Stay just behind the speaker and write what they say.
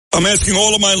I'm asking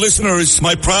all of my listeners,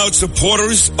 my proud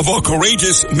supporters of our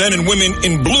courageous men and women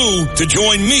in blue, to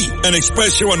join me and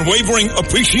express your unwavering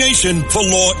appreciation for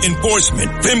law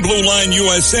enforcement. Thin Blue Line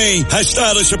USA has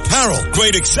stylish apparel,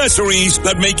 great accessories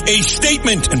that make a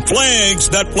statement, and flags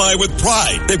that fly with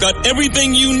pride. They've got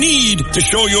everything you need to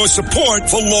show your support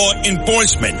for law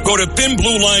enforcement. Go to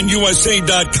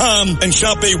thinbluelineusa.com and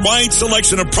shop a wide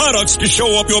selection of products to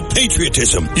show up your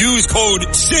patriotism. Use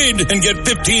code SID and get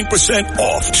 15%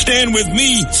 off. Stand with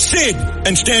me, Sid,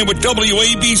 and stand with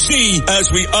WABC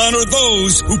as we honor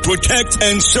those who protect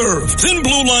and serve.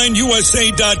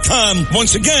 ThinBlueLineUSA.com.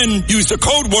 Once again, use the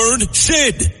code word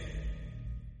SID.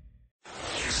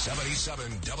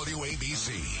 77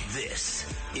 WABC.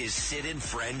 This is Sid and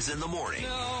Friends in the Morning.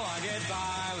 I get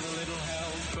by with a little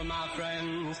help from my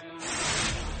friends.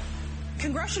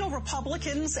 Congressional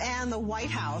Republicans and the White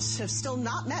House have still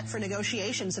not met for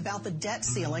negotiations about the debt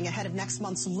ceiling ahead of next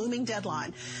month's looming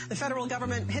deadline. The federal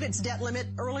government hit its debt limit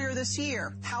earlier this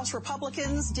year. House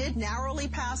Republicans did narrowly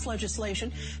pass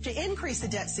legislation to increase the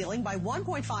debt ceiling by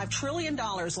 $1.5 trillion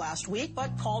last week,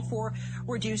 but called for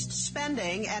reduced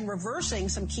spending and reversing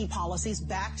some key policies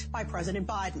backed by President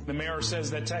Biden. The mayor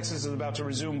says that Texas is about to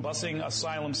resume busing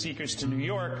asylum seekers to New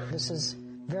York. This is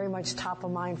very much top of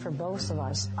mind for both of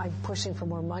us. I'm pushing for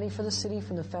more money for the city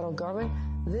from the federal government.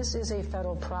 This is a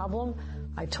federal problem.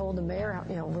 I told the mayor,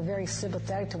 we're very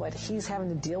sympathetic to what he's having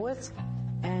to deal with,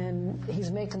 and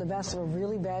he's making the best of a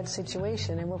really bad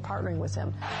situation, and we're partnering with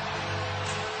him.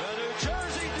 The New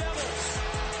Jersey Devils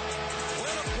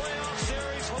win a playoff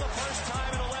series for the first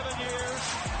time in 11 years,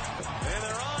 and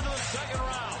they're on to the second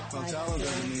round. Well, talent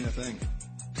doesn't mean a thing.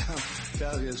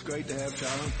 It's great to have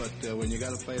talent, but when you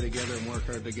got to play together and work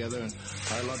hard together, and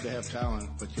I love to have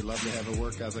talent, but you love to have a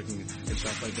work ethic and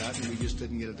stuff like that, and we just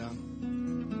didn't get it done.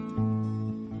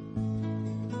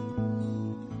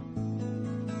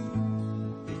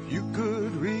 If you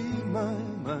could read my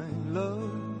mind,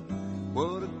 love,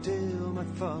 what a tale my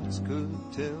thoughts could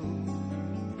tell.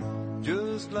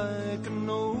 Just like an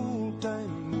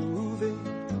old-time movie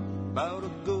about a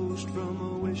ghost from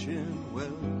a wishing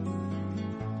well.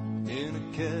 In a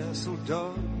castle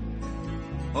dark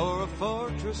or a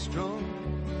fortress strong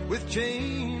with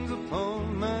chains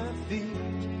upon my feet,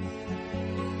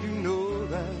 you know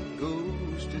that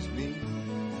ghost is me,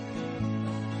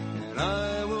 and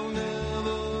I will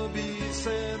never be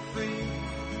set free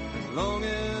as long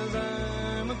as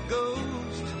I'm a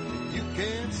ghost you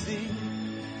can't see.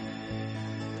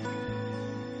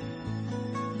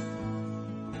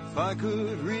 If I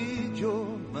could read your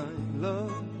mind,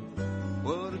 love,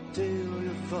 what a tale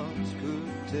your thoughts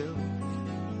could tell.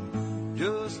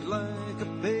 Just like a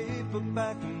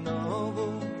paperback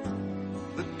novel,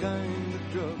 the kind the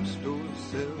drugstore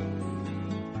sells.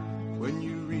 When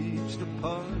you reach the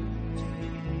part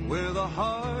where the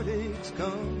heartaches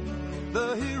come,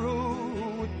 the hero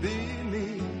would be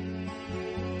me.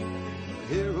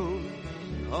 Heroes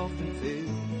often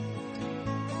fail.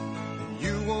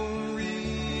 You won't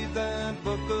read that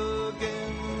book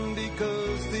again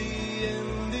because the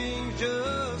ending's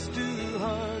just too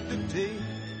hard to take.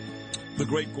 The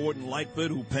great Gordon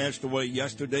Lightfoot, who passed away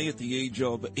yesterday at the age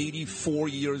of 84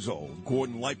 years old.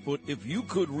 Gordon Lightfoot, if you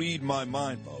could read my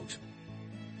mind, folks,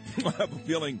 I have a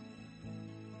feeling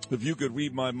if you could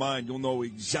read my mind, you'll know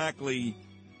exactly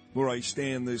where I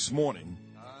stand this morning.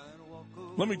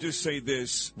 Let me just say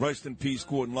this, rest in peace,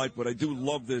 Gordon Lightfoot. I do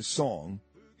love this song.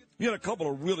 He had a couple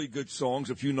of really good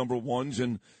songs, a few number ones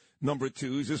and number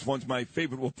twos. This one's my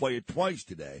favorite. We'll play it twice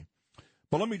today.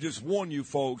 But let me just warn you,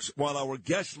 folks, while our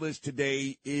guest list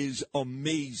today is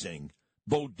amazing,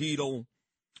 Bo Dietl,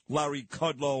 Larry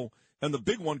Kudlow, and the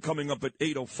big one coming up at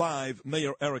 8:05,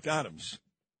 Mayor Eric Adams.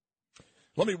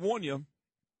 Let me warn you,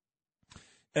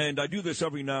 and I do this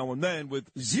every now and then with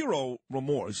zero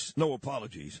remorse, no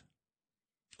apologies.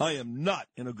 I am not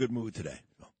in a good mood today.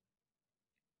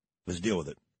 Let's deal with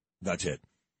it. That's it.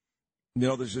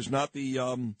 This is not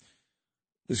the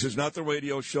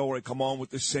radio show where I come on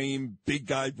with the same big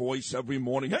guy voice every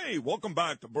morning. Hey, welcome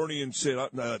back to Bernie and Sid.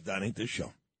 That ain't this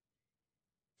show.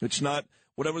 It's not.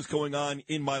 Whatever's going on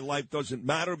in my life doesn't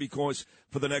matter because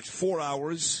for the next 4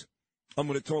 hours, I'm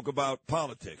going to talk about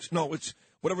politics. No, it's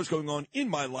whatever's going on in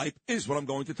my life is what I'm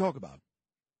going to talk about.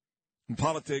 And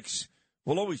politics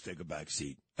will always take a back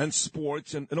seat, and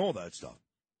sports and all that stuff.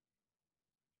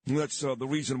 And that's the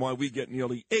reason why we get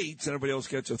nearly 8s and everybody else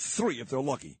gets a 3 if they're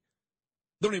lucky.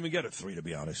 They don't even get a 3, to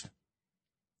be honest.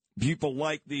 People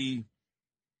like the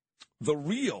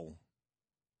real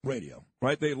radio,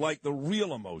 right? They like the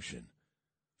real emotion.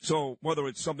 So whether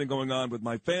it's something going on with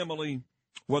my family,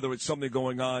 whether it's something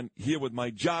going on here with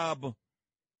my job,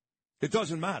 It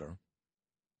doesn't matter.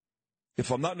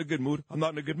 If I'm not in a good mood, I'm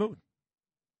not in a good mood.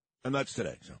 And that's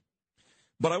today. So.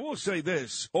 But I will say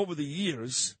this, over the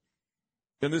years,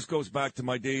 and this goes back to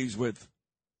my days with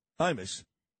Imus,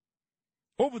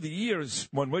 over the years,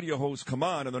 when radio hosts come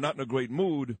on and they're not in a great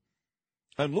mood,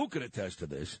 and Luke can attest to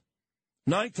this,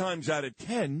 9 times out of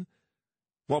 10,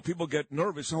 while people get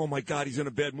nervous, oh, my God, he's in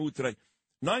a bad mood today,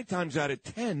 9 times out of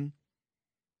 10,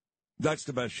 that's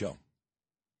the best show.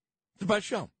 The best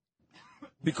show.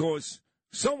 Because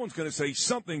someone's going to say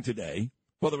something today,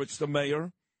 whether it's the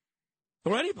mayor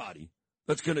or anybody,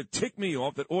 that's going to tick me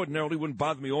off that ordinarily wouldn't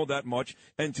bother me all that much.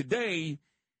 And today,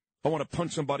 I want to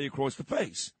punch somebody across the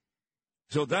face.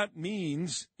 So that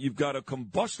means you've got a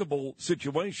combustible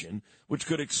situation which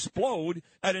could explode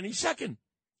at any second.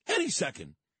 Any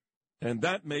second. And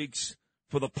that makes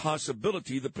for the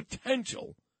possibility, the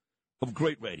potential of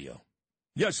great radio.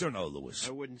 Yes or no, Lewis?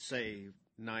 I wouldn't say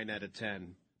 9 out of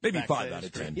 10. Maybe 5 out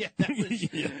of 10. Yeah,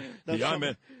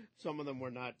 some of them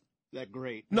were not that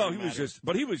great. No, he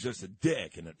was just a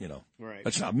dick, and right.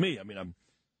 That's not me. I mean,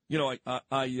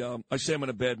 I say I'm in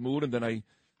a bad mood, and then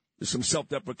there's some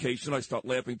self-deprecation. I start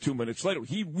laughing 2 minutes later.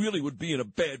 He really would be in a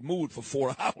bad mood for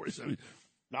 4 hours. I mean,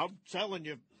 I'm telling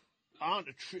you,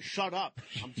 shut up.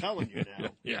 I'm telling you now.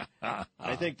 Yeah.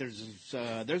 I think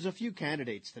there's a few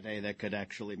candidates today that could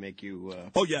actually make you.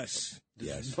 Oh yes,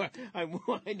 yes. I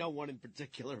know one in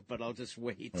particular, but I'll just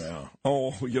wait. Yeah.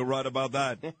 Oh, you're right about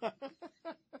that.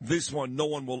 This one, no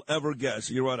one will ever guess.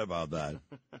 You're right about that.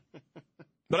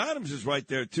 But Adams is right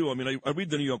there, too. I mean, I read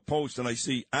the New York Post, and I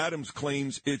see Adams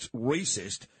claims it's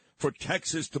racist for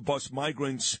Texas to bus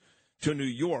migrants to New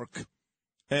York.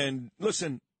 And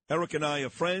listen, Eric and I are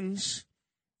friends.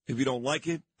 If you don't like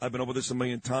it, I've been over this a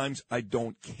million times. I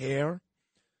don't care.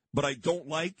 But I don't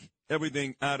like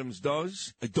everything Adams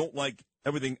does. I don't like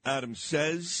everything Adams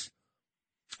says.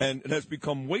 And it has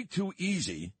become way too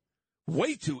easy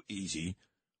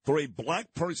for a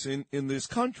black person in this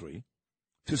country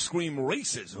to scream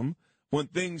racism when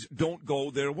things don't go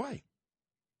their way.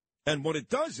 And what it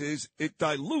does is it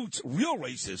dilutes real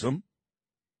racism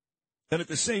and at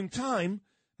the same time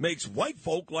makes white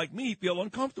folk like me feel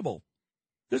uncomfortable.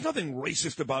 There's nothing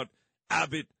racist about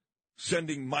Abbott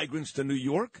sending migrants to New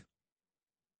York.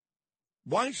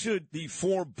 Why should the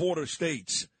 4 border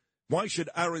states, why should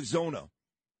Arizona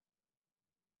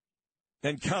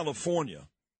and California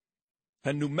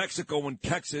and New Mexico and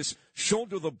Texas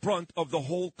shoulder the brunt of the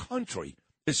whole country,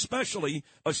 especially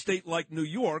a state like New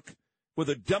York with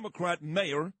a Democrat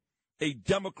mayor, a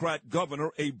Democrat governor,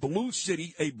 a blue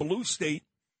city, a blue state,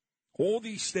 all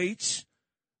these states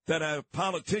that have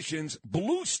politicians,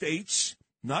 blue states,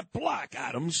 not black,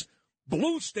 Adams,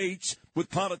 blue states with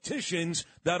politicians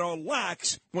that are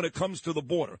lax when it comes to the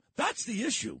border. That's the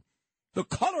issue. The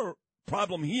color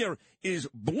problem here is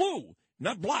blue,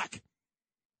 not black.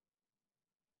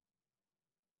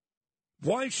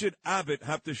 Why should Abbott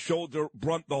have to shoulder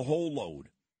brunt the whole load?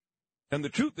 And the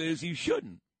truth is, he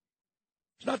shouldn't.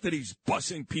 It's not that he's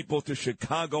busing people to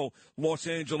Chicago, Los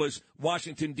Angeles,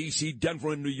 Washington, D.C.,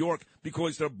 Denver, and New York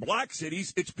because they're black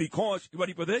cities. It's because, you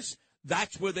ready for this?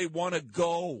 That's where they want to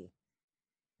go.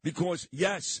 Because,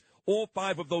 yes, all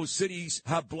 5 of those cities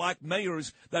have black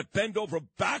mayors that bend over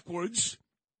backwards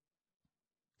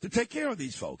to take care of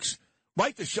these folks.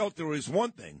 Right to shelter is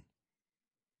one thing.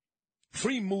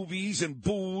 Free movies and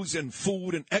booze and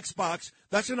food and Xbox,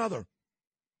 that's another.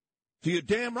 So you're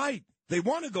damn right. They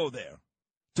want to go there,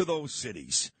 to those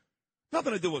cities.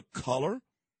 Nothing to do with color.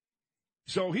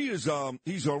 So he's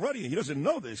already, he doesn't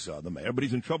know this, the mayor, but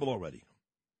he's in trouble already.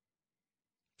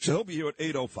 So he'll be here at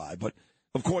 8:05. But,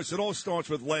 of course, it all starts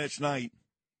with last night,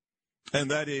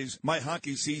 and that is my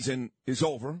hockey season is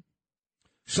over.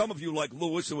 Some of you, like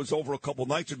Lewis, it was over a couple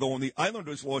nights ago when the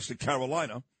Islanders lost to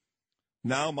Carolina.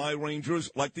 Now my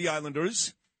Rangers, like the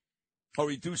Islanders, are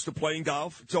reduced to playing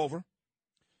golf. It's over.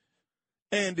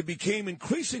 And it became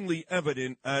increasingly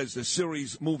evident as the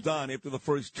series moved on after the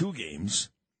first 2 games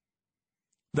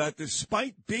that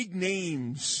despite big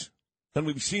names, and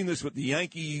we've seen this with the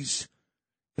Yankees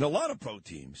and a lot of pro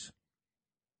teams,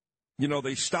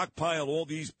 they stockpile all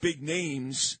these big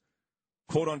names,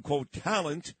 quote-unquote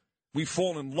talent. We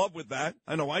fall in love with that.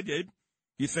 I know I did.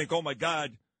 You think, oh, my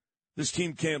God, this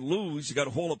team can't lose. You got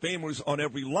Hall of Famers on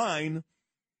every line.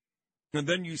 And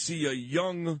then you see a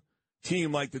young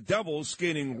team like the Devils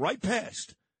skating right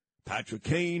past Patrick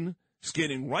Kane,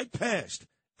 skating right past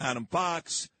Adam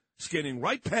Fox, skating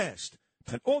right past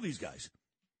all these guys.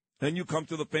 And you come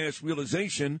to the fast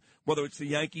realization, whether it's the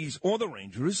Yankees or the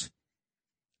Rangers,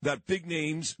 that big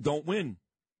names don't win.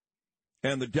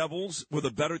 And the Devils were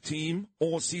the better team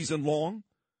all season long.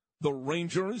 The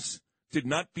Rangers did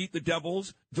not beat the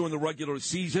Devils during the regular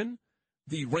season.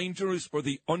 The Rangers were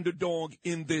the underdog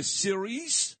in this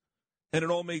series, and it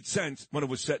all made sense when it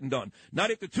was said and done.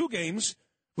 Not after 2 games,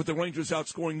 with the Rangers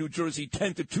outscoring New Jersey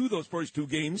 10-2 those first 2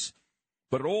 games,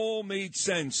 but it all made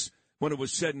sense when it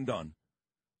was said and done.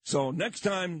 So next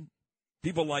time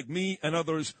people like me and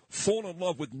others fall in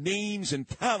love with names and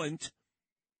talent,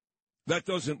 that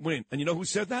doesn't win. And you know who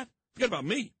said that? Forget about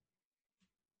me.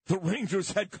 The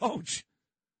Rangers head coach,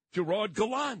 Gerard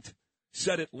Gallant,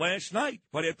 said it last night,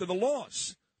 right after the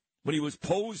loss, when he was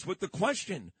posed with the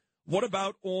question, what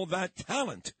about all that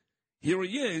talent? Here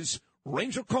he is,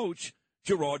 Ranger coach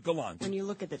Gerard Gallant. When you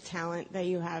look at the talent that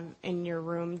you have in your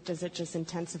room, does it just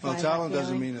intensify Well, talent that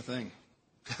doesn't feeling? mean a thing.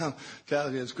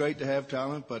 Talent, it's great to have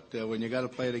talent, but when you got to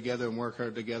play together and work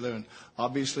hard together, and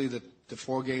obviously the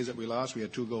 4 games that we lost, we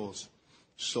had 2 goals.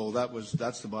 So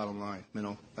that's the bottom line. You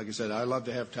know, like I said, I love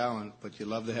to have talent, but you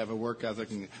love to have a work ethic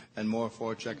and more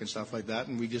forecheck and stuff like that,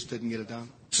 and we just didn't get it done.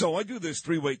 So I do this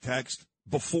 3-way text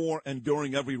before and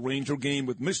during every Ranger game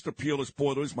with Mr. Peerless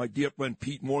Spoilers, my dear friend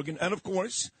Pete Morgan, and, of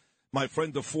course, my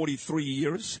friend of 43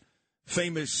 years,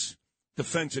 famous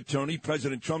defense attorney,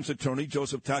 President Trump's attorney,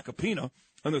 Joseph Tacopina,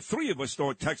 and the 3 of us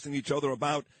start texting each other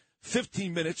about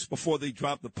 15 minutes before they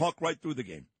drop the puck right through the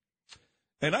game.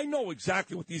 And I know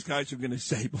exactly what these guys are going to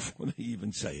say before they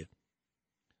even say it.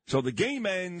 So the game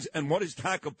ends, and what does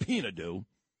Tacopina do?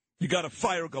 You got to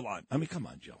fire Gallant. I mean, come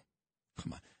on, Joe.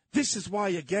 Come on. This is why,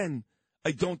 again,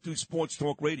 I don't do sports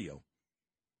talk radio.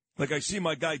 Like I see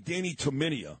my guy Danny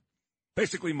Tominia,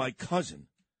 basically my cousin.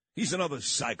 He's another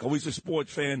psycho. He's a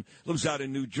sports fan, lives out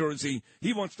in New Jersey.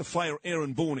 He wants to fire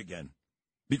Aaron Boone again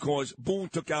because Boone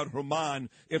took out Herman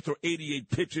after 88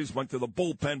 pitches, went to the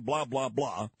bullpen, blah, blah,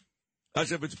 blah.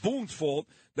 As if it's Boone's fault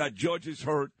that Judge is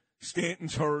hurt,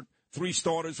 Stanton's hurt, 3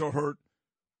 starters are hurt.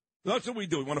 That's what we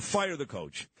do. We want to fire the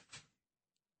coach.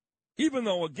 Even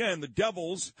though, again, the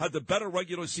Devils had the better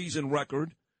regular season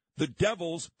record, the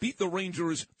Devils beat the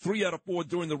Rangers 3 out of 4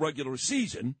 during the regular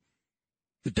season.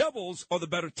 The Devils are the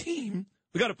better team.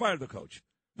 We got to fire the coach,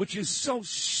 which is so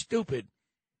stupid.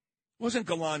 It wasn't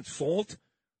Gallant's fault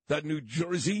that New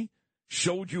Jersey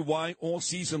showed you why all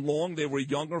season long they were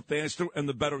younger, faster, and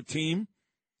the better team.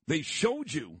 They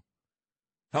showed you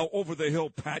how over the hill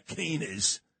Pat Kane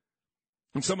is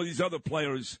and some of these other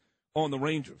players on the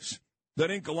Rangers. That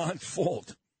ain't Gallant's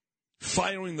fault.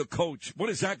 Firing the coach, what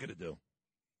is that going to do?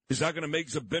 Is that going to make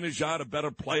Zibanejad a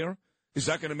better player? Is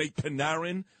that going to make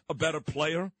Panarin a better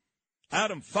player?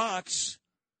 Adam Fox,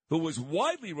 who was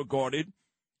widely regarded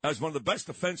as one of the best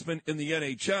defensemen in the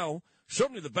NHL,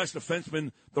 certainly the best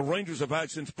defenseman the Rangers have had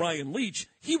since Brian Leetch,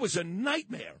 he was a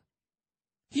nightmare.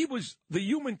 He was the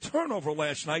human turnover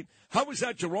last night. How is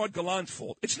that Gerard Gallant's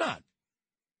fault? It's not.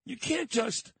 You can't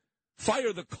just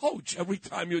fire the coach every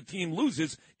time your team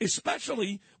loses,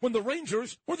 especially when the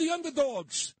Rangers were the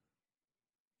underdogs.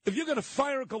 If you're going to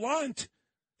fire Gallant,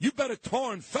 you better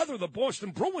tar and feather the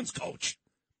Boston Bruins coach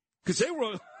because they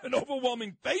were an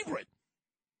overwhelming favorite.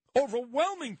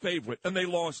 Overwhelming favorite, and they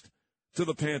lost to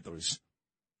the Panthers.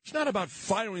 It's not about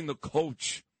firing the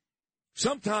coach.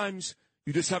 Sometimes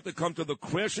you just have to come to the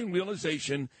crashing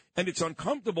realization, and it's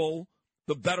uncomfortable,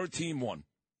 the better team won.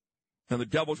 And the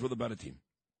Devils were the better team.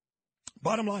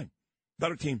 Bottom line,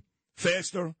 better team.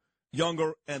 Faster,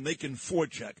 younger, and they can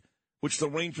forecheck, which the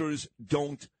Rangers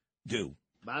don't do.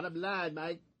 Bottom line,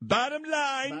 Mike. Bottom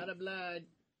line. Bottom line.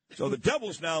 So the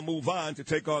Devils now move on to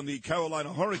take on the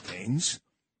Carolina Hurricanes.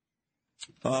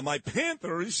 My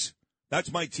Panthers,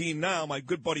 that's my team now. My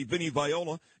good buddy Vinny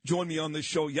Viola joined me on this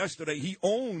show yesterday. He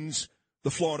owns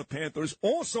the Florida Panthers.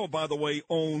 Also, by the way,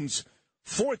 owns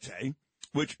Forte,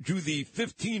 which drew the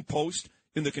 15 post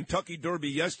in the Kentucky Derby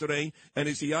yesterday and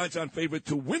is the odds-on favorite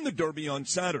to win the Derby on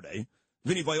Saturday.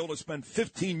 Vinny Viola spent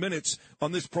 15 minutes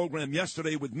on this program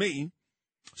yesterday with me.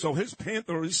 So his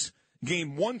Panthers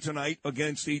game 1 tonight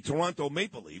against the Toronto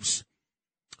Maple Leafs.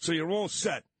 So you're all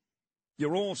set.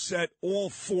 You're all set,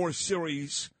 all 4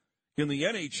 series in the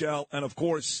NHL, and, of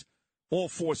course, all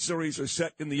 4 series are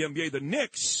set in the NBA. The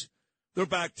Knicks, they're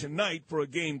back tonight for a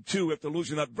game 2 after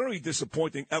losing that very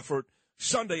disappointing effort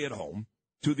Sunday at home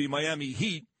to the Miami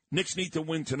Heat. Knicks need to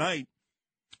win tonight.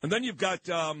 And then you've got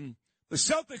the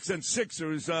Celtics and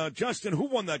Sixers. Justin, who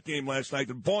won that game last night?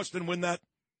 Did Boston win that?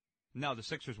 No, the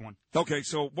Sixers won. Okay,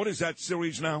 so what is that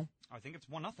series now? I think it's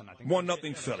 1-0.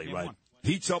 1-0 Philly, right? 1.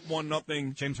 Heat's up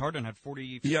 1-0. James Harden had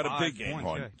 45 He had a big game, points.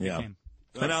 Harden. Yeah. Yeah. Game.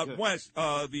 And out west,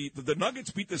 the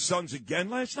Nuggets beat the Suns again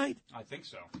last night? I think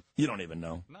so. You don't even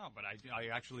know. No, but I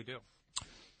actually do.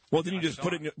 Well, didn't you just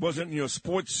put it wasn't in your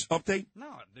sports update? No,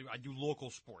 I do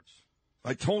local sports.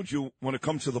 I told you when it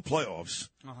comes to the playoffs,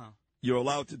 you're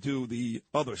allowed to do the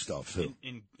other stuff too.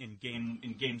 In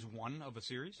games one of a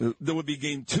series? There would be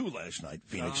game 2 last night,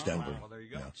 Phoenix, Denver. Well, there you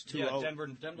go. Yeah. It's 2-0.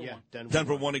 Denver won.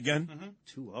 Denver won again?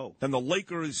 Mm-hmm. 2-0. And the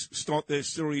Lakers start their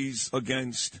series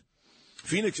against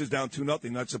Phoenix is down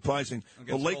 2-0. Not surprising. Against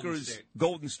the Lakers,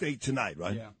 Golden State tonight,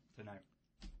 right? Yeah, tonight.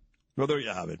 Well, there you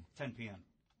have it. 10 p.m.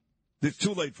 It's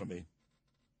too late for me.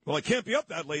 Well, I can't be up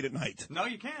that late at night. No,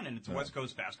 you can, and it's a West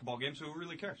Coast basketball game, so who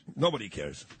really cares? Nobody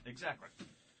cares. Exactly.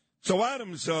 So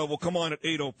Adams will come on at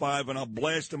 8:05, and I'll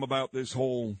blast him about this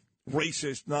whole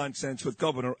racist nonsense with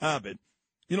Governor Abbott.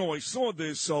 You know, I saw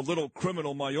this little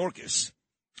criminal Mayorkas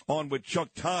on with Chuck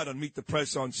Todd on Meet the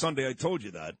Press on Sunday. I told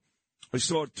you that. I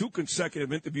saw 2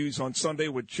 consecutive interviews on Sunday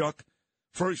with Chuck.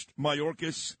 First,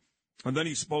 Mayorkas, and then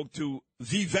he spoke to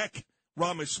Vivek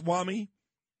Ramaswamy.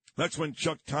 That's when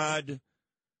Chuck Todd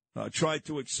tried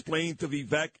to explain to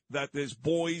Vivek that there's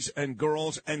boys and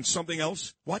girls and something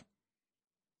else. What?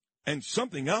 And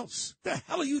something else? The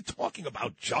hell are you talking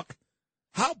about, Chuck?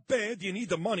 How bad do you need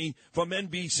the money from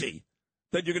NBC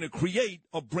that you're going to create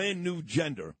a brand new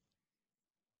gender?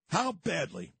 How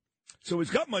badly? So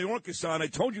he's got Mayorkas on. I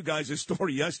told you guys his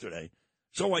story yesterday.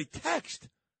 So I text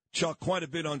Chuck quite a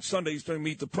bit on Sundays during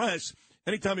Meet the Press.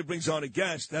 Anytime he brings on a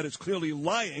guest that is clearly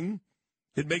lying,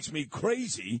 it makes me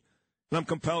crazy, and I'm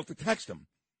compelled to text him.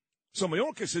 So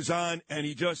Mayorkas is on, and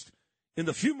he just, in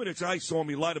the few minutes I saw him,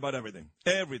 he lied about everything.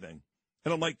 Everything.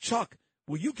 And I'm like, Chuck,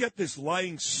 will you get this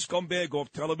lying scumbag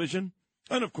off television?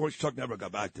 And, of course, Chuck never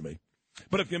got back to me.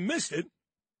 But if you missed it,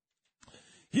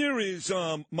 here is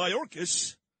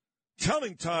Mayorkas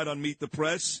telling Todd on Meet the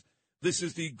Press, this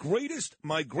is the greatest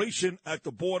migration at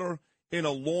the border in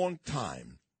a long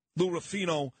time. Lou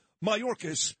Ruffino,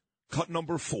 Mayorkas, cut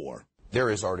number 4. There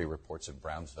is already reports in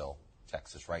Brownsville,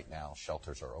 Texas right now.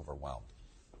 Shelters are overwhelmed.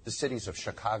 The cities of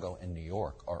Chicago and New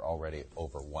York are already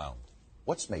overwhelmed.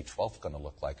 What's May 12th going to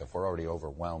look like if we're already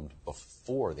overwhelmed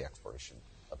before the expiration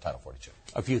of Title 42?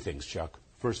 A few things, Chuck.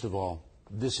 First of all,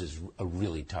 this is a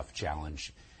really tough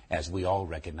challenge, as we all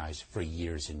recognize, for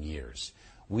years and years.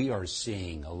 We are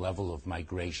seeing a level of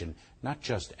migration, not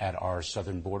just at our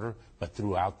southern border, but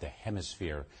throughout the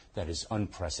hemisphere that is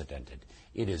unprecedented.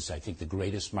 It is, I think, the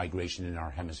greatest migration in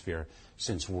our hemisphere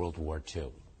since World War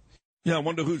II. Yeah, I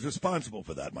wonder who's responsible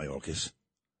for that, Mayorkas.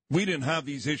 We didn't have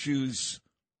these issues,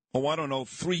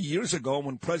 3 years ago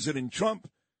when President Trump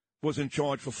was in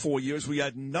charge for 4 years. We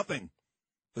had nothing.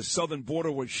 The southern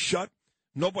border was shut.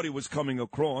 Nobody was coming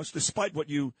across, despite what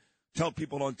you tell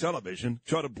people on television,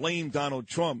 try to blame Donald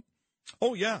Trump.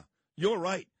 Oh, yeah, you're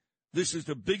right. This is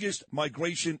the biggest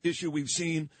migration issue we've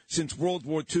seen since World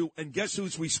War II. And guess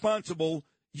who's responsible?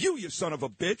 You son of a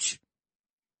bitch.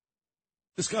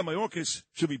 This guy Mayorkas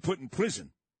should be put in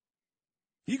prison.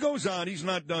 He goes on, he's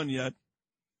not done yet,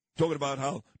 talking about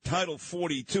how Title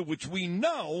 42, which we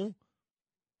know,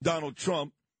 Donald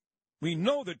Trump, we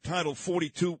know that Title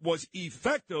 42 was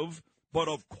effective, but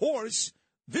of course,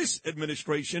 this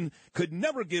administration could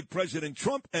never give President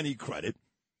Trump any credit.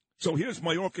 So here's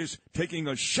Mayorkas taking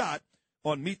a shot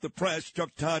on Meet the Press,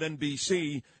 Chuck Todd,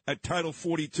 NBC, at Title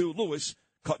 42. Lewis,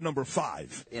 cut number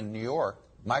 5. In New York,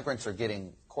 migrants are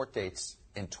getting court dates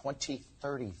in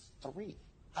 2033.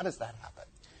 How does that happen?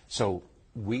 So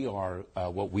we are,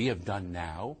 what we have done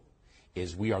now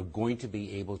is we are going to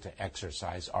be able to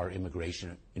exercise our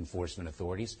immigration enforcement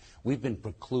authorities. We've been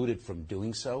precluded from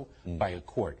doing so by a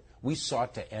court. We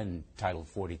sought to end Title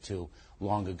 42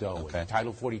 long ago. Okay.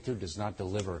 Title 42 does not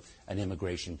deliver an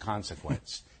immigration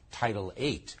consequence. Title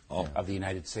 8 of the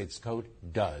United States Code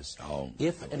does.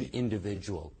 If an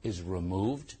individual is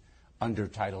removed under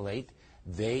Title 8,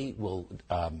 they will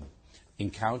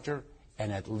encounter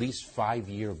an at least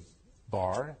 5-year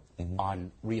bar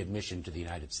on readmission to the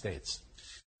United States.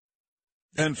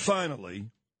 And finally,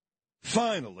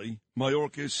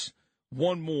 Mayorkas,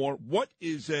 one more.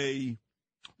 What's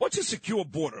a secure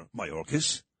border,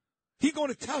 Mayorkas? He's going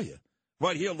to tell you.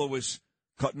 Right here, Lewis,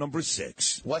 cut number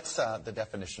 6. What's the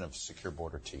definition of secure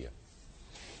border to you?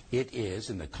 It is,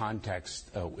 in the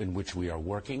context in which we are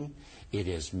working, it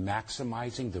is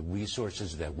maximizing the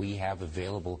resources that we have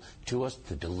available to us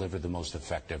to deliver the most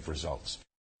effective results.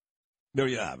 There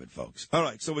you have it, folks. All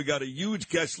right, so we got a huge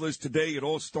guest list today. It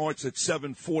all starts at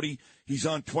 7:40. He's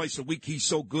on twice a week. He's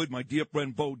so good, my dear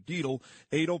friend Bo Dietl.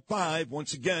 8:05,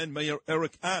 once again, Mayor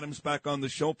Eric Adams back on the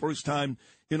show. First time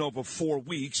in over 4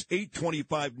 weeks.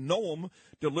 8:25, Noam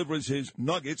delivers his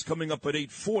nuggets. Coming up at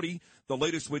 8:40, the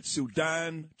latest with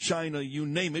Sudan, China, you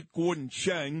name it, Gordon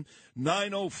Chang.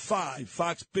 9:05,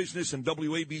 Fox Business and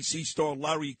WABC star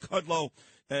Larry Kudlow.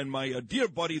 And my dear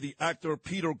buddy, the actor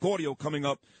Peter Gaudio, coming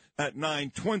up at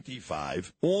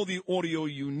 9:25. All the audio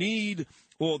you need,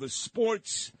 all the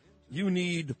sports you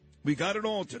need, we got it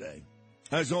all today.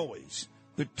 As always,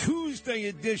 the Tuesday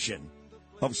edition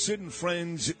of Sid and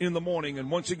Friends in the Morning. And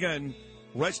once again,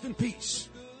 rest in peace,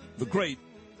 the great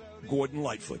Gordon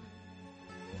Lightfoot.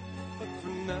 But for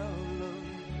now, love,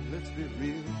 let's be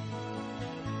real.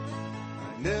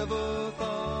 I never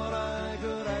thought I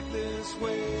could act this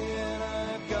way, and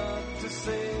I've got to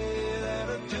say that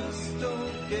I just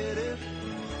don't get it.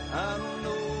 I don't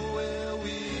know where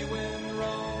we went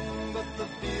wrong, but the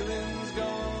feeling's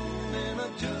gone, and I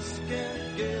just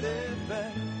can't get it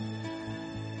back.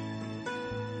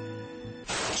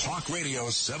 Talk Radio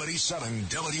 77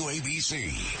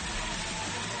 WABC.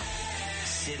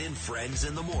 Sid and Friends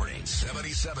in the Morning.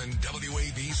 77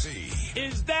 WABC.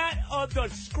 Is that a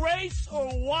disgrace or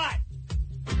what?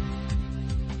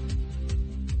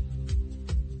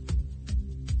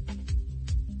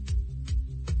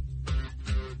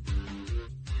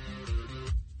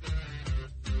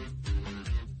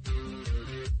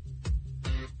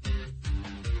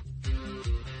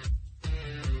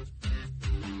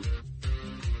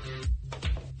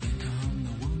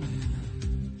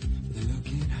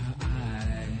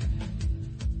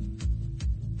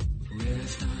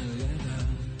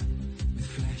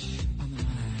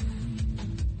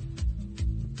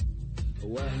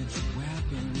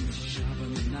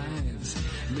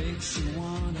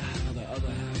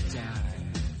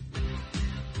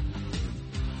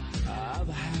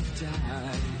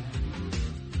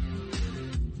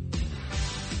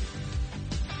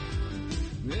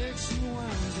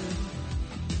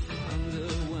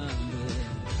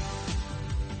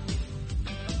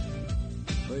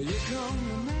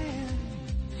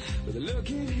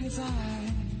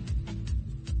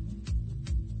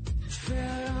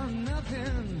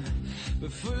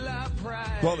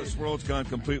 Well, this world's gone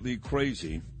completely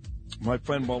crazy. My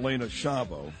friend Marlena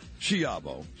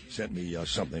Schiavo sent me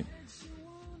something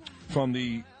from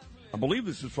I believe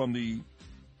this is from the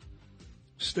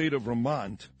state of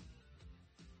Vermont,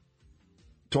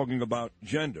 talking about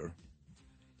gender,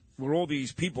 where all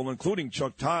these people, including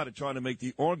Chuck Todd, are trying to make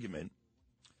the argument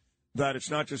that it's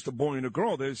not just a boy and a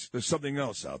girl. There's something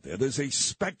else out there. There's a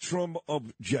spectrum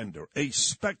of gender,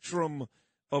 It's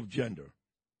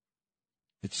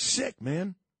sick,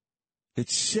 man.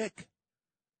 It's sick.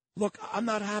 Look, I'm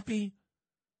not happy.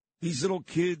 These little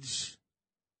kids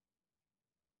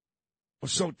are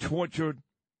so tortured.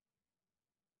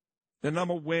 And I'm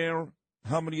aware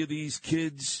how many of these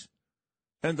kids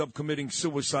end up committing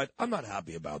suicide. I'm not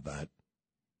happy about that.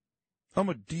 I'm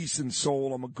a decent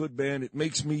soul. I'm a good man. It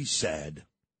makes me sad.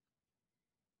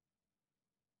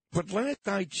 But last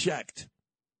I checked,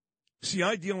 see,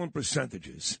 I deal in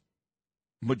percentages.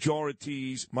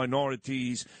 Majorities,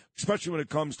 minorities, especially when it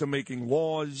comes to making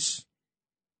laws,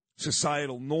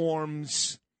 societal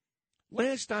norms.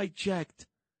 Last I checked,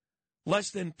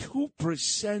 less than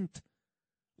 2%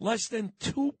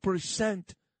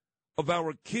 of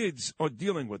our kids are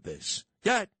dealing with this.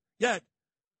 Yet,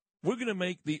 we're going to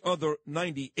make the other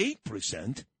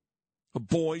 98% of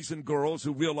boys and girls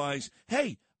who realize,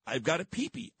 hey, I've got a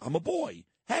peepee, I'm a boy.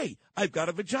 Hey, I've got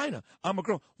a vagina, I'm a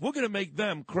girl. We're going to make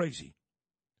them crazy.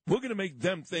 We're going to make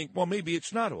them think, well, maybe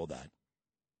it's not all that.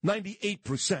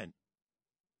 98%. And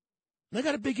I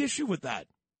got a big issue with that.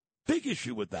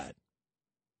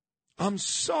 I'm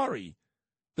sorry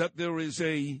that there is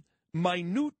a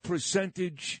minute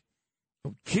percentage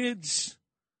of kids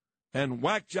and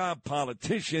whack job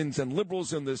politicians and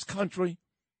liberals in this country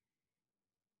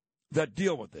that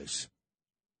deal with this.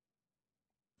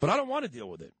 But I don't want to deal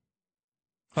with it.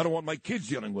 I don't want my kids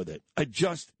dealing with it. I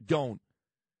just don't.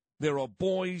 There are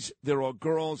boys, there are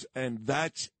girls, and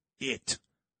that's it.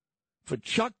 For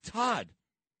Chuck Todd,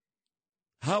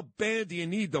 how bad do you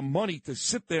need the money to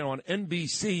sit there on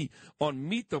NBC on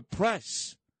Meet the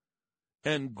Press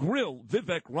and grill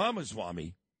Vivek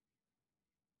Ramaswamy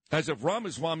as if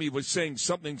Ramaswamy was saying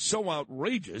something so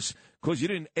outrageous because you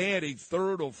didn't add a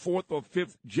third or fourth or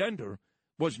fifth gender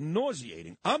was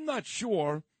nauseating. I'm not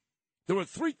sure. There are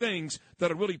three things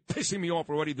that are really pissing me off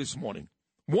already this morning.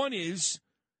 One is,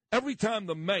 every time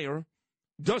the mayor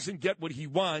doesn't get what he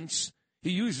wants,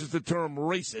 he uses the term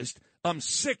racist. I'm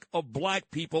sick of black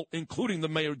people, including the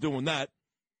mayor, doing that.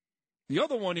 The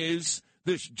other one is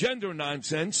this gender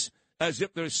nonsense, as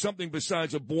if there's something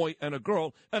besides a boy and a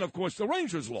girl. And, of course, the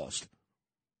Rangers lost.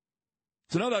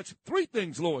 So now that's three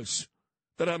things, Louis,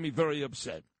 that have me very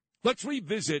upset. Let's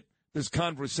revisit this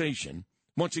conversation,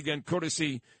 once again,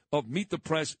 courtesy of Meet the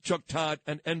Press, Chuck Todd,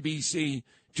 and NBC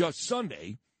just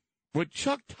Sunday, where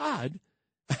Chuck Todd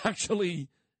actually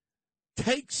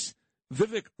takes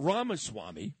Vivek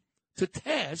Ramaswamy to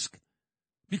task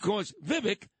because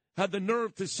Vivek had the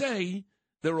nerve to say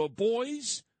there are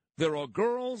boys, there are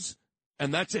girls,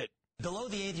 and that's it. Below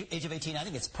the age of 18, I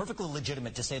think it's perfectly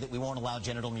legitimate to say that we won't allow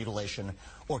genital mutilation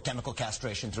or chemical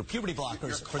castration through puberty blockers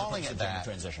You're for calling the it gender that,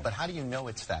 transition. But how do you know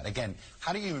it's that? Again,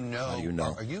 how do you know? How do you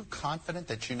know? Are you confident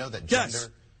that you know that Yes.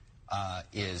 gender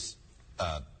is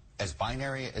as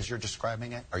binary as you're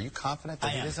describing it? Are you confident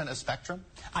that it isn't a spectrum?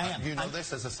 I am. Do you know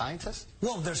this as a scientist?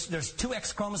 Well, there's two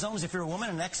X chromosomes if you're a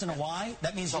woman, an X and a Y.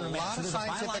 That means There's you're a a man. lot So of there's a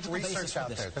scientific biological basis research for out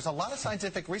this. there. There's a lot of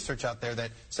scientific research out there that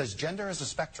says gender is a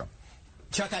spectrum.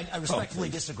 Chuck, I respectfully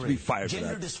disagree. Be fired for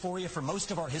Gender that. dysphoria for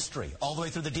most of our history, all the way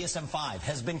through the DSM-5,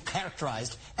 has been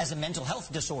characterized as a mental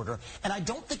health disorder. And I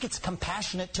don't think it's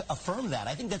compassionate to affirm that.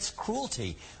 I think that's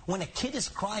cruelty. When a kid is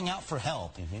crying out for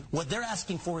help, what they're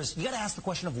asking for is, you got to ask the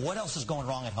question of what else is going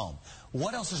wrong at home?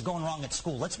 What else is going wrong at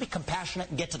school? Let's be compassionate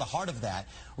and get to the heart of that,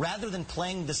 rather than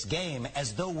playing this game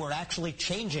as though we're actually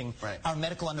changing our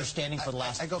medical understanding for the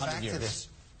last 100 years. I go back to this.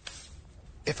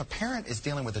 If a parent is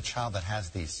dealing with a child that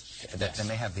has these, that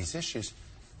may have these issues,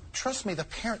 trust me,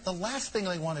 the last thing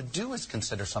they want to do is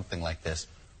consider something like this.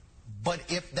 But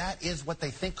if that is what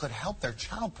they think could help their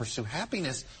child pursue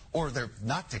happiness, or they're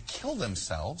not to kill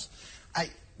themselves,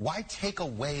 why take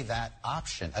away that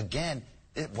option? Again,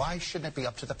 why shouldn't it be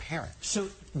up to the parent? So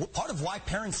part of why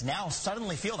parents now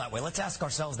suddenly feel that way, let's ask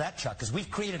ourselves that, Chuck, is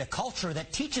we've created a culture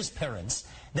that teaches parents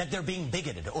that they're being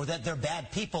bigoted or that they're bad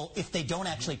people if they don't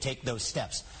actually take those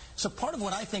steps. So part of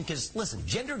what I think is, listen,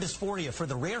 gender dysphoria, for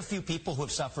the rare few people who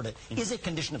have suffered it, is a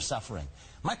condition of suffering.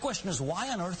 My question is, why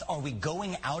on earth are we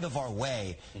going out of our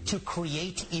way to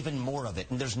create even more of it?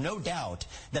 And there's no doubt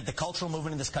that the cultural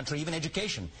movement in this country, even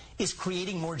education, is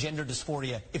creating more gender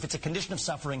dysphoria. If it's a condition of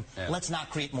suffering, let's not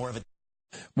create more of it.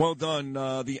 Well done.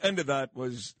 The end of that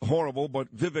was horrible,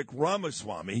 but Vivek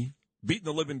Ramaswamy beating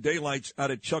the living daylights out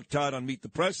of Chuck Todd on Meet the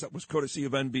Press. That was courtesy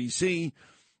of NBC.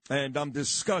 And I'm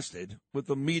disgusted with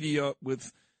the media,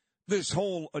 with this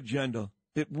whole agenda.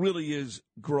 It really is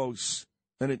gross,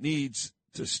 and it needs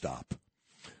to stop.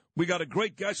 We got a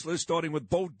great guest list, starting with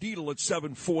Bo Dietl at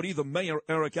 7:40. The mayor,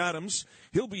 Eric Adams.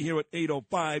 He'll be here at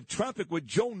 8:05. Traffic with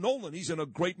Joe Nolan. He's in a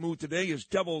great mood today. His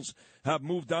Devils have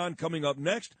moved on. Coming up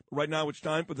next. Right now it's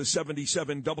time for the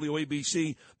 77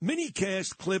 WABC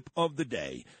minicast clip of the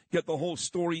day. Get the whole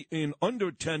story in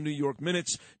under 10 New York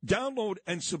minutes. Download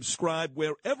and subscribe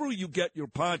wherever you get your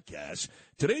podcasts.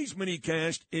 Today's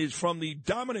minicast is from the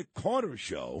Dominic Carter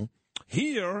Show.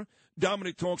 Here,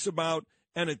 Dominic talks about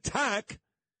an attack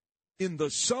in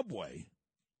the subway.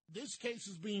 This case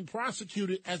is being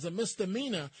prosecuted as a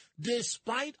misdemeanor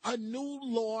despite a new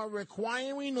law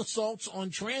requiring assaults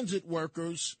on transit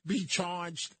workers be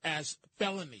charged as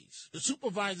felonies. The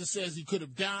supervisor says he could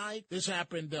have died. This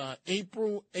happened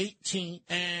April 18th,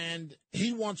 and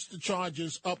he wants the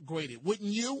charges upgraded.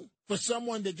 Wouldn't you? For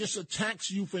someone that just attacks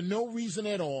you for no reason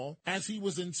at all, as he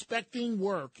was inspecting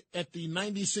work at the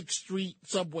 96th Street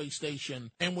subway station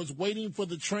and was waiting for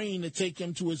the train to take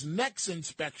him to his next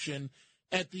inspection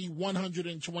at the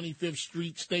 125th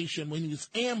Street station when he was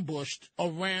ambushed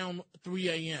around 3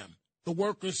 a.m. The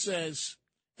worker says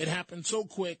it happened so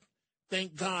quick,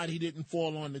 thank God he didn't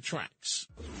fall on the tracks.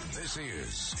 This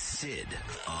is Sid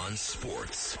on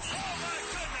Sports.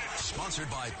 Sponsored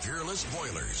by Peerless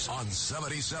Boilers on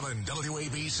 77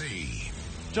 WABC.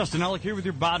 Justin Ellick here with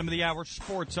your bottom of the hour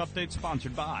sports update,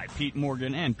 sponsored by Pete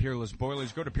Morgan and Peerless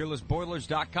Boilers. Go to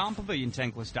peerlessboilers.com,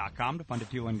 paviliontankless.com to find a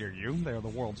dealer near you. They are the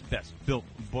world's best built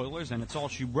boilers, and it's all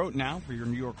she wrote now for your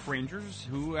New York Rangers,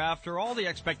 who, after all the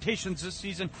expectations this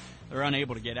season, they're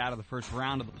unable to get out of the first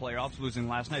round of the playoffs, losing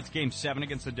last night's Game 7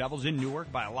 against the Devils in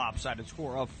Newark by a lopsided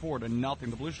score of 4-0.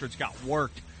 The Blue Shirts got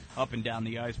worked up and down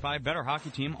the ice by a better hockey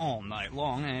team all night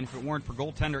long, and if it weren't for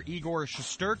goaltender Igor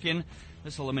Shesterkin,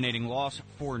 this eliminating loss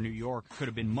for New York could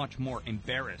have been much more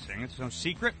embarrassing. It's no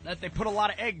secret that they put a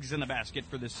lot of eggs in the basket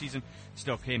for this season.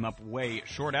 Still came up way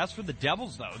short. As for the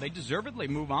Devils, though, they deservedly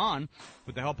move on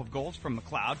with the help of goals from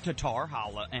McLeod, Tatar,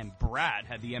 Holla, and Brad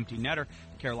had the empty netter.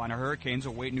 Carolina Hurricanes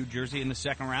await New Jersey in the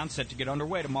second round, set to get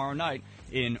underway tomorrow night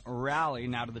in Raleigh.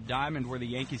 Now to the Diamond, where the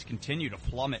Yankees continue to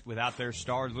plummet without their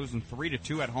stars, losing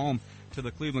 3-2 at home to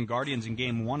the Cleveland Guardians in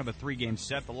Game 1 of a 3-game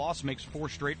set. The loss makes 4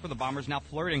 straight for the Bombers, now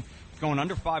flirting going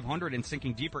under 500 and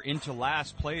sinking deeper into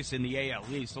last place in the AL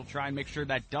East. They'll try and make sure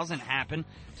that doesn't happen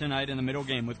tonight in the middle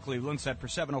game with Cleveland, set for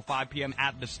 7:05 p.m.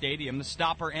 at the stadium. The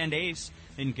stopper and ace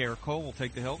in Garrett Cole will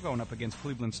take the hill, going up against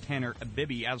Cleveland's Tanner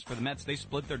Bibby. As for the Mets, they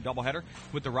split their doubleheader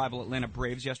with the rival Atlanta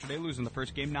Braves yesterday, losing the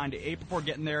first game 9-8 before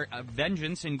getting their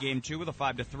vengeance in Game 2 with a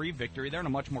 5-3 victory. They're in a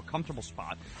much more comfortable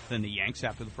spot than the Yanks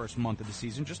after the first month of the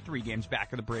season, just 3 games Lions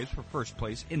back of the Braves for first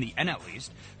place in the NL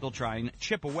East. They'll try and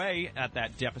chip away at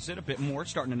that deficit a bit more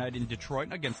starting tonight in Detroit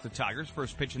against the Tigers.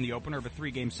 First pitch in the opener of a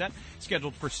 3-game set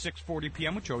scheduled for 6:40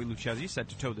 p.m. with Joey Lucchesi set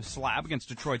to toe the slab against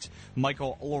Detroit's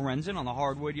Michael Lorenzen on the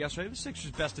hardwood yesterday. The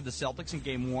Sixers bested the Celtics in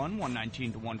Game 1,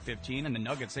 119-115, and the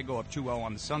Nuggets, they go up 2-0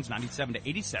 on the Suns,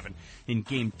 97-87 in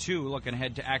Game 2. Looking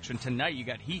ahead to action tonight, you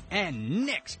got Heat and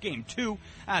Knicks. Game 2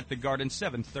 at the Garden,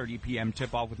 7:30 p.m.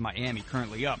 tip-off with Miami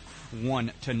currently up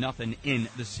 1-0 in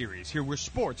the series. Here we're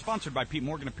sports, sponsored by Pete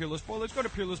Morgan of Peerless Boilers. Go to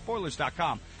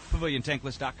peerlessboilers.com,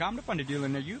 paviliontankless.com to find a dealer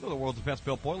near you. They're the world's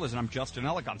best-built boilers, and I'm Justin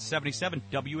Ellick on 77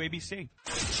 WABC.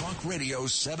 Talk Radio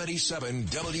 77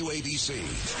 WABC.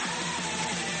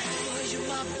 You're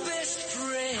my best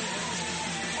friend.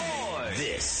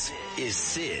 This is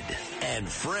Sid and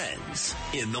Friends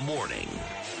in the morning.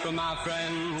 For my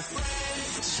friends.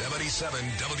 77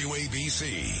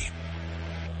 WABC.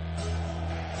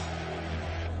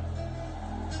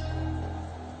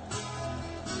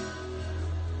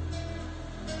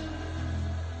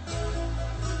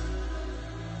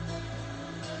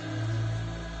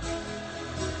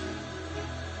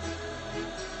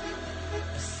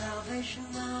 Salvation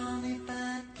Army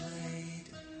band played,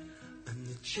 and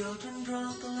the children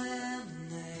drank the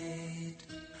lemonade,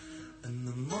 and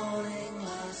the morning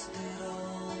lasted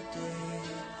all day,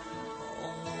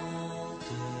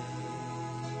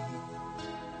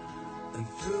 and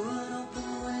through an open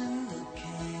window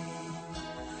came,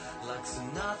 like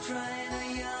Sinatra in a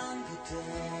younger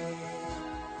day,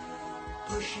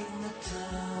 pushing the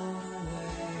town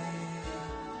away.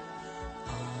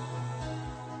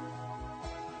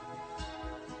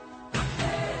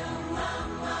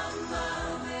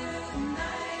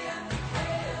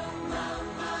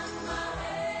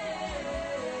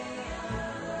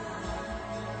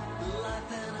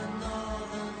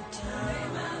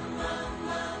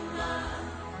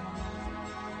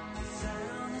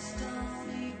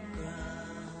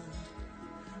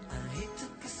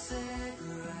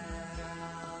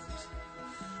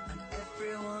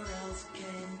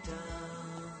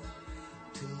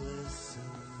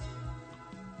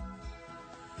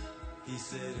 He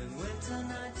said in winter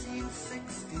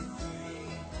 1963,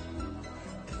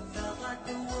 it felt like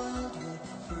the world would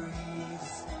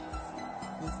freeze,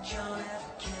 with John F.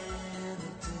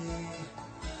 Kennedy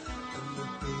and the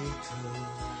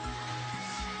Beatles.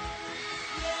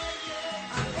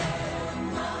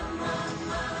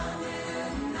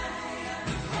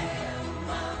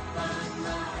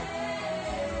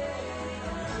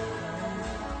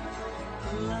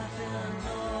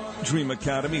 Dream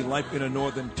Academy, Life in a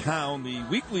Northern Town. The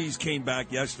weeklies came back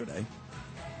yesterday.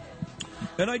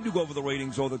 And I do go over the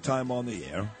ratings all the time on the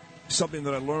air. Something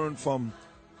that I learned from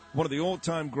one of the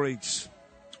all-time greats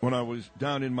when I was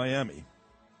down in Miami.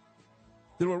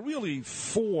 There are really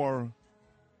 4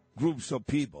 groups of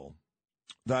people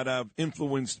that have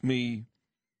influenced me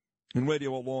in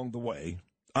radio along the way.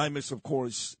 Imus, of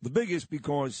course, the biggest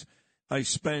because I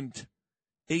spent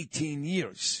 18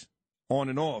 years on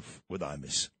and off with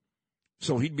Imus.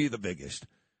 So he'd be the biggest.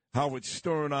 Howard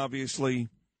Stern, obviously,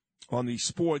 on the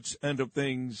sports end of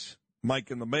things. Mike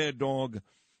and the Mad Dog.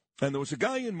 And there was a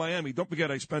guy in Miami. Don't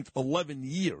forget, I spent 11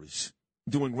 years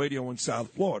doing radio in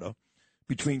South Florida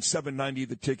between 790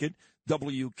 The Ticket,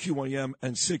 WQAM,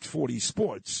 and 640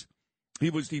 Sports. He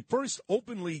was the first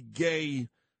openly gay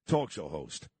talk show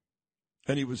host.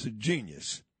 And he was a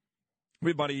genius.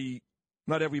 Everybody,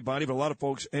 not everybody, but a lot of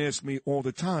folks ask me all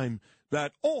the time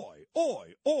that oi,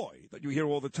 oi, oi, that you hear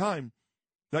all the time,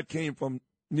 that came from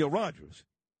Neil Rogers.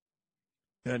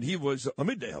 And he was a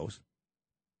midday host.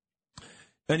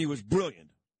 And he was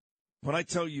brilliant. When I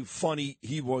tell you funny,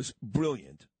 he was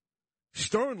brilliant.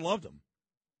 Stern loved him.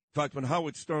 In fact, when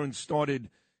Howard Stern started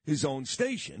his own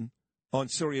station on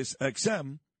Sirius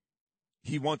XM,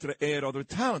 he wanted to add other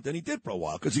talent, and he did for a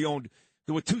while, because there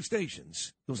were 2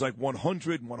 stations. It was like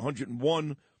 100 and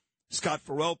 101. Scott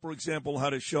Farrell, for example,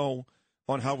 had a show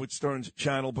on Howard Stern's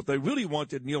channel, but they really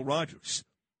wanted Neil Rogers.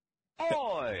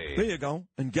 Oi! There you go.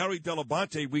 And Gary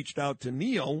Dell'Abate reached out to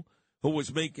Neil, who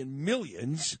was making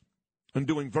millions and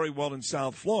doing very well in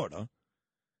South Florida.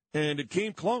 And it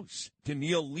came close to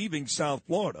Neil leaving South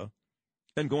Florida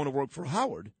and going to work for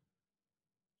Howard.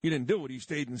 He didn't do it. He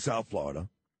stayed in South Florida.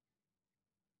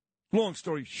 Long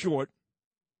story short,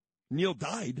 Neil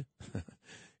died,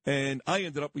 and I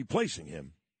ended up replacing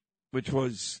him, which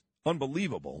was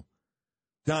unbelievable.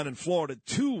 Down in Florida,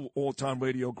 2 all-time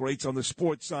radio greats on the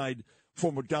sports side,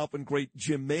 former Dolphin great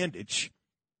Jim Mandich,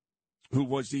 who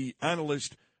was the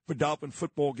analyst for Dolphin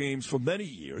football games for many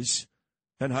years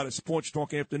and had a sports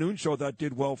talk afternoon show that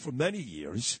did well for many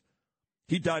years.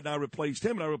 He died, and I replaced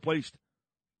him, and I replaced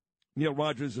Neil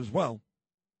Rogers as well.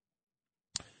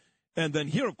 And then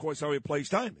here, of course, I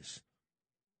replaced Imus.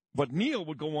 But Neil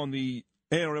would go on the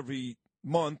air every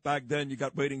month. Back then, you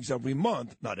got ratings every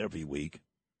month, not every week.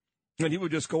 And he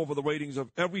would just go over the ratings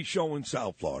of every show in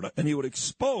South Florida. And he would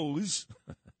expose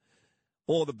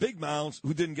all the big mouths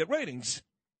who didn't get ratings.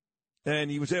 And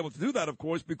he was able to do that, of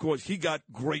course, because he got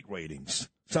great ratings.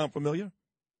 Sound familiar?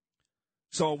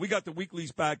 So we got the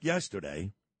weeklies back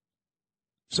yesterday.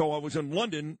 So I was in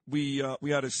London. We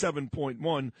had a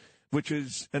 7.1, which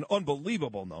is an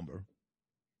unbelievable number.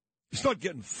 You start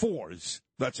getting 4s,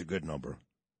 that's a good number.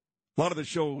 A lot of the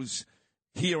shows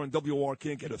here in WR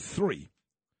can't get a 3.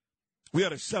 We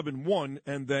had a 7.1,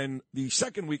 and then the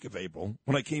second week of April,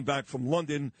 when I came back from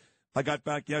London, I got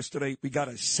back yesterday, we got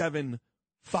a 7.5.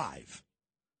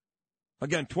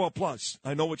 Again, 12 plus.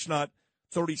 I know it's not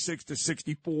 36 to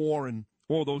 64 and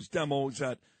all those demos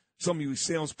that some of you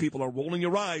salespeople are rolling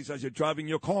your eyes as you're driving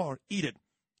your car. Eat it.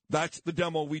 That's the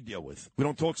demo we deal with. We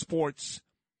don't talk sports.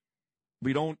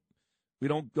 We don't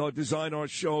design our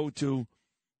show to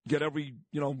get every,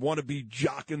 wannabe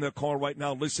jock in their car right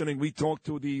now listening. We talk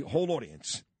to the whole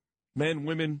audience. Men,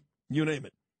 women, you name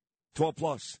it. 12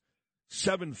 plus.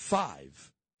 7.5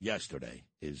 yesterday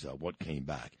is what came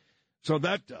back. So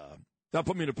that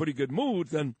put me in a pretty good mood.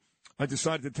 Then I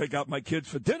decided to take out my kids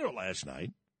for dinner last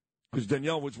night because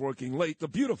Danielle was working late, the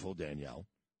beautiful Danielle.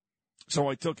 So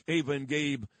I took Ava and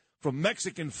Gabe from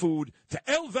Mexican food to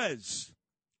Elvez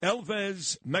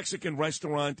Mexican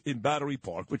restaurant in Battery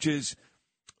Park, which is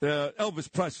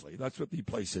Elvis Presley. That's what the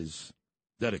place is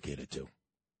dedicated to.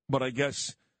 But I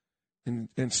guess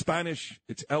in Spanish,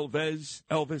 it's Elvis.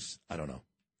 I don't know.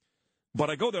 But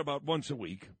I go there about once a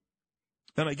week,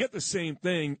 and I get the same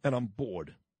thing, and I'm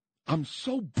bored. I'm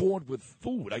so bored with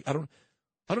food. I don't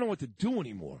know what to do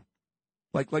anymore.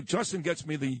 Like Justin gets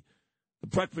me the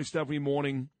breakfast every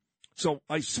morning, so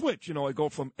I switch. I go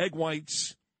from egg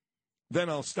whites, then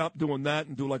I'll stop doing that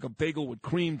and do like a bagel with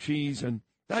cream cheese, and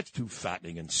that's too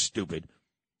fattening and stupid.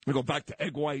 I go back to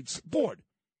egg whites, bored.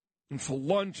 And for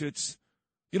lunch, it's,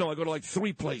 I go to like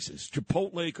 3 places.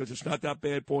 Chipotle, because it's not that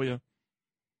bad for you.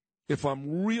 If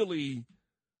I'm really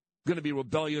going to be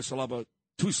rebellious, I'll have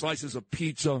 2 slices of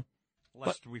pizza.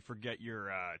 Lest we forget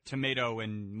your tomato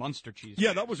and Munster cheese.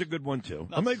 Yeah, that was a good one, too.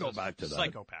 I may go back to that.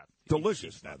 Psychopath.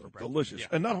 Delicious, delicious. Yeah.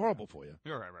 And not horrible for you.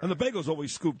 Right. And the bagel's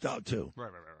always scooped out, too. Right.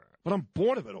 But I'm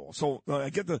bored of it all. So I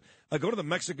go to the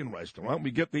Mexican restaurant.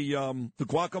 We get the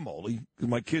guacamole, because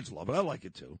my kids love it. I like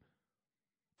it, too.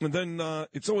 And then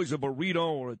it's always a burrito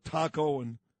or a taco,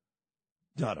 and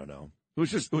I don't know.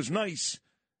 It was nice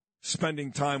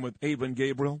spending time with Ava and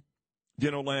Gabriel.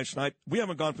 Dinner last night. We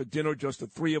haven't gone for dinner, just the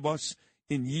 3 of us,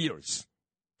 in years.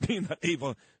 Being that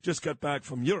Ava just got back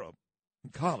from Europe,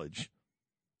 in college.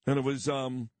 And it was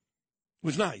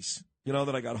nice,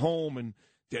 that I got home and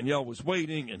Danielle was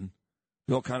waiting, and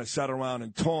we all kind of sat around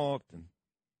and talked. And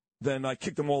then I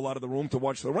kicked them all out of the room to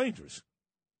watch the Rangers.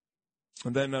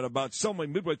 And then at about somewhere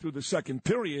midway through the second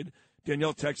period,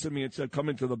 Danielle texted me and said, come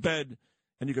into the bed,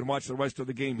 and you can watch the rest of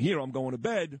the game here. I'm going to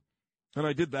bed. And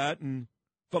I did that and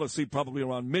fell asleep probably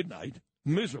around midnight,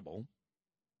 miserable.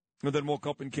 And then woke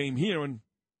up and came here, and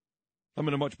I'm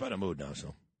in a much better mood now,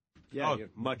 so. Yeah, you're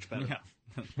much better. Yeah.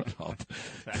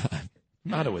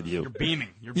 Matter with you. You're beaming.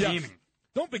 Yes.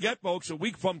 Don't forget, folks, a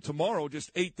week from tomorrow,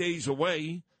 just 8 days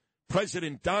away,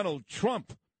 President Donald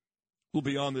Trump will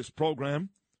be on this program.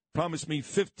 Promised me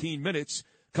 15 minutes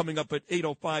coming up at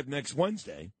 8:05 next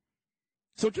Wednesday.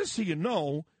 So just so you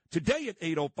know, today at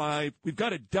 8:05, we've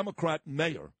got a Democrat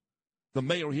mayor. The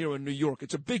mayor here in New York.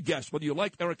 It's a big guest. Whether you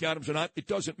like Eric Adams or not, it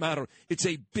doesn't matter. It's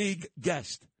a big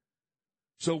guest.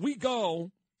 So we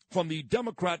go from the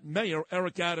Democrat mayor,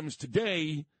 Eric Adams,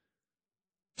 today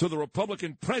to the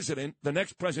Republican president, the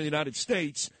next president of the United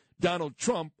States, Donald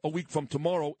Trump, a week from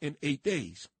tomorrow in 8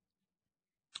 days.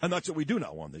 And that's what we do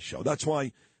now on this show. That's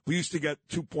why we used to get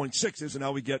 2.6s, and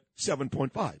now we get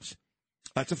 7.5s.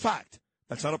 That's a fact.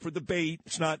 That's not up for debate.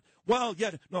 It's not,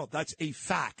 no, that's a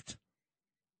fact.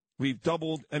 We've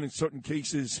doubled and in certain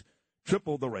cases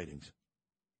tripled the ratings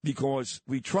because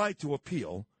we try to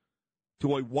appeal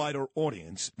to a wider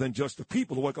audience than just the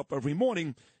people who wake up every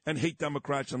morning and hate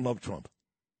Democrats and love Trump.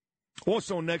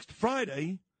 Also, next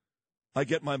Friday, I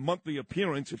get my monthly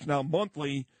appearance. It's now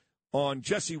monthly on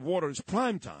Jesse Waters'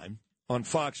 Primetime on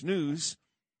Fox News.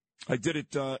 I did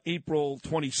it April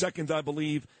 22nd, I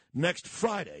believe. Next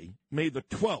Friday, May the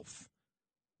 12th,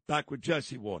 back with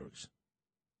Jesse Waters.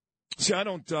 See, I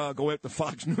don't go after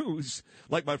Fox News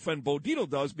like my friend Bo Dietl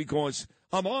does because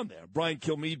I'm on there. Brian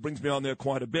Kilmeade brings me on there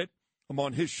quite a bit. I'm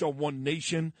on his show, One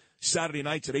Nation, Saturday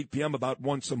nights at 8 p.m. about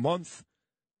once a month.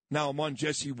 Now I'm on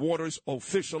Jesse Waters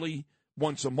officially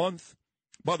once a month.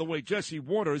 By the way, Jesse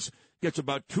Waters gets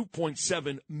about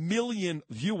 2.7 million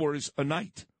viewers a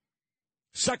night.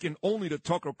 Second only to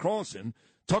Tucker Carlson.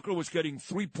 Tucker was getting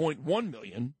 3.1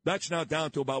 million. That's now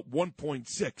down to about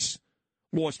 1.6.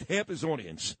 Lost half his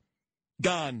audience.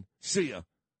 Gone. See ya.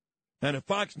 And if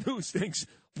Fox News thinks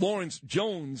Lawrence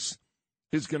Jones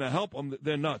is going to help them,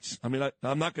 they're nuts. I mean,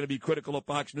 I'm not going to be critical of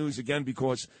Fox News again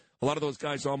because a lot of those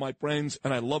guys are my friends,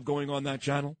 and I love going on that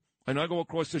channel. And I go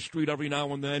across the street every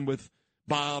now and then with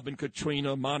Bob and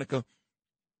Katrina, Monica.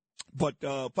 But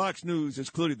Fox News is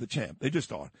clearly the champ. They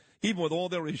just are, even with all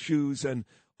their issues and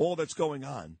all that's going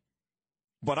on.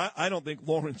 But I don't think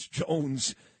Lawrence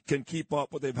Jones can keep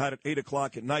up what they've had at 8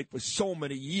 o'clock at night for so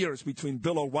many years between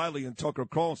Bill O'Reilly and Tucker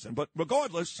Carlson. But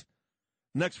regardless,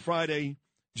 next Friday,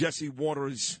 Jesse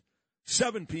Waters,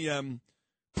 7 p.m.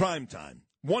 primetime.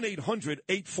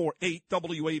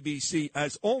 1-800-848-WABC.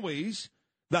 As always,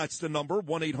 that's the number,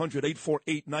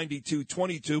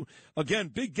 1-800-848-9222. Again,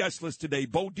 big guest list today,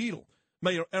 Bo Dietl,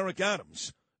 Mayor Eric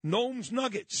Adams, Gnomes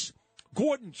Nuggets,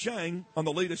 Gordon Chang on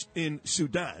the latest in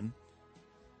Sudan,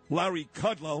 Larry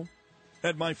Kudlow,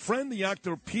 and my friend, the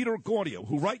actor Peter Gaudio,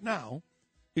 who right now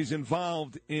is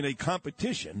involved in a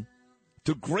competition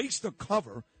to grace the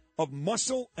cover of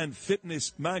Muscle and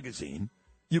Fitness magazine.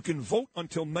 You can vote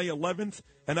until May 11th,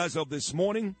 and as of this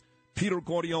morning, Peter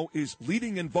Gaudio is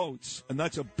leading in votes, and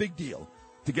that's a big deal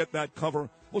to get that cover.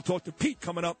 We'll talk to Pete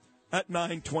coming up at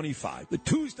 9:25. The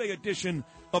Tuesday edition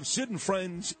of Sid and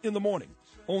Friends in the Morning,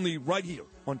 only right here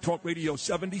on Talk Radio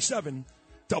 77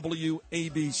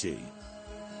 WABC.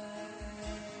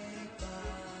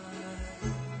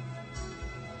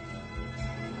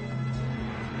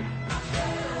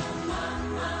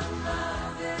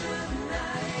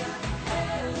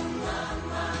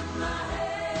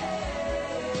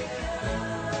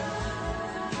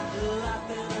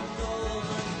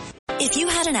 If you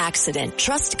had an accident,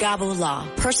 trust Gabo Law,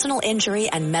 personal injury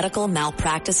and medical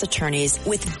malpractice attorneys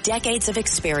with decades of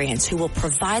experience who will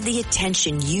provide the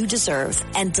attention you deserve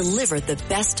and deliver the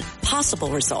best possible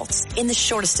results in the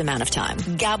shortest amount of time.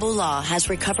 Gabo Law has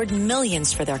recovered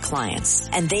millions for their clients,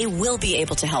 and they will be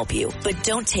able to help you. But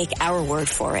don't take our word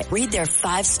for it. Read their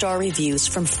 5-star reviews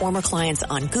from former clients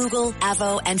on Google,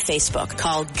 Avo, and Facebook.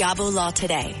 Call Gabo Law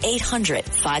today,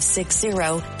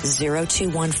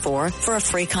 800-560-0214 for a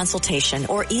free consultation,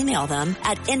 or email them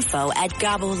at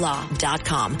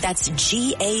info@gabolaw.com. That's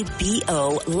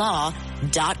GABO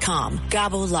law.com.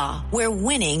 Gabo Law, where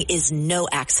winning is no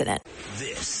accident.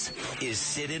 This is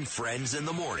Sid and Friends in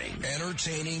the Morning.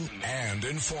 Entertaining and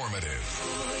informative.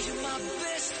 Oh, you're my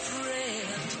best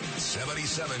friend.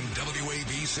 77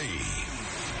 WABC.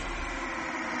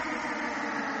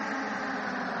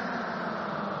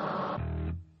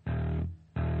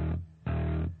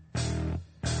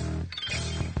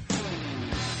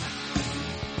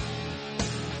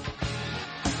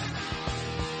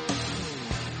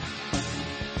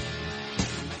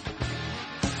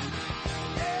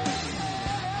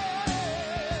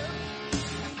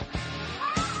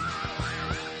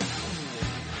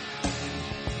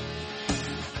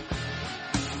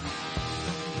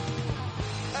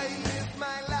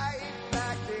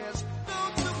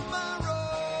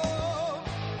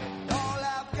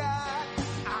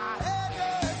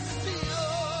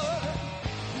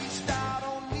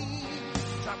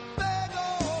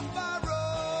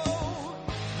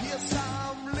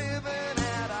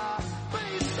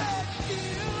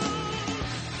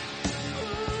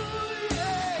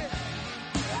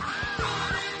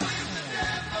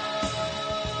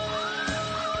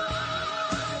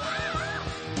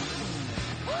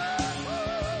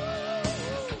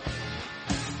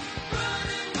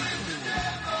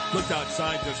 Looked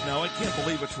outside just now. I can't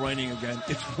believe it's raining again.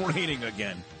 It's raining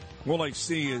again. All I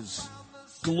see is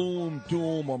gloom,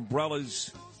 doom,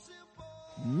 umbrellas.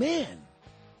 Man,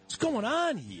 what's going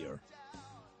on here?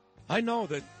 I know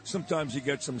that sometimes you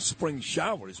get some spring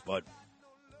showers, but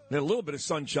we had a little bit of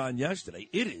sunshine yesterday.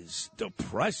 It is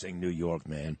depressing, New York,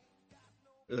 man.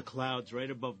 The clouds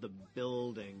right above the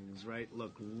buildings, right,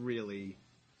 look really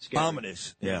scary.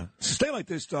 Ominous, yeah. Stay like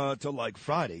this till like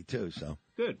Friday, too, so.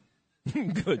 Good.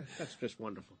 Good. That's just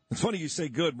wonderful. It's funny you say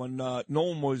good. When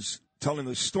Noam was telling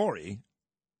the story,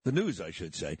 the news, I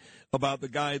should say, about the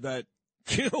guy that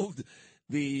killed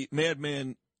the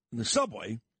madman in the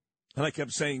subway, and I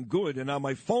kept saying good, and now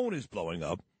my phone is blowing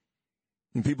up,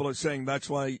 and people are saying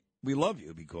that's why we love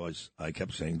you, because I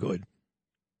kept saying good.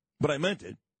 But I meant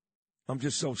it. I'm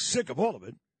just so sick of all of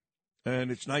it, and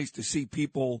it's nice to see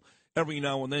people every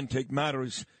now and then take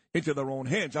matters into their own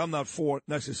hands. I'm not for it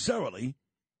necessarily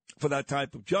for that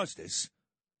type of justice.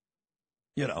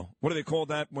 You know, what do they call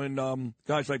that when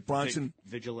guys like Bronson?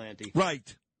 Vigilante.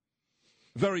 Right.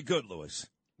 Very good, Lewis.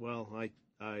 Well,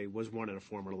 I was one in a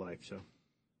former life, so.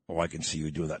 Oh, I can see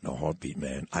you doing that in a heartbeat,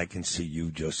 man. I can see you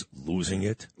just losing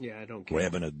it. Yeah, I don't care.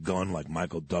 Grabbing a gun like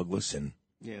Michael Douglas and...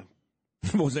 Yeah.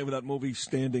 What was the name of that movie?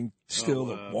 Standing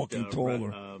Still or Walking Tall?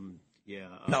 Or... yeah.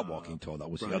 Not Walking Tall. That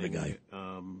was the other guy.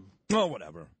 Oh,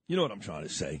 whatever. You know what I'm trying to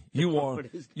say.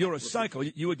 You're a psycho.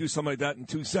 You would do something like that in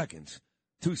 2 seconds.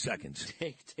 2 seconds.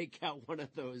 Take out one of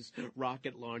those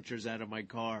rocket launchers out of my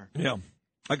car. Yeah,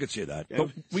 I could see that.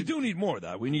 But we do need more of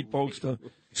that. We need folks to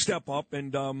step up.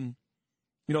 And,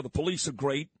 the police are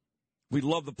great. We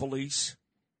love the police.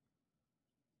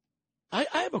 I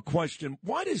have a question.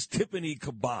 Why does Tiffany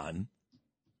Caban,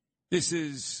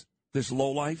 this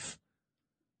lowlife,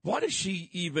 why does she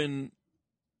even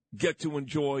get to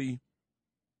enjoy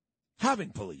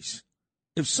having police?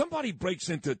 If somebody breaks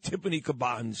into Tiffany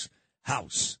Caban's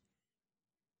house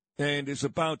and is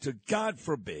about to, God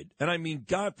forbid, and I mean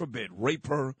God forbid, rape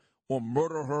her or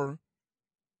murder her,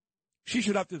 she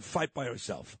should have to fight by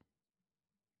herself.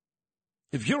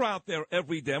 If you're out there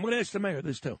every day, I'm going to ask the mayor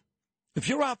this too. If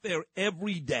you're out there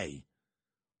every day,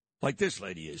 like this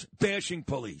lady is, bashing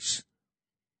police,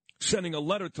 sending a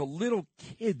letter to little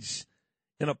kids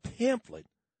in a pamphlet,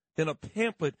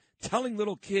 telling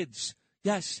little kids,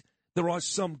 yes, there are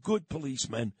some good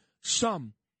policemen,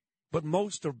 some, but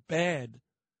most are bad.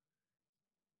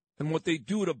 And what they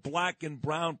do to black and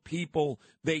brown people,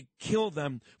 they kill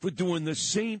them for doing the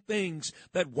same things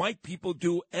that white people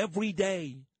do every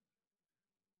day.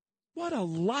 What a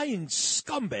lying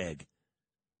scumbag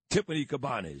Tiffany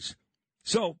Caban is.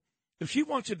 So, if she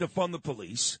wants to defund the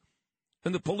police,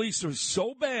 and the police are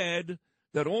so bad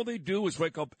that all they do is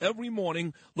wake up every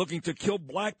morning looking to kill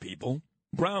black people,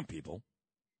 brown people,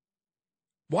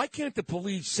 why can't the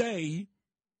police say,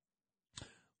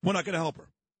 we're not going to help her?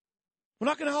 We're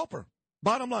not going to help her.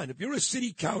 Bottom line, if you're a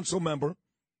city council member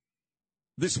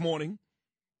this morning,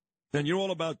 then you're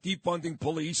all about defunding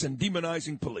police and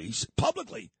demonizing police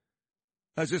publicly,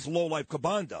 as this lowlife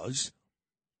Caban does,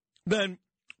 then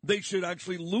they should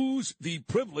actually lose the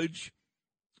privilege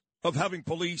of having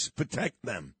police protect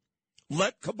them.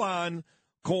 Let Caban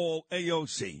call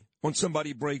AOC when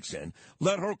somebody breaks in.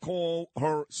 Let her call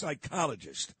her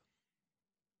psychologist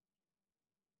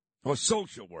or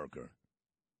social worker.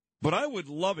 But I would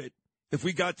love it if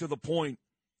we got to the point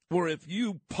where if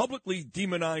you publicly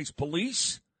demonize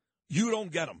police, you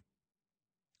don't get them.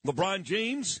 LeBron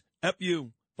James, F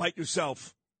you, fight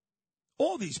yourself.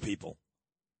 All these people,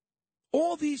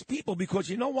 because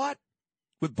you know what?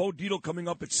 With Bo Dietl coming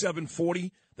up at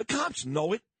 7:40, the cops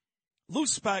know it. Lou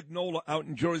Spagnuolo out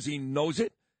in Jersey knows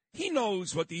it. He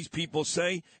knows what these people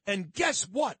say. And guess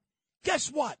what?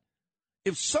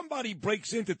 If somebody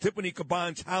breaks into Tiffany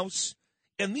Caban's house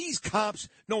and these cops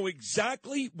know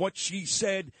exactly what she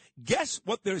said, guess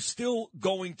what they're still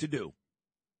going to do?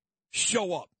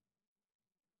 Show up.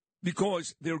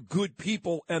 Because they're good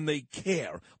people and they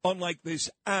care. Unlike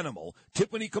this animal.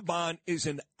 Tiffany Caban is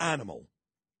an animal.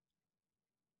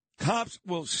 Cops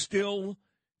will still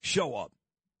show up.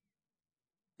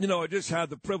 I just had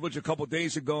the privilege a couple of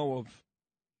days ago of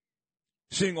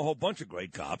seeing a whole bunch of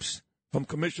great cops, from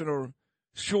Commissioner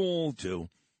Schul to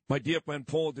my dear friend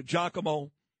Paul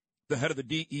DiGiacomo, the head of the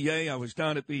DEA. I was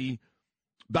down at the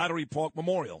Battery Park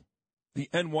Memorial, the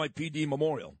NYPD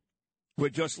Memorial, where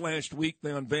just last week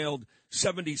they unveiled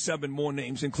 77 more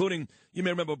names, including, you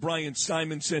may remember Brian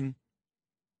Simonson,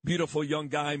 beautiful young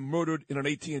guy murdered in an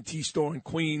AT&T store in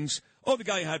Queens. Oh, the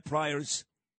guy had priors.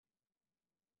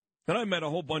 And I met a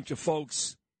whole bunch of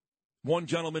folks. One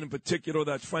gentleman in particular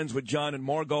that's friends with John and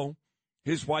Margot.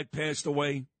 His wife passed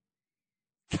away.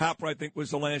 Capper, I think, was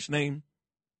the last name.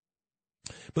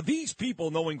 But these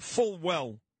people, knowing full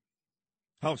well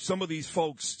how some of these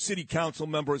folks, city council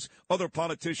members, other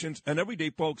politicians, and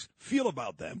everyday folks feel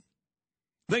about them,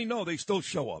 they know they still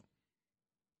show up.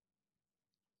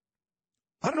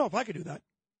 I don't know if I could do that.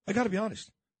 I got to be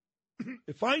honest.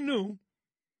 If I knew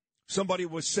somebody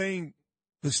was saying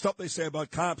the stuff they say about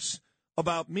cops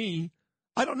about me,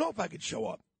 I don't know if I could show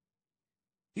up.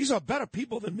 These are better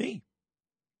people than me.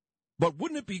 But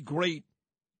wouldn't it be great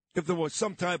if there was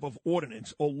some type of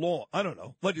ordinance or law, I don't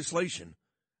know, legislation,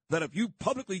 that if you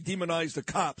publicly demonize the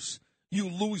cops, you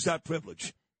lose that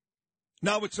privilege?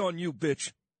 Now it's on you,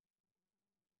 bitch.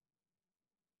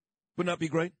 Wouldn't that be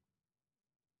great?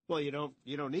 Well, you don't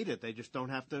need it. They just don't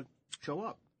have to show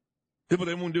up. Yeah, but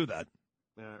they won't do that.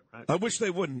 Right. I wish they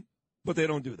wouldn't, but they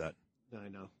don't do that. I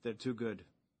know. They're too good.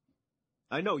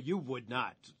 I know you would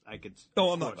not. I could.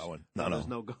 No, I'm not going. No. There's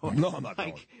no going. No, I'm not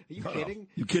going. Are you kidding? No.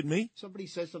 You kidding me? Somebody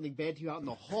says something bad to you out in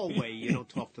the hallway, you don't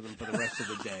talk to them for the rest of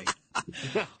the day.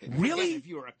 Really? If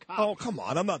you were a cop. Oh, come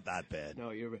on. I'm not that bad.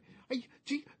 No, you're.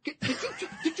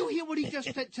 Did you hear what he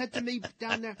just said to me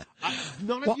down there?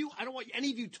 None of you. I don't want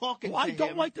any of you talking. Well, to I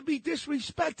don't him. like to be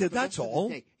disrespected. That's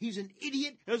all. He's an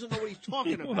idiot. He doesn't know what he's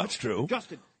talking about. Well, that's true.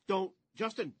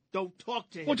 Justin, don't talk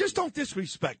to him. Well, just don't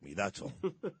disrespect me. That's all.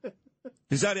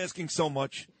 Is that asking so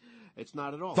much? It's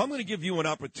not at all. If I'm going to give you an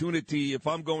opportunity, if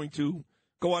I'm going to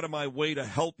go out of my way to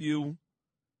help you,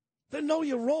 then know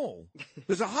your role.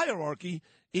 There's a hierarchy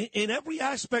in every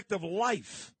aspect of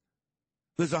life.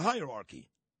 There's a hierarchy.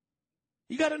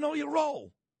 You got to know your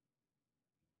role.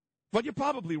 But you're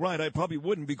probably right. I probably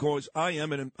wouldn't, because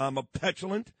I'm a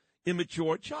petulant,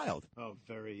 immature child. Oh,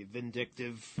 very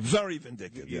vindictive. Very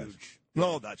vindictive, Huge. yes.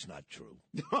 No, that's not true.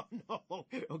 No.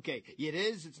 Okay, it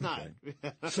is. It's not.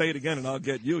 Okay. Say it again, and I'll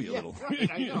get you, you yeah, little. Right,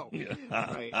 I know.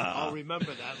 Right. I'll remember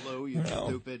that, Lou. You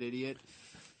stupid idiot.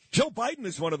 Joe Biden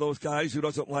is one of those guys who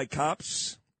doesn't like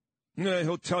cops. Yeah,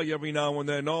 he'll tell you every now and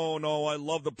then, no, I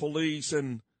love the police,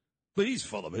 but he's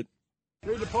full of it.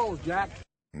 Read the polls, Jack.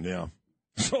 Yeah.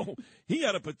 So he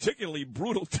had a particularly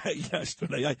brutal day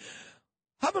yesterday.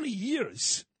 How many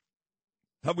years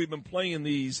have we been playing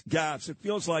these gaffes? It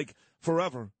feels like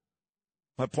forever.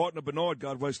 My partner Bernard,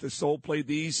 God rest his soul, played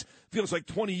these. Feels like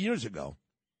 20 years ago.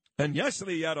 And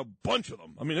yesterday he had a bunch of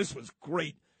them. I mean, this was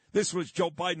great. This was Joe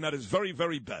Biden at his very,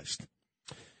 very best.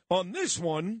 On this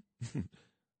one,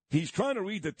 he's trying to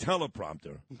read the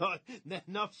teleprompter.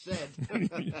 Enough said.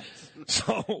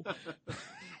 So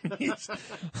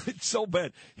it's so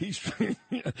bad. He's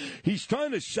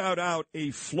trying to shout out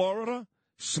a Florida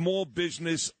Small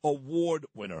Business Award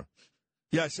winner.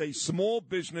 Yes, a Small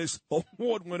Business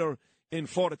Award winner in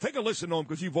Florida. Take a listen to him,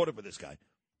 because you voted for this guy.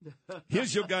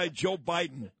 Here's your guy, Joe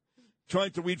Biden,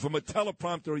 trying to read from a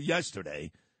teleprompter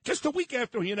yesterday, just a week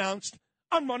after he announced,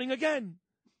 I'm running again.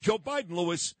 Joe Biden,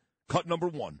 Lewis, cut number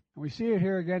 1. We see it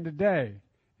here again today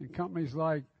in companies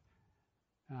like,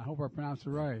 I hope I pronounced it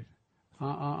right,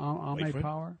 Ame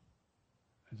Power.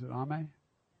 Is it Ame?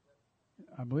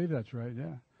 I believe that's right,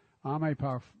 yeah. Ame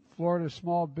Power, Florida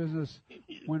Small Business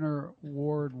Winner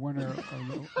Award winner,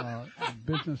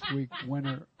 Business Week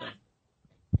winner.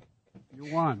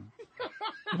 You won.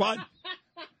 What?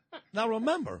 Now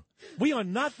remember, we are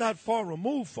not that far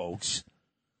removed, folks,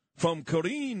 from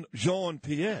Karine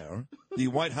Jean-Pierre, the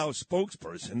White House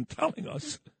spokesperson, telling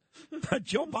us that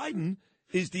Joe Biden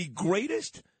is the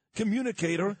greatest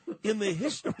communicator in the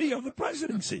history of the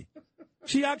presidency.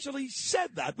 She actually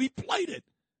said that. We played it.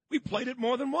 We played it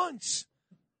more than once.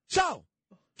 So,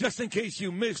 just in case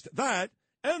you missed that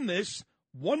and this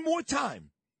one more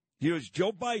time, here's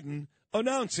Joe Biden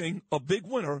announcing a big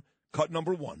winner, cut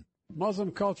number 1.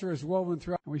 Muslim culture is woven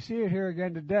throughout. We see it here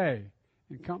again today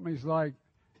in companies like,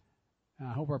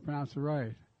 I hope I pronounced it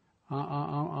right,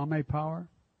 Ame Power.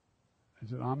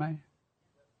 Is it Ame?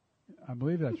 I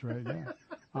believe that's right, yeah.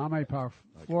 Ame Power,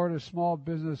 Florida Small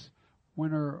Business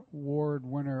Winner Award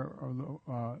winner,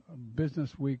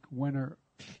 Business Week winner.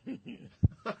 You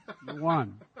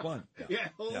won. Yeah.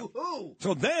 Who?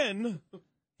 So then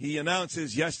he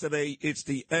announces yesterday it's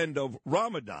the end of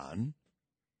Ramadan.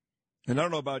 And I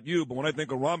don't know about you, but when I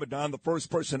think of Ramadan, the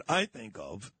first person I think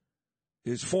of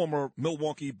is former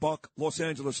Milwaukee Buck, Los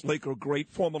Angeles Laker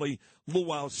great, formerly Lou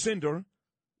Alcindor,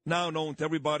 now known to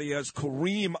everybody as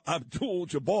Kareem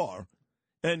Abdul-Jabbar.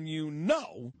 And you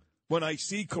know, when I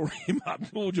see Kareem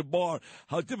Abdul-Jabbar,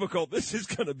 how difficult this is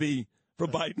going to be for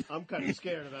Biden. I'm kind of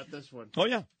scared about this one. Oh,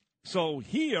 yeah. So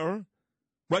here,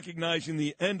 recognizing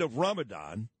the end of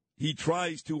Ramadan, he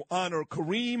tries to honor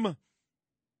Kareem.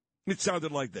 It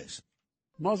sounded like this.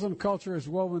 Muslim culture is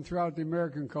woven throughout the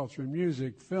American culture in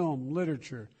music, film,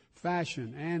 literature,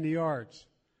 fashion, and the arts.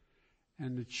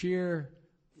 And we cheer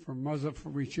for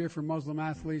Muslim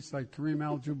athletes like Kareem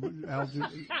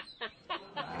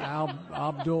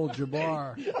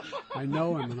Abdul-Jabbar. I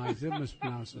know him, and I did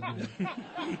mispronounce his name.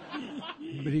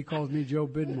 But he calls me Joe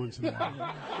Biden once in a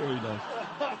while. Very nice.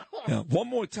 Yeah, one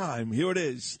more time. Here it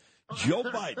is. Joe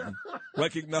Biden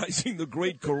recognizing the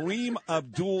great Kareem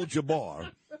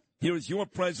Abdul-Jabbar. Here is your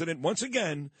president once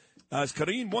again, as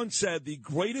Kareem once said, the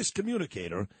greatest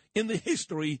communicator in the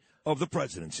history of the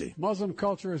presidency. Muslim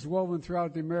culture is woven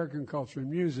throughout the American culture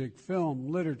in music,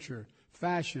 film, literature,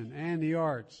 fashion, and the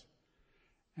arts.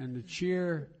 And we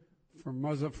cheer for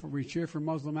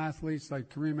Muslim athletes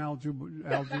like Kareem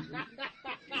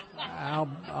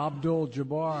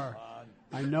Abdul-Jabbar.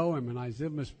 I know him, and I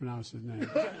did mispronounce his name.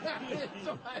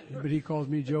 But he calls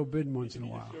me Joe Biden once in a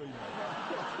while.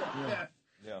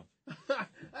 Yeah.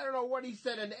 don't know what he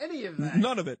said in any of that.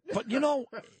 None of it. But,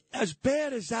 as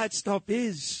bad as that stuff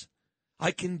is,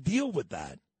 I can deal with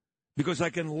that because I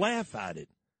can laugh at it.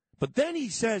 But then he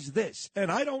says this,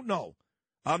 and I don't know.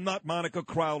 I'm not Monica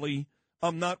Crowley.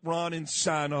 I'm not Ron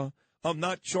Insana. I'm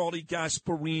not Charlie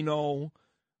Gasparino.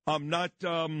 I'm not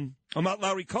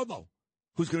Larry Kudlow,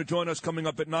 who's going to join us coming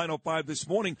up at 9:05 this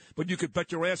morning. But you could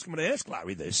bet your ass I'm going to ask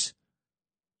Larry this.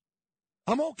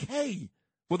 I'm okay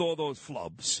with all those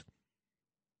flubs.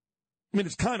 I mean,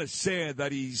 it's kind of sad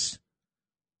that he's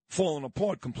fallen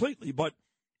apart completely, but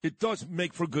it does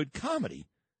make for good comedy.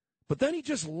 But then he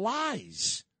just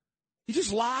lies. He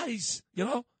just lies,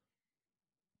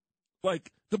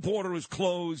 Like the border is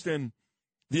closed and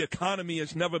the economy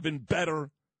has never been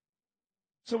better.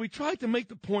 So he tried to make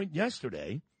the point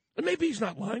yesterday, and maybe he's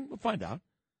not lying, we'll find out,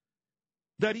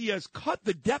 that he has cut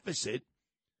the deficit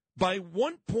by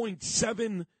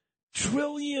 $1.7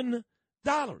 trillion.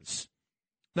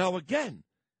 Now, again,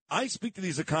 I speak to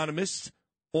these economists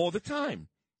all the time,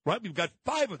 right? We've got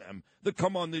 5 of them that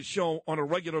come on this show on a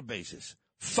regular basis.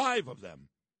 5 of them.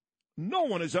 No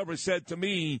one has ever said to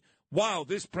me, wow,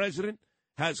 this president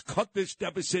has cut this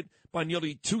deficit by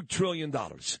nearly $2 trillion.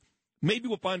 Maybe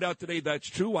we'll find out today that's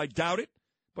true. I doubt it.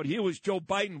 But here was Joe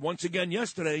Biden once again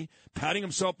yesterday, patting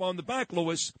himself on the back,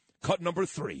 Lewis, cut number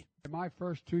 3. In my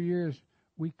first 2 years,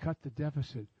 we cut the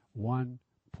deficit $1.7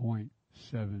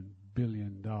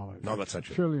 billion. No, that's not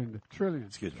true. Trillion.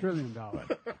 Excuse me. Trillion. Right.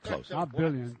 Close. Not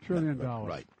billion, $trillion.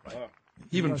 Right.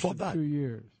 He even flubbed that. 2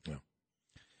 years. Yeah.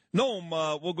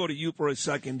 Noam, we'll go to you for a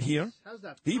second here. How's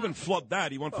that? He even flubbed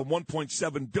that. He went from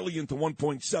 $1.7 billion to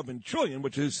 $1.7 trillion,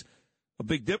 which is a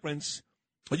big difference.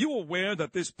 Are you aware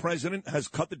that this president has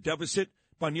cut the deficit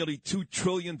by nearly $2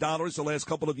 trillion the last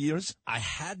couple of years? I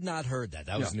had not heard that.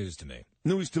 That was news to me.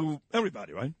 News to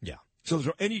everybody, right? Yeah. So is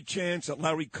there any chance that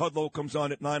Larry Kudlow comes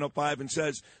on at 9:05 and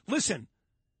says, listen,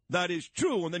 that is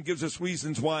true, and then gives us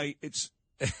reasons why it's...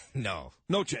 No.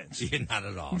 No chance. Not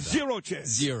at all. No. Zero chance.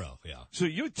 Zero, yeah. So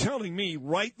you're telling me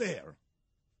right there,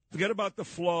 forget about the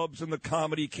flubs and the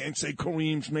comedy, can't say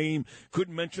Kareem's name,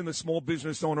 couldn't mention the small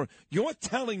business owner. You're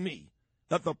telling me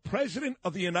that the President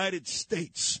of the United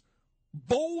States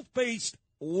bold-faced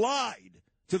lied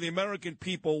to the American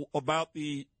people about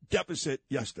the deficit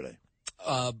yesterday?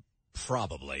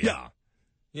 Probably, yeah.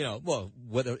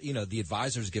 The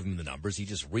advisors give him the numbers. He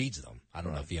just reads them. I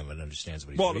don't know if he even understands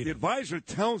what he's reading. Well, if the advisor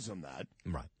tells him that.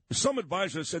 Right. Some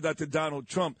advisor said that to Donald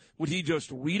Trump. Would he just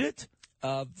read it?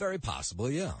 Very possible,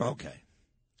 yeah. Okay.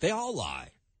 They all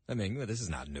lie. I mean, this is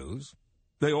not news.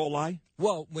 They all lie?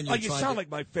 Well, when you're you sound like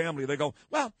my family. They go,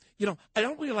 well, I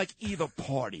don't really like either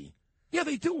party. Yeah,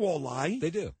 they do all lie. They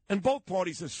do. And both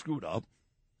parties are screwed up.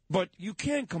 But you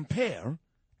can't compare.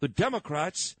 The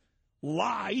Democrats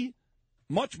lie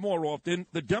much more often.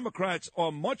 The Democrats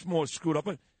are much more screwed up.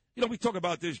 We talk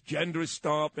about this gender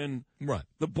stuff and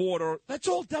the border. That's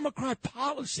all Democrat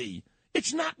policy.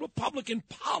 It's not Republican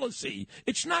policy.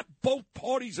 It's not both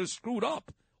parties are screwed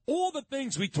up. All the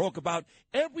things we talk about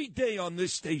every day on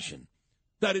this station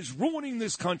that is ruining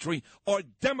this country are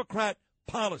Democrat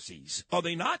policies. Are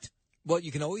they not? Well,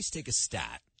 you can always take a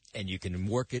stat, and you can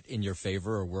work it in your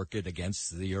favor or work it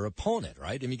against your opponent,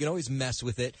 right? I mean, you can always mess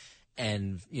with it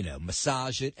and,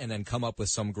 massage it and then come up with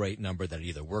some great number that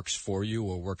either works for you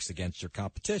or works against your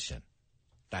competition.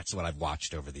 That's what I've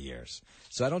watched over the years.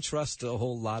 So I don't trust a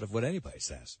whole lot of what anybody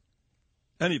says.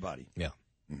 Anybody? Yeah.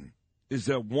 Mm-hmm. Is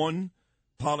there one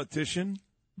politician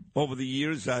over the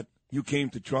years that you came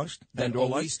to trust? That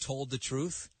always told the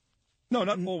truth? No,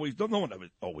 not always. No one ever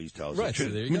always tells the truth.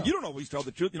 So there you go. You don't always tell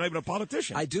the truth. You're not even a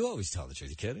politician. I do always tell the truth.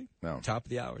 You kidding? No. Top of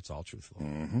the hour, it's all truthful.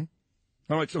 Mm-hmm.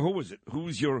 All right, so who is it?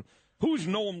 Who's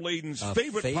Noam Layden's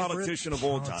favorite politician of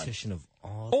all time? Politician of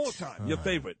all time. Your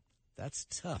favorite? That's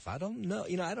tough. I don't know.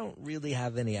 I don't really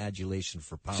have any adulation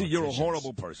for politicians. See, you're a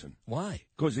horrible person. Why?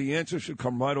 Because the answer should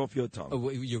come right off your tongue. Oh,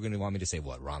 you're going to want me to say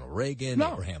what? Ronald Reagan?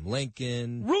 No. Abraham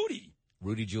Lincoln?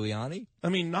 Rudy Giuliani? I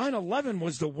mean, 9/11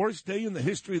 was the worst day in the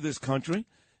history of this country.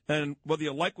 And whether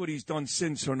you like what he's done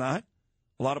since or not,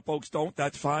 a lot of folks don't.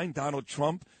 That's fine. Donald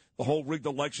Trump, the whole rigged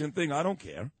election thing, I don't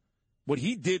care. What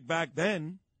he did back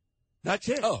then, that's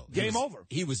it. Oh, game over.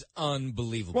 He was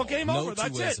unbelievable. Well, game over.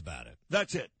 That's two ways it. about it.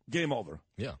 That's it. Game over.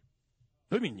 Yeah.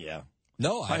 I mean, yeah.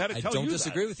 No, I don't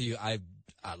disagree that. with you.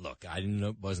 Look,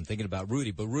 I wasn't thinking about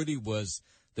Rudy, but Rudy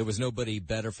there was nobody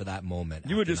better for that moment.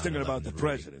 You were just thinking about the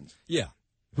president. Yeah.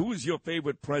 Who was your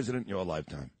favorite president in your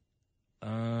lifetime?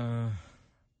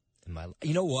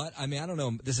 You know what? I mean, I don't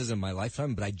know. This isn't my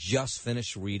lifetime, but I just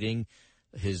finished reading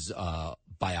his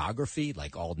biography,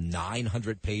 like all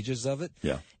 900 pages of it.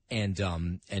 Yeah. and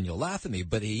you'll laugh at me,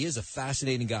 but he is a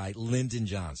fascinating guy, Lyndon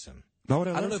Johnson. No,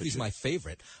 I don't know if he's my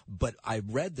favorite, but I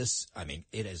read this. I mean,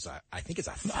 it is. I think it's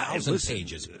 1,000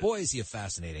 pages. Boy, is he a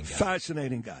fascinating guy.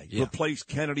 Fascinating guy. Yeah. Replaced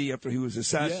Kennedy after he was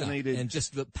assassinated. Yeah. And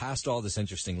just passed all this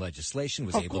interesting legislation,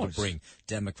 was able to bring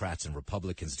Democrats and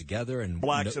Republicans together. And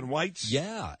blacks and whites.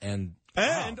 Yeah. And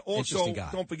also,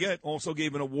 don't forget, also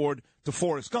gave an award to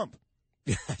Forrest Gump.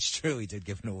 Yeah, that's true. He did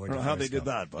give an award. I don't know how they did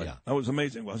that, but that was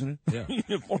amazing, wasn't it?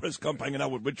 Yeah. Forrest Gump hanging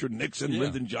out with Richard Nixon,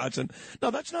 Lyndon Johnson. No,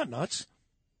 that's not nuts.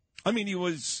 I mean, he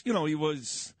was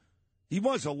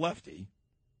a lefty.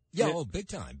 Yeah, big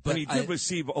time. But and he did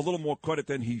receive a little more credit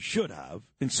than he should have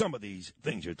in some of these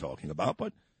things you're talking about.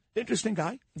 But interesting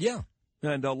guy. Yeah.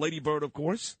 And Lady Bird, of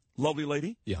course. Lovely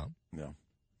lady. Yeah. Yeah.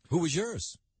 Who was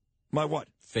yours? My what?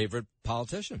 Favorite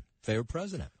politician? Favorite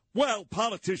president? Well,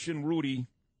 politician Rudy,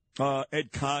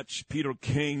 Ed Koch, Peter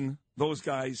King, those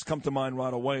guys come to mind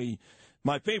right away.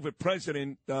 My favorite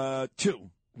president,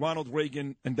 two, Ronald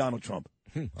Reagan and Donald Trump.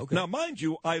 Okay. Now, mind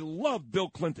you, I love Bill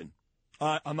Clinton.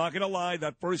 I'm not going to lie.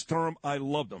 That first term, I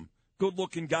loved him.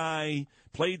 Good-looking guy,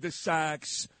 played the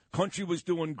sax. Country was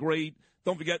doing great.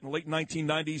 Don't forget, in the late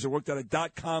 1990s, I worked at a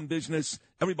dot-com business.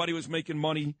 Everybody was making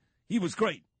money. He was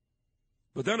great.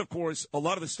 But then, of course, a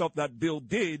lot of the stuff that Bill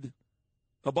did,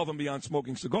 above and beyond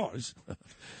smoking cigars,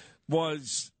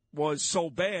 was so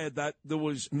bad that there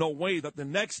was no way that the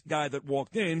next guy that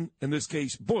walked in this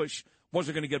case Bush,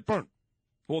 wasn't going to get burnt.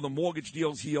 All the mortgage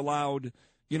deals he allowed,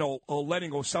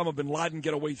 letting Osama bin Laden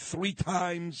get away 3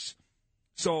 times.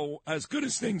 So as good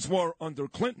as things were under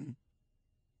Clinton,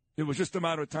 it was just a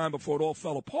matter of time before it all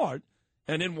fell apart,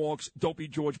 and in walks dopey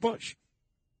George Bush.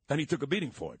 And he took a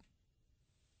beating for it.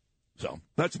 So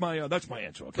that's my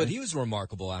answer. Okay? But he was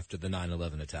remarkable after the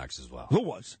 9/11 attacks as well. Who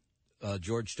was?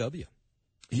 George W.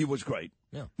 He was great.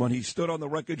 Yeah. When he stood on the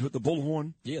wreckage with the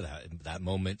bullhorn. Yeah, that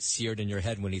moment seared in your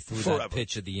head when he threw Forever. that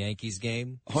pitch at the Yankees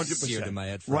game. 100%. Seared in my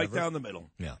head forever. Right down the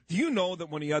middle. Yeah. Do you know that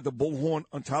when he had the bullhorn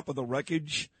on top of the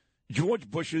wreckage,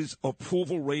 George Bush's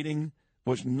approval rating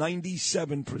was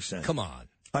 97%? Come on.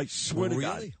 I swear to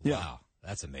God. Really? Yeah. Wow.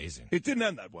 That's amazing. It didn't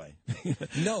end that way.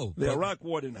 No. The Iraq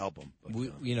War didn't help him. But,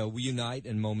 we unite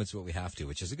in moments where we have to,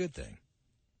 which is a good thing.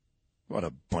 What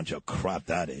a bunch of crap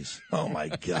that is. Oh, my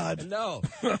God. No.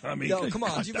 I mean, no, come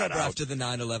on. cut Do you that remember out. after the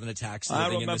 9/11 attacks I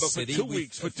living in the remember city? for 2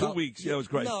 weeks. For 2 weeks. Yeah, it was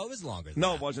great. No, it was longer than No,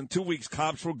 that. it wasn't. 2 weeks.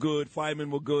 Cops were good.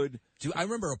 Firemen were good. I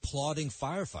remember applauding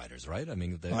firefighters, right? I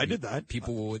mean, I did that.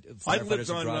 People would. I lived Firefighters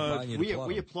would on, drive by and you'd We applaud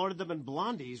them. applauded them in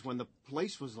Blondies when the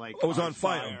place was like It was on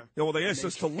fire. Yeah, well, they asked And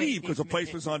us to leave because the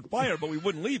place was on fire, but we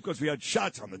wouldn't leave because we had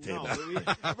shots on the table.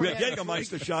 We had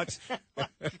Jägermeister shots. And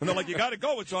they're like, you got to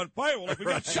go. It's on fire. We're like, we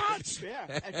got shots.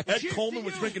 Yeah. Ed Coleman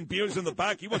was drinking beers in the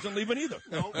back. He wasn't leaving either.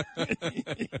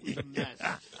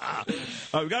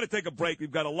 We got to take a break. We've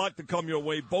got a lot to come your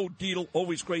way. Bo Dietl,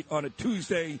 always great on a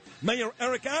Tuesday. Mayor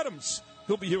Eric Adams.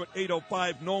 He'll be here at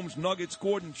 8:05. Gnomes, Nuggets,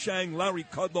 Gordon Chang, Larry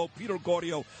Kudlow, Peter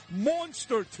Gaudio.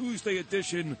 Monster Tuesday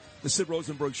edition. The Sid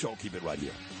Rosenberg Show. Keep it right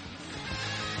here.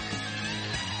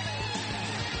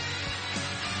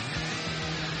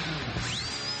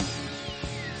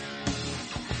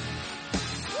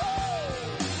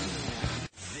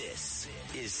 This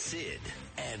is Sid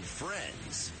and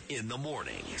Friends in the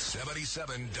morning.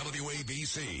 77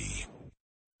 WABC.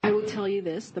 I will tell you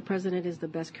this, the president is the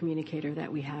best communicator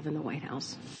that we have in the White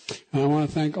House. And I want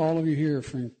to thank all of you here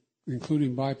for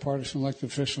including bipartisan elected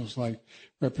officials like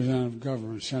Representative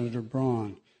Governor, Senator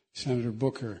Braun, Senator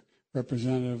Booker,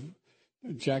 Representative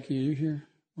Jackie. Are you here?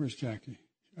 Where's Jackie?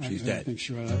 She's I dead. think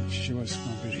she was going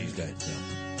to be She's dead. Yeah.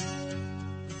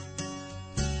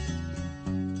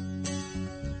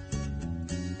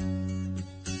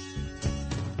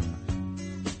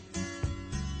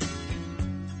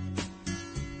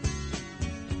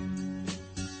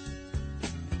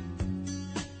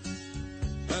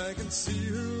 I can see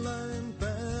her lying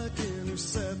back in her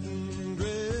satin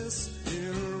dress in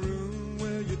a room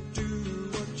where you do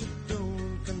what you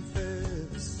don't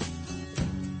confess.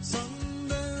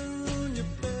 Sundown, you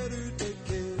better take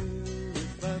care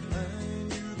if I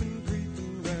find you've been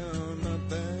creeping round my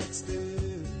back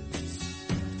stairs.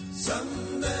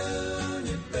 Sundown,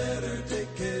 you better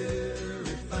take care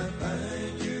if I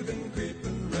find you've been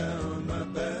creeping round my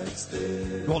back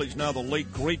stairs. Well, he's now the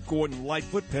late, great Gordon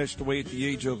Lightfoot, passed away at the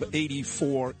age of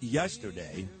 84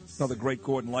 yesterday. Another great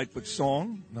Gordon Lightfoot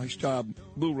song. Nice job,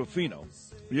 Lou Ruffino.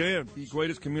 Yeah, the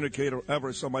greatest communicator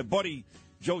ever. So my buddy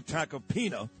Joe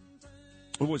Tacopina,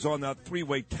 who was on that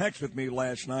three-way text with me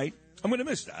last night, I'm going to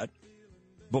miss that.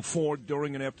 Before,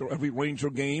 during, and after every Ranger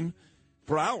game.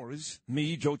 For hours,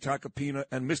 me, Joe Tacopina,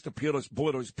 and Mr. Peerless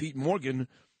Boilers, Pete Morgan,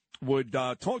 would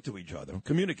talk to each other,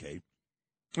 communicate.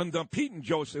 And Pete and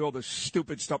Joe say all the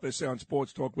stupid stuff they say on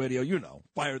sports talk radio,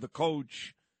 fire the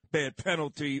coach, bad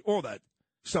penalty, all that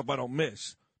stuff I don't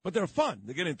miss. But they're fun.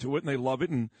 They get into it, and they love it.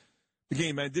 And the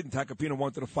game ended, and Tacopina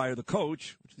wanted to fire the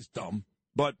coach, which is dumb.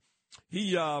 But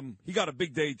he got a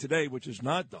big day today, which is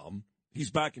not dumb. He's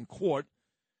back in court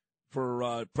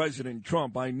for President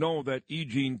Trump. I know that E.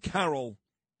 Jean Carroll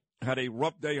had a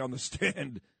rough day on the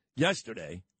stand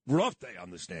yesterday. Rough day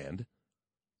on the stand.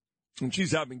 And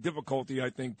she's having difficulty, I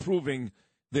think, proving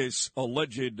this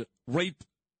alleged rape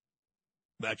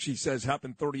that she says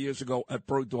happened 30 years ago at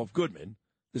Bergdorf Goodman.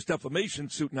 This defamation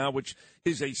suit now, which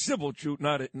is a civil suit,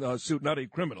 not a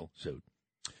criminal suit.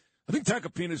 I think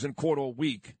Tacopina's in court all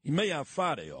week. He may have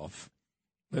Friday off.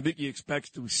 I think he expects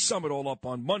to sum it all up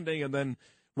on Monday, and then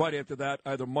right after that,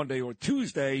 either Monday or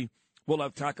Tuesday, we'll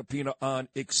have Tacopina on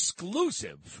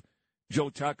exclusive Joe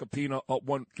Tacopina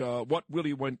what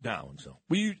really went down. So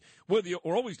we're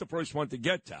always the first one to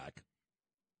get Tac,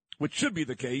 which should be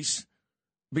the case,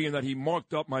 being that he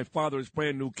marked up my father's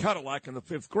brand new Cadillac in the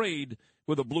 5th grade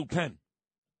with a blue pen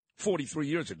 43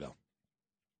 years ago.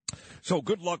 So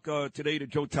good luck today to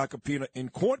Joe Tacopina in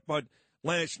court, but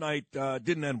last night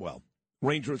didn't end well.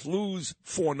 Rangers lose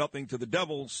 4-0 to the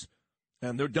Devils,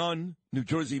 and they're done. New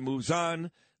Jersey moves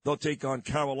on. They'll take on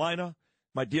Carolina.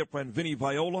 My dear friend Vinny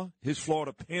Viola, his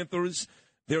Florida Panthers,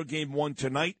 their game 1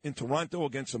 tonight in Toronto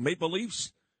against the Maple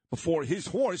Leafs, before his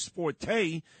horse,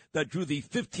 Forte, that drew the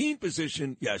 15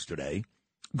 position yesterday,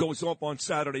 goes off on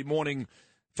Saturday morning,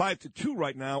 5-2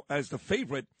 right now, as the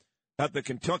favorite at the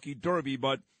Kentucky Derby.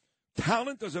 But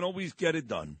talent doesn't always get it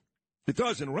done. It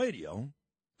does in radio.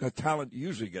 Got talent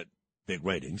usually get big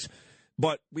ratings.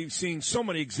 But we've seen so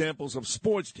many examples of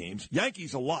sports teams,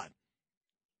 Yankees a lot,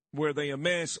 where they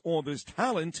amass all this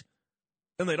talent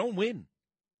and they don't win.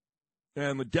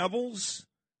 And the Devils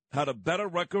had a better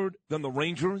record than the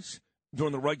Rangers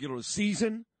during the regular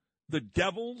season. The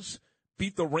Devils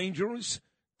beat the Rangers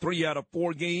 3 out of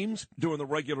 4 games during the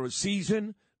regular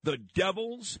season. The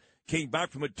Devils came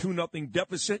back from a 2-0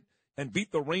 deficit and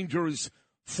beat the Rangers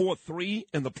 4-3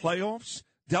 in the playoffs.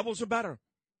 Devils are better.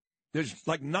 There's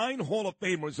like 9 Hall of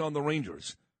Famers on the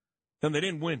Rangers, and they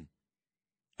didn't win.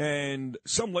 And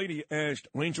some lady asked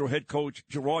Ranger head coach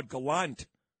Gerard Gallant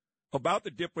about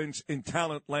the difference in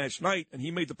talent last night, and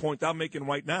he made the point I'm making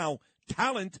right now.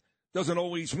 Talent doesn't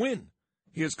always win.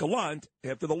 Here's Gallant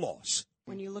after the loss.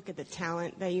 When you look at the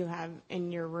talent that you have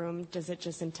in your room, does it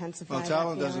just intensify Well, that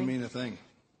talent feeling? doesn't mean a thing.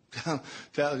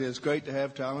 Talent, it's great to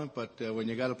have talent, but when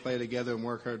you got to play together and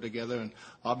work hard together, and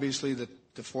obviously the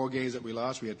 4 games that we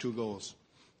lost, we had 2 goals.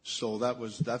 So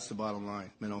that's the bottom line.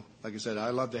 Like I said,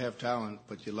 I love to have talent,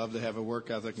 but you love to have a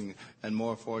work ethic and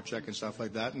more forecheck and stuff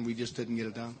like that, and we just didn't get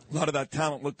it done. A lot of that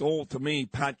talent looked old to me.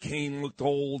 Pat Kane looked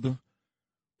old.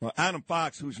 Adam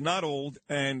Fox, who's not old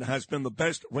and has been the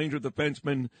best Ranger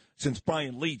defenseman since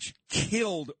Brian Leach,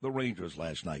 killed the Rangers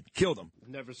last night. Killed them.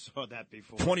 Never saw that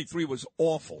before. 23 was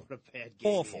awful. What a bad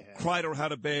game. Awful. Kreider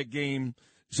had a bad game.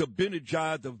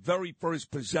 Zabinajad, the very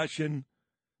first possession,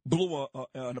 blew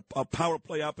a power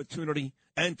play opportunity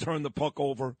and turned the puck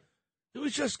over. It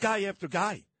was just guy after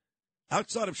guy.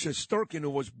 Outside of Shesterkin, who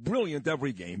was brilliant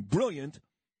every game, brilliant,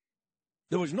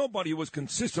 there was nobody who was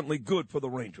consistently good for the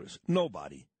Rangers.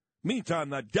 Nobody. Meantime,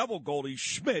 that Devil goalie,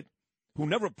 Schmidt, who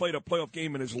never played a playoff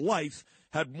game in his life,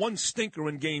 had 1 stinker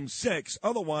in Game 6.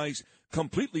 Otherwise,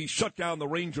 completely shut down the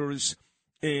Rangers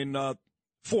in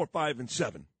 4, 5, and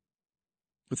 7.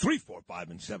 3, 4, 5,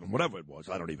 and 7, whatever it was.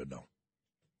 I don't even know.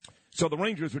 So the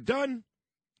Rangers are done,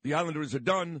 the Islanders are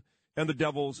done, and the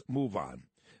Devils move on.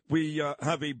 We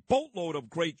have a boatload of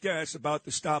great guests about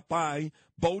to stop by.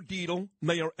 Bo Dietl,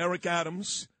 Mayor Eric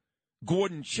Adams,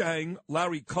 Gordon Chang,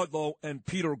 Larry Kudlow, and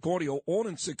Peter Gordio, all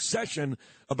in succession,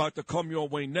 about to come your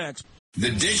way next.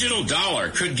 The digital dollar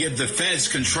could give the feds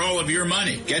control of your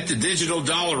money. Get the digital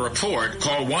dollar report.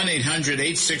 Call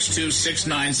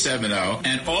 1-800-862-6970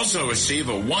 and also receive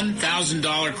a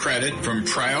 $1,000 credit from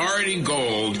Priority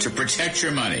Gold to protect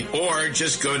your money. Or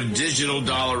just go to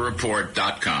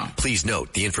digitaldollarreport.com. Please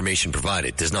note the information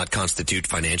provided does not constitute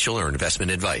financial or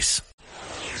investment advice.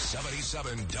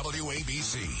 77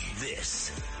 WABC.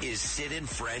 This is Sid and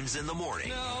Friends in the Morning.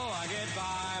 No, I get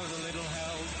by with a little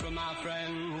help from my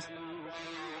friends.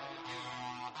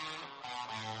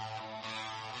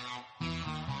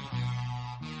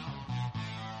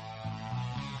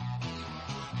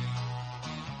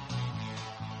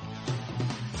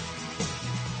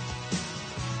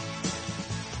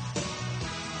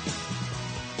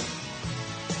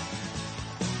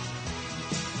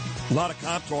 A lot of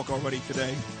cop talk already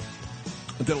today.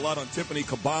 I did a lot on Tiffany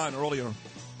Caban earlier.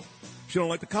 She don't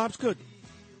like the cops? Good.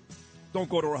 Don't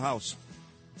go to her house.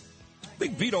 I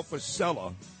think Vito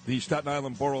Fossella, the Staten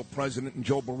Island Borough president, and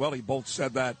Joe Borelli both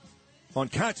said that on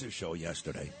Katz's show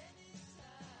yesterday.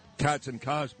 Katz and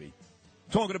Cosby.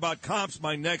 Talking about cops,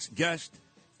 my next guest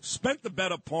spent the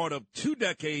better part of 2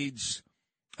 decades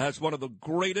as one of the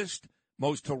greatest,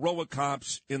 most heroic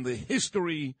cops in the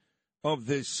history of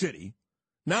this city.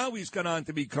 Now he's gone on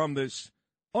to become this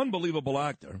unbelievable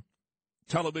actor.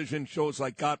 Television shows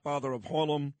like Godfather of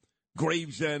Harlem,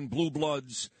 Gravesend, Blue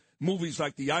Bloods, movies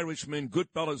like The Irishman,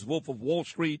 Goodfellas, Wolf of Wall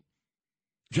Street,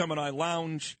 Gemini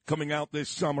Lounge coming out this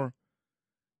summer,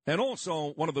 and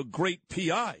also one of the great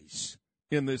PIs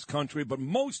in this country, but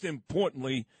most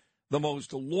importantly, the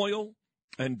most loyal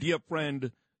and dear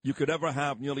friend you could ever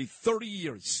have, nearly 30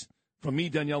 years from me,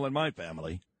 Danielle, and my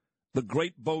family, the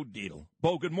great Bo Dietl.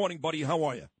 Bo, good morning, buddy. How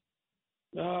are you?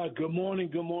 Good morning.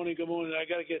 I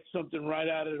got to get something right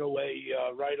out of the way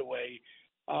right away.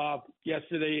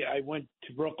 Yesterday, I went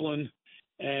to Brooklyn,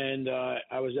 and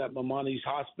I was at Maimonides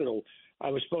Hospital.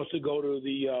 I was supposed to go to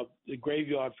the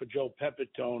graveyard for Joe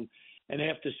Pepitone, and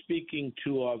after speaking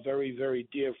to our very, very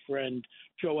dear friend,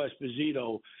 Joe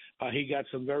Esposito, he got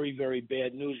some very, very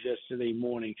bad news yesterday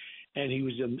morning, and he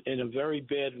was in a very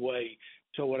bad way.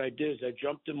 So what I did is I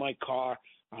jumped in my car.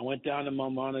 I went down to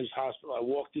Maimonides Hospital. I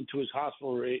walked into his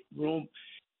hospital room.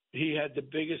 He had the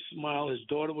biggest smile. His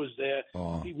daughter was there.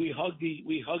 We hugged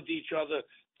each other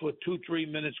for 2-3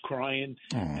 minutes crying.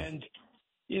 And,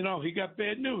 you know, he got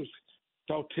bad news.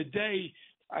 So today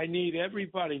I need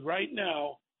everybody right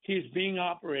now. He's being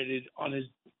operated on his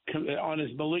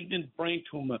malignant brain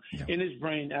tumor in his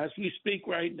brain as we speak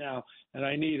right now, and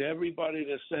I need everybody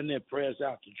to send their prayers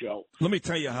out to Joe. Let me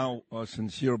tell you how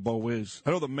sincere Bo is. I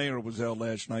know the mayor was there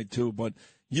last night, too, but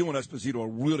you and Esposito are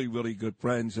really, really good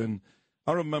friends. And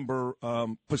I remember,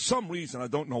 for some reason, I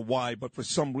don't know why, but for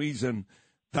some reason,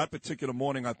 that particular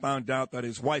morning I found out that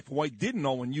his wife, who I didn't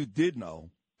know and you did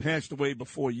know, passed away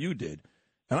before you did.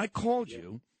 And I called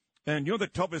you, and you're the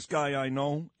toughest guy I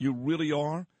know. You really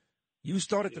are. You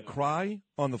started to cry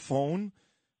on the phone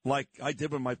like I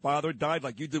did when my father died,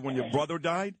 like you did when your brother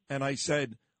died. And I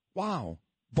said, wow,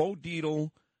 Bo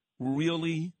Dietl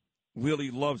really,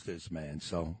 really loves this man.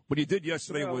 So what you did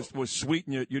yesterday was sweet,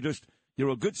 and you're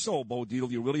a good soul, Bo Dietl.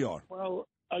 You really are. Well,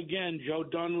 again, Joe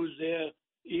Dunn was there.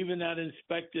 Even that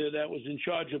inspector that was in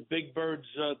charge of Big Bird's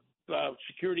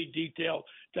security detail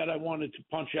that I wanted to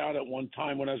punch out at one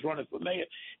time when I was running for mayor,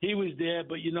 he was there.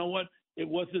 But you know what? It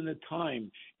wasn't the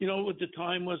time. You know what the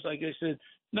time was? Like I said,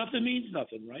 nothing means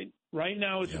nothing, right? Right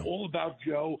now, it's all about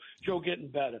Joe getting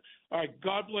better. All right,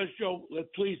 God bless Joe.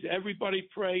 Please, everybody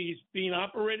pray. He's being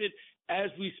operated as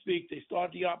we speak. They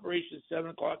started the operation at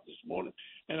 7 o'clock this morning,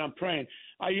 and I'm praying.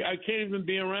 I can't even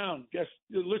be around. Just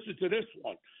listen to this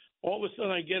one. All of a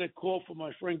sudden, I get a call from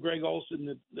my friend Greg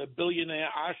Olson, the billionaire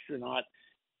astronaut.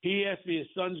 He asked me his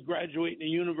son's graduating the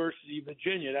University of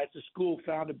Virginia. That's a school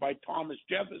founded by Thomas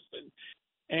Jefferson.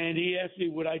 And he asked me,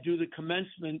 would I do the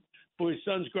commencement for his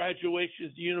son's graduation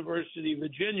at the University of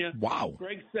Virginia? Wow.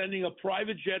 Greg's sending a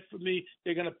private jet for me.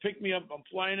 They're going to pick me up. I'm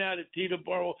flying out at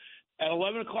Teterboro. At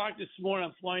 11 o'clock this morning,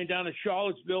 I'm flying down to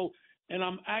Charlottesville, and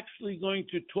I'm actually going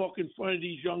to talk in front of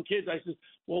these young kids. I said,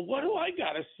 well, what do I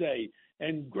got to say?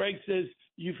 And Greg says,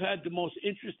 you've had the most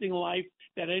interesting life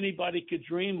that anybody could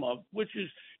dream of, which is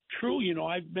true. You know,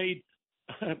 I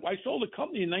sold a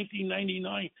company in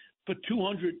 1999 for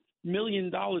 $200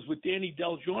 million with Danny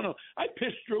Del Giorno. I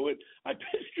pissed through it. I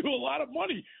pissed through a lot of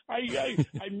money. I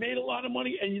made a lot of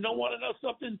money. And you don't want to know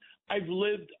something? I've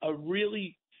lived a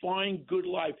really fine, good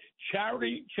life.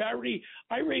 Charity.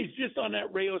 I raised just on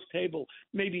that Rayos table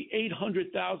maybe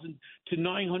 $800,000 to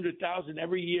 $900,000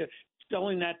 every year,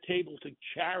 selling that table to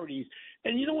charities.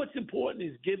 And you know what's important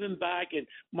is giving back. And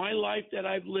my life that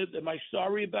I've lived, am I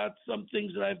sorry about some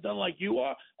things that I've done like you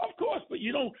are? Of course, but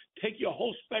you don't take your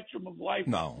whole spectrum of life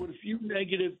with a few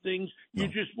negative things. You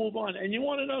just move on. And you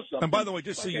want to know something? And by the way,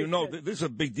 just so you know, this is a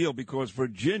big deal because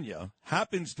Virginia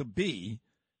happens to be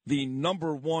the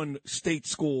 #1 state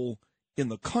school in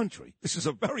the country. This is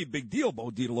a very big deal, Bo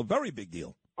Dietl, a very big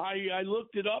deal. I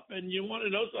looked it up, and you want to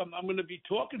know something? I'm going to be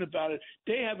talking about it.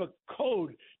 They have a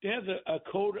code. They have a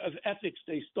code of ethics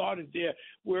they started there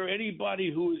where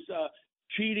anybody who is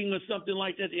cheating or something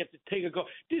like that, they have to take a go.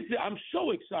 I'm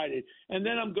so excited. And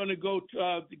then I'm going to go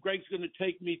Greg's going to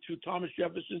take me to Thomas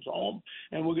Jefferson's home,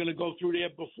 and we're going to go through there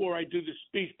before I do the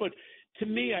speech. But to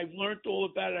me, I've learned all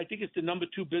about it. I think it's the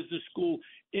 #2 business school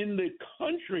in the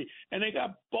country. And they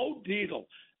got Bo Dietl,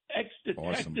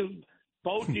 ex-detective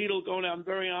Bo Dietl going out. I'm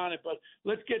very honored. But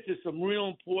let's get to some real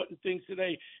important things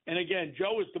today. And again,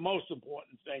 Joe is the most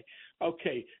important thing.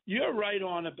 Okay, you're right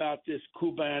on about this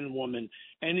Cuban woman.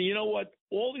 And you know what?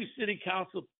 All these city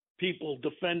council people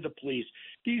defend the police.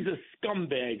 These are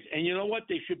scumbags. And you know what?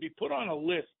 They should be put on a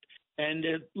list. And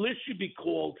the list should be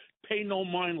called Pay No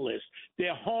Mind List.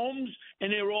 Their homes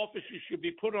and their offices should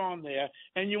be put on there.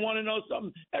 And you want to know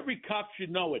something? Every cop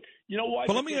should know it. You know why?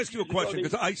 But let me ask you a question,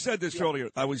 because I said this earlier.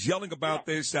 I was yelling about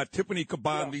this, that Tiffany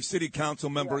Caban, these city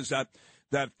council members that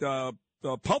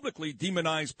publicly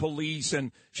demonize police,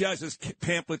 and she has this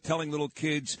pamphlet telling little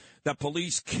kids that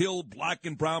police kill black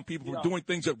and brown people for doing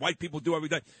things that white people do every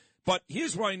day. But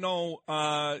here's where I know,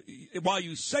 while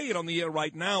you say it on the air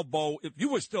right now, Bo, if you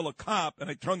were still a cop and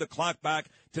I turned the clock back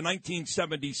to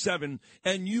 1977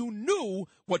 and you knew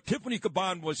what Tiffany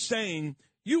Caban was saying,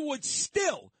 you would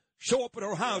still show up at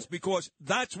her house because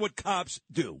that's what cops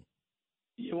do.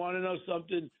 You want to know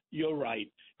something? You're right.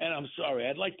 And I'm sorry.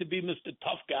 I'd like to be Mr.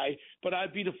 Tough Guy, but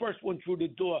I'd be the first one through the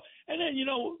door. And then, you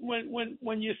know,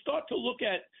 when you start to look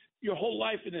at your whole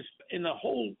life in the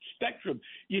whole spectrum,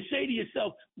 you say to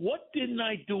yourself, what didn't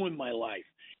I do in my life?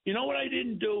 You know what I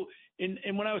didn't do?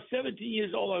 And when I was 17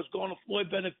 years old, I was going to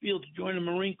Floyd Bennett Field to join the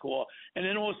Marine Corps. And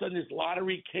then all of a sudden this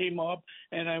lottery came up,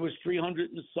 and I was 300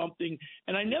 and something.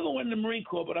 And I never went in the Marine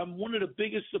Corps, but I'm one of the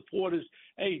biggest supporters.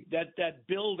 Hey, that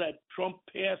bill that Trump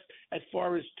passed as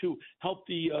far as to help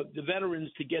the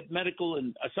veterans to get medical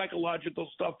and psychological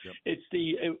stuff. Yep.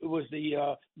 It was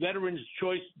the Veterans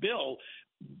Choice Bill.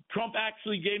 Trump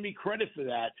actually gave me credit for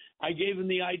that. I gave him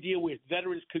the idea where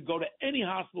veterans could go to any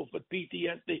hospital for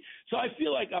PTSD. So I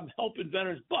feel like I'm helping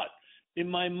veterans. But in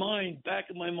my mind,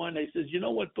 back in my mind, I says, you know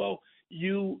what, Bo?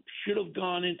 You should have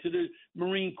gone into the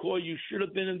Marine Corps. You should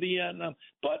have been in Vietnam.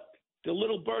 But the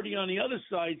little birdie on the other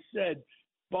side said,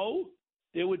 Bo,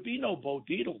 there would be no Bo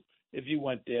Dietl if you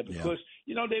went there because,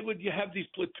 you know, you have these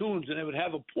platoons and they would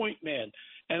have a point man.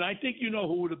 And I think you know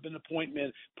who would have been the point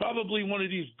man. Probably one of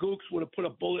these gooks would have put a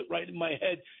bullet right in my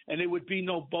head, and there would be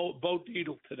no Bo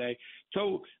Dietl today.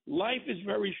 So life is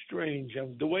very strange.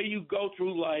 And the way you go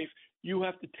through life, you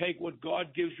have to take what God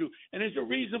gives you. And there's a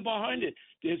reason behind it.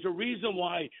 There's a reason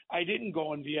why I didn't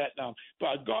go in Vietnam.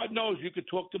 But God knows you could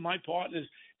talk to my partners.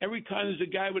 Every time there's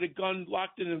a guy with a gun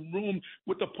locked in a room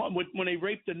when they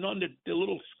raped the nun, the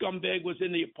little scumbag was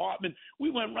in the apartment. We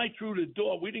went right through the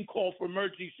door. We didn't call for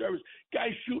emergency service. Guy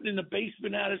shooting in the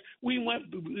basement at us. We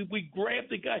grabbed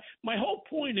the guy. My whole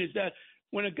point is that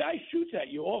when a guy shoots at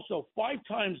you also 5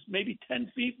 times, maybe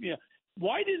 10 feet from you,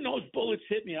 why didn't those bullets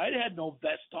hit me? I had no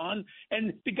vest on.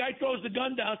 And the guy throws the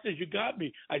gun down and says, you got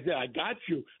me. I said, I got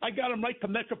you. I got him right to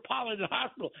Metropolitan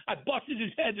Hospital. I busted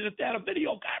his head. And if they had a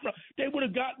video camera, they would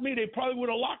have got me. They probably would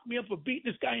have locked me up for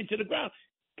beating this guy into the ground.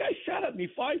 Guy shot at me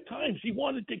 5 times. He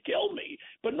wanted to kill me.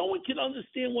 But no one can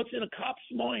understand what's in a cop's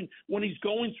mind when he's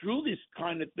going through this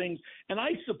kind of things. And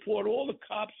I support all the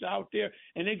cops out there,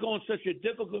 and they're going such a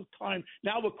difficult time.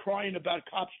 Now we're crying about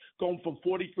cops going from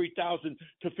 43,000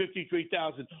 to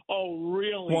 53,000. Oh,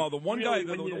 really? Well, the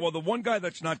one guy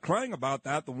that's not crying about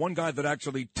that, the one guy that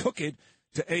actually took it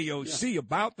to AOC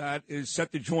about that is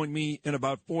set to join me in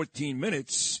about 14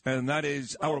 minutes, and that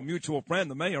is our mutual friend,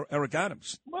 the mayor, Eric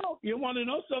Adams. Well, you want to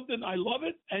know something? I love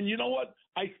it. And you know what?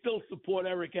 I still support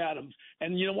Eric Adams.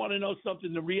 And you want to know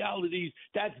something? The reality is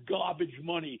that's garbage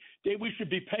money. We should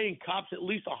be paying cops at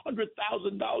least $100,000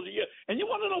 a year. And you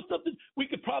want to know something? We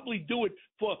could probably do it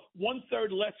for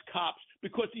 1/3 less cops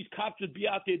because these cops would be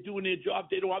out there doing their job.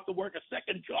 They don't have to work a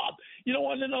second job. You don't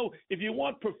want to know, if you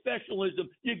want professionalism,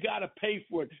 you got to pay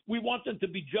for it. We want them to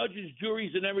be judges,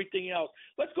 juries, and everything else.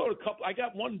 Let's go to a couple. I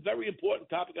got one very important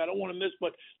topic I don't want to miss,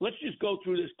 but let's just go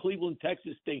through this Cleveland,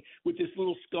 Texas thing with this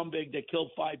little scumbag that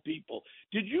killed 5 people.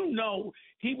 Did you know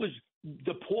he was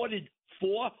deported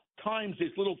 4 times,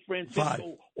 this little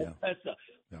Francisco Opesa?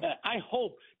 I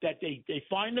hope that they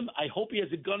find him. I hope he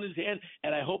has a gun in his hand,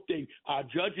 and I hope they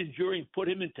judge and jury put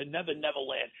him into Never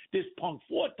Land. This punk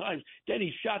 4 times. Then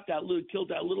he killed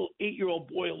that little 8-year-old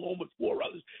boy along with 4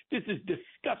 others. This is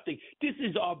disgusting. This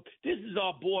is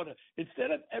our border.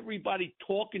 Instead of everybody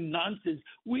talking nonsense,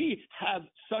 we have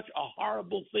such a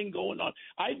horrible thing going on.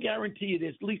 I guarantee you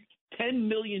there's at least 10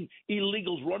 million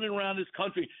illegals running around this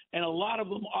country, and a lot of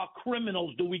them are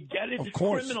criminals. Do we get it? Of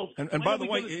course. Criminals. And by the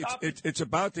way, it's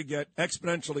about to get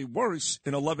exponentially worse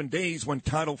in 11 days when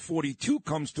Title 42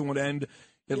 comes to an end.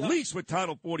 At least with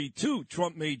Title 42,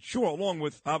 Trump made sure, along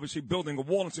with obviously building a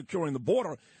wall and securing the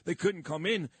border, they couldn't come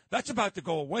in. That's about to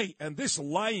go away. And this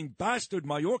lying bastard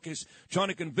Mayorkas trying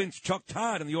to convince Chuck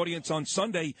Todd in the audience on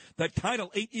Sunday that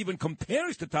Title 8 even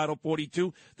compares to Title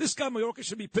 42. This guy Mayorkas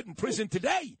should be put in prison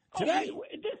today. This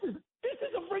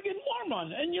come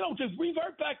on. And, to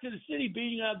revert back to the city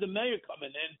being the mayor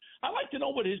coming in, I'd like to know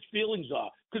what his feelings are,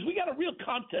 because we got a real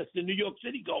contest in New York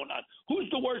City going on. Who's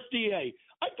the worst DA?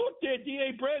 I thought their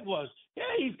DA Bragg was. Yeah,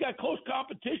 he's got close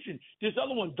competition. This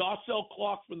other one, Darcel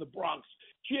Clark from the Bronx.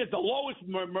 She has the lowest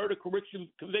murder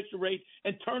conviction rate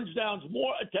and turns down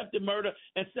more attempted murder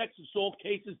and sex assault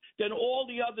cases than all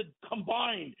the other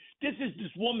combined. This is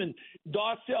this woman,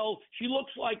 Darcel. She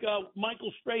looks like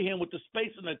Michael Strahan with the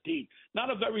space in her teeth.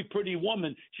 Not a very pretty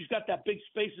woman. She's got that big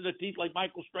space in her teeth like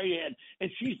Michael Strahan,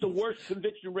 and she's the worst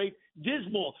conviction rate.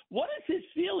 Dismal. What is his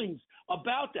feelings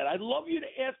about that? I'd love you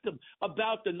to ask him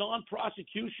about the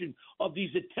non-prosecution of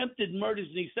these attempted murders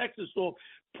and these sex assaults.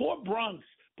 Poor Bronx.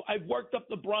 I've worked up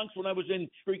the Bronx when I was in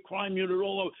street crime unit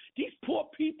all over. These poor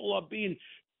people are being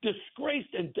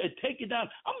disgraced and taken down.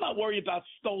 I'm not worried about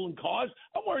stolen cars.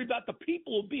 I'm worried about the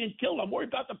people being killed. I'm worried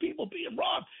about the people being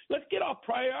robbed. Let's get our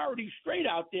priorities straight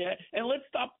out there, and let's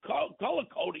stop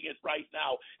color-coding it right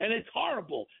now. And it's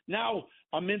horrible. Now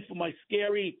I'm in for my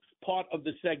scary part of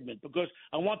the segment, because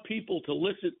I want people to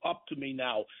listen up to me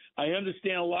now. I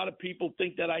understand a lot of people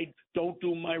think that I don't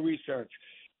do my research.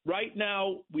 Right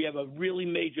now, we have a really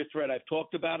major threat. I've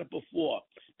talked about it before.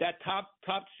 That top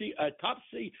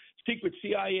secret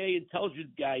CIA intelligence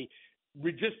guy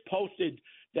just posted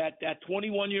that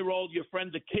 21-year-old, your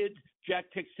friend, the kid, Jack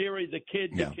Teixeira, the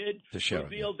kid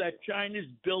revealed that China's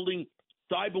building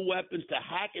cyber weapons to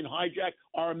hack and hijack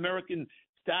our American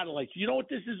satellites. You know what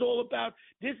this is all about?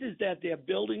 This is that they're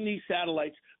building these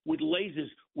satellites with lasers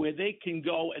where they can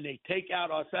go and they take out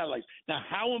our satellites. Now,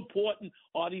 how important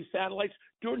are these satellites?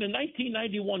 During the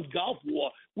 1991 Gulf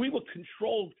War, we were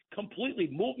controlled completely.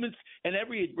 Movements and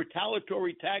every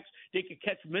retaliatory attacks, they could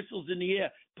catch missiles in the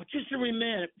air. But just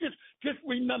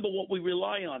remember what we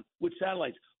rely on with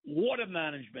satellites: water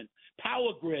management,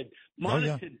 power grid,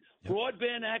 monitoring,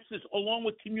 broadband access, along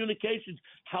with communications.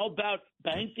 How about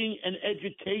banking and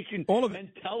education and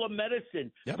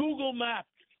telemedicine? Google Maps.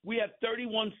 We have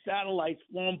 31 satellites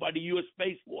flown by the U.S.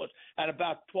 Space Force at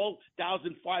about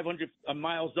 12,500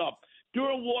 miles up.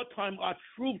 During wartime, our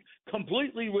troops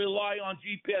completely rely on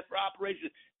GPS for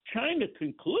operations. China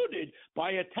concluded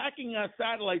by attacking our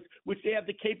satellites, which they have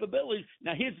the capabilities.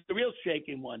 Now, here's the real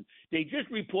shaking one. They just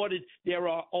reported there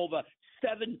are over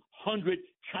 700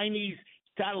 Chinese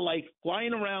satellites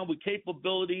flying around with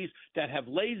capabilities that have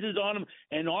lasers on them.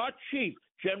 And our chief,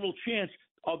 General Chance,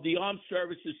 of the Armed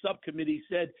Services Subcommittee,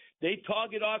 said they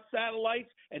target our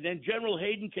satellites. And then General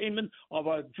Hayden came in of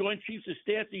our Joint Chiefs of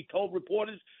Staff. He told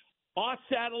reporters, our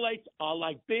satellites are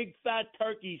like big fat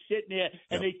turkeys sitting there,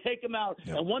 and they take them out.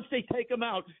 And once they take them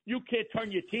out, you can't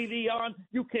turn your TV on,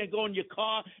 you can't go in your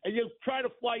car, and you try to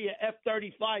fly your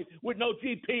F-35 with no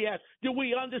GPS. Do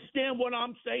we understand what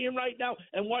I'm saying right now?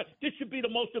 And what this should be the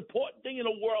most important thing in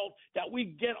the world, that we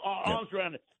get our arms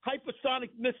around it.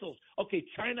 Hypersonic missiles. Okay,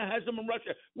 China has them in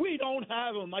Russia. We don't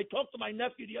have them. I talked to my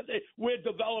nephew the other day. We're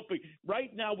developing.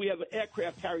 Right now, we have an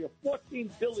aircraft carrier,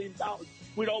 $14 billion,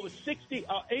 with over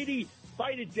 80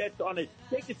 fighter jets on it.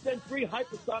 They could send 3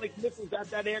 hypersonic missiles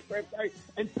at that aircraft carrier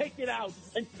and take it out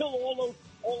and kill all those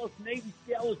Navy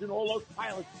sailors and all those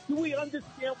pilots. Do we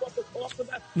understand what we're talking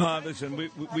about? No, listen,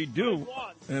 we do.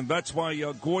 And that's why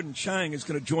Gordon Chang is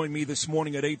going to join me this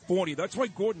morning at 8:40. That's why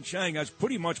Gordon Chang has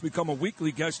pretty much become a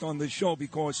weekly guest on this show,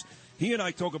 because he and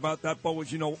I talk about that, Bo,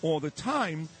 as you know, all the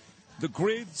time. The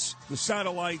grids, the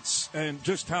satellites, and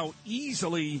just how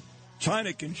easily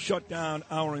China can shut down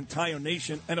our entire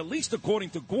nation. And at least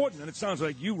according to Gordon, and it sounds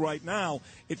like you right now,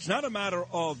 it's not a matter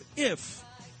of if,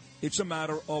 it's a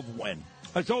matter of when.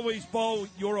 As always, Bo,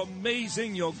 you're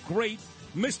amazing. You're great.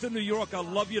 Mr. New York, I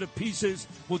love you to pieces.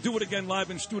 We'll do it again live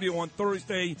in studio on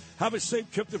Thursday. Have a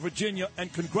safe trip to Virginia.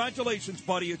 And congratulations,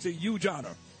 buddy. It's a huge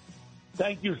honor.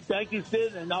 Thank you,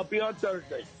 Sid, and I'll be on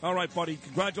Thursday. All right, buddy.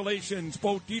 Congratulations.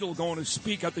 Bo Dietl going to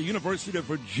speak at the University of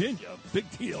Virginia. Big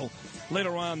deal.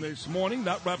 Later on this morning.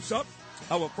 That wraps up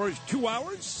our first 2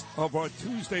 hours of our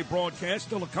Tuesday broadcast.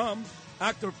 Still to come,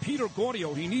 actor Peter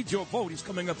Gaudio. He needs your vote. He's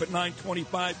coming up at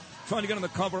 9:25. Trying to get on the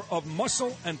cover of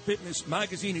Muscle and Fitness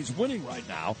magazine. He's winning right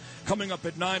now. Coming up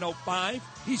at 9:05.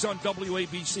 He's on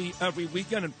WABC every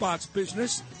weekend and Fox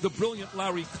Business. The brilliant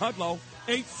Larry Kudlow.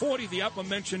 8:40, the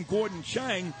aforementioned Gordon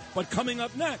Chang. But coming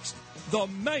up next, the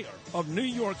mayor of New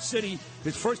York City.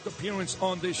 His first appearance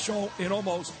on this show in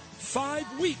almost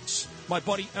 5 weeks. My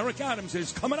buddy Eric Adams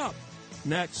is coming up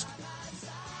next.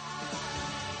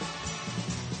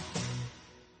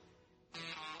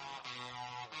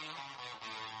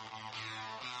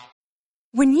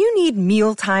 When you need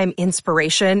mealtime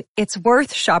inspiration, it's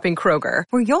worth shopping Kroger,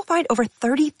 where you'll find over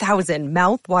 30,000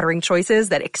 mouth-watering choices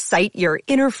that excite your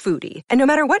inner foodie. And no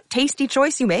matter what tasty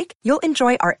choice you make, you'll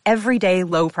enjoy our everyday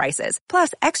low prices,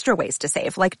 plus extra ways to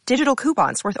save, like digital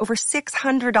coupons worth over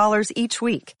 $600 each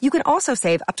week. You can also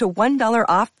save up to $1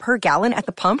 off per gallon at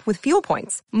the pump with fuel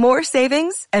points. More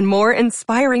savings and more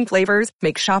inspiring flavors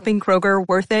make shopping Kroger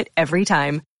worth it every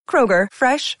time. Kroger,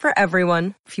 fresh for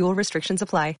everyone. Fuel restrictions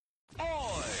apply.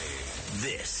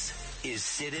 This is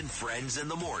Sid and Friends in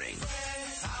the Morning.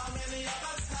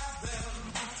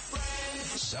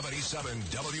 77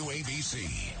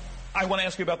 WABC. I want to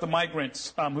ask you about the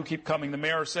migrants who keep coming. The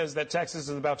mayor says that Texas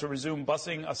is about to resume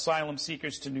busing asylum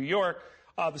seekers to New York.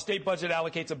 The state budget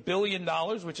allocates $1 billion,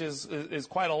 which is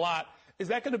quite a lot. Is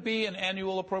that going to be an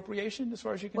annual appropriation as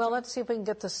far as you can tell? Well, let's see if we can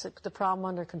get the problem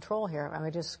under control here. I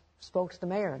just spoke to the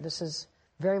mayor. This is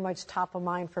very much top of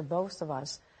mind for both of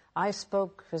us. I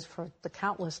spoke for the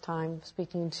countless time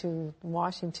speaking to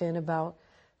Washington about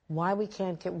why we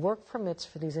can't get work permits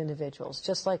for these individuals,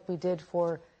 just like we did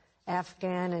for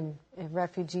Afghan and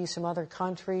refugees from other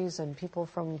countries and people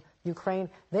from Ukraine.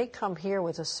 They come here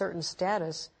with a certain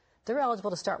status. They're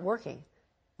eligible to start working.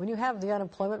 When you have the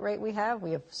unemployment rate we have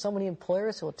so many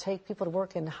employers who will take people to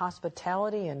work in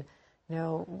hospitality and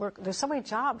there's so many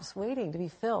jobs waiting to be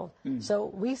filled. So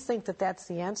we think that that's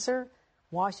the answer.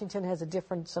 Washington has a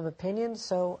difference of opinion,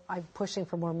 so I'm pushing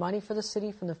for more money for the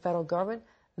city from the federal government.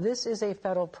 This is a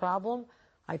federal problem.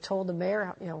 I told the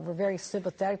mayor, we're very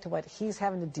sympathetic to what he's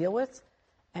having to deal with,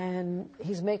 and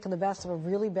he's making the best of a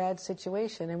really bad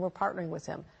situation, and we're partnering with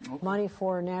him. Okay. Money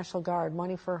for National Guard,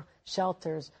 money for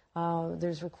shelters.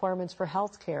 There's requirements for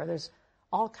health care. There's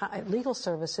all legal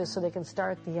services so they can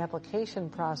start the application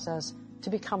process to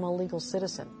become a legal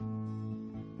citizen.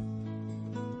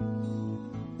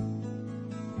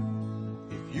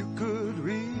 You could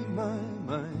read my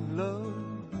mind, love,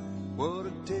 what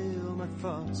a tale my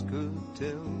thoughts could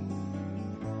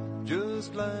tell.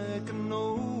 Just like an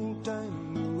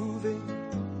old-time movie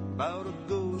about a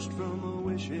ghost from a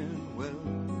wishing well.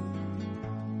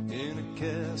 In a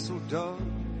castle dark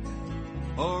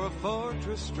or a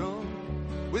fortress strong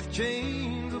with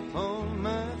chains upon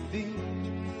my feet,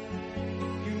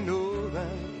 you know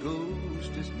that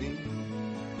ghost is me.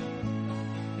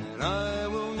 And I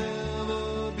will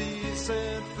never be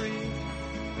set free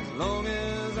as long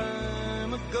as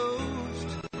I'm a ghost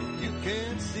you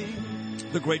can't see.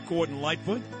 The great Gordon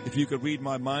Lightfoot, if you could read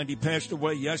my mind, he passed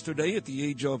away yesterday at the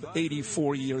age of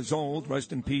 84 years old.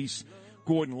 Rest in peace,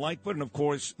 Gordon Lightfoot. And, of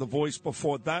course, the voice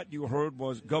before that you heard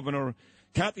was Governor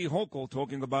Kathy Hochul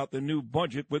talking about the new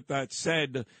budget. With that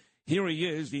said, here he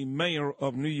is, the mayor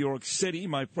of New York City,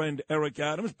 my friend Eric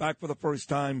Adams, back for the first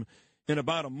time in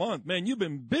about a month. Man, you've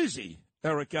been busy,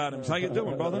 Eric Adams. How you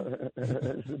doing, brother?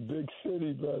 It's a big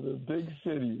city, brother, big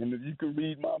city. And if you could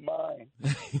read my mind,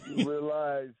 you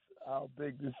realize how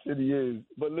big this city is.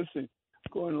 But listen,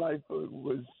 Gordon Lightfoot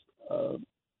was,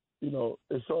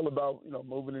 it's all about,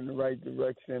 moving in the right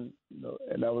direction,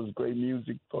 and that was great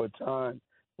music for a time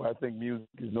where I think music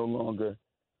is no longer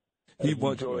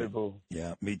enjoyable.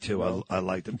 Yeah, me too. I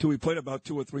liked him, too. We played about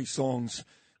 2 or 3 songs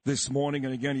this morning,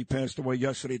 and again, he passed away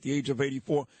yesterday at the age of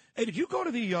 84. Hey, did you go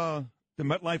to the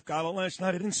MetLife Gala last night?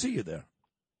 I didn't see you there.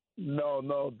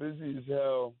 No, busy as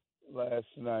hell last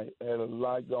night. Had a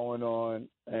lot going on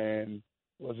and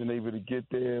wasn't able to get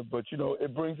there. But,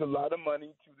 it brings a lot of money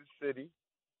to the city,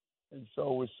 and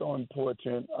so it's so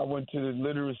important. I went to the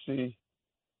literacy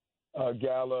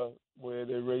gala where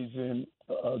they're raising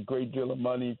a great deal of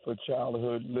money for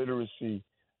childhood literacy,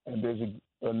 and there's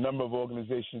a number of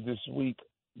organizations this week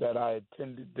that I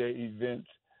attended their events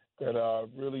that are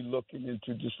really looking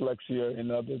into dyslexia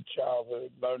and other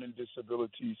childhood learning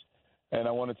disabilities, and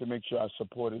I wanted to make sure I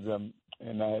supported them,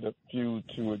 and I had a few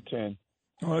to attend.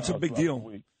 Oh, that's a big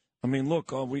deal. I mean,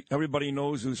 look, everybody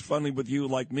knows who's friendly with you,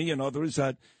 like me and others,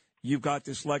 that you've got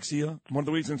dyslexia. One of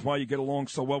the reasons why you get along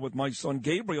so well with my son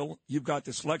Gabriel, you've got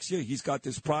dyslexia, he's got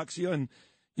dyspraxia, and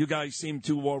you guys seem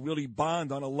to really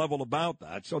bond on a level about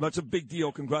that. So that's a big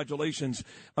deal. Congratulations.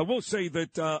 I will say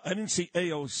that I didn't see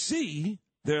AOC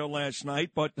there last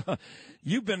night, but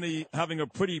you've been having a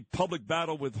pretty public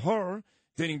battle with her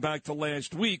dating back to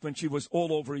last week when she was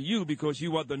all over you because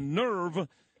you had the nerve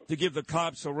to give the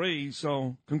cops a raise.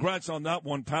 So congrats on that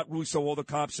one. Pat Russo, all the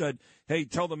cops said, hey,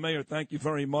 tell the mayor thank you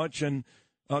very much, and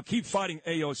keep fighting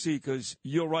AOC because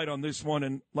you're right on this one.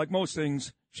 And like most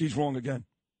things, she's wrong again.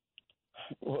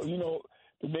 Well,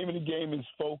 the name of the game is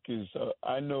focus.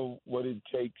 I know what it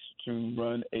takes to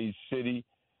run a city,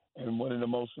 and one of the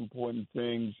most important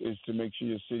things is to make sure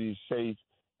your city is safe.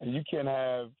 And you can't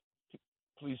have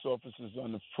police officers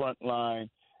on the front line,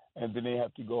 and then they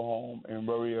have to go home and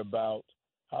worry about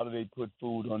how do they put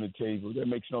food on the table. That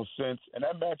makes no sense, and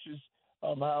that matches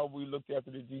how we looked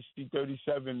after the DC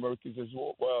 37 workers as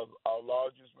well, our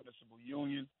largest municipal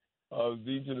union.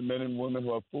 These are the men and women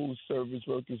who are food service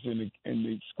workers in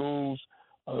the schools,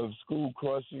 school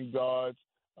crossing guards.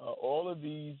 All of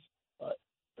these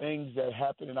things that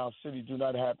happen in our city do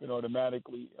not happen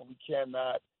automatically, and we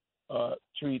cannot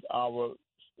treat our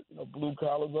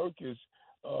blue-collar workers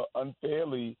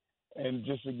unfairly and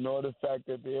just ignore the fact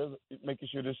that they're making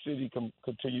sure the city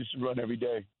continues to run every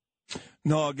day.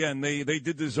 No, again, they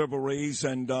did deserve a raise,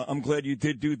 and I'm glad you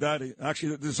did do that.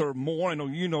 Actually, they deserve more. I know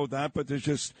you know that, but there's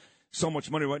just so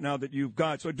much money right now that you've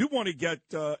got. So I do want to get,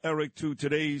 Eric, to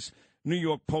today's New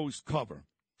York Post cover.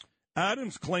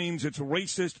 Adams claims it's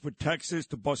racist for Texas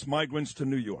to bus migrants to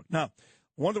New York. Now,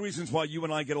 one of the reasons why you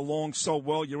and I get along so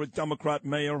well, you're a Democrat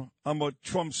mayor. I'm a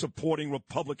Trump-supporting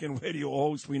Republican radio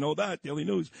host. We know that, Daily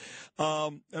News.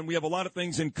 And we have a lot of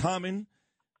things in common.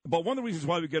 But one of the reasons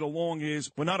why we get along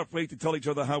is we're not afraid to tell each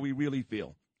other how we really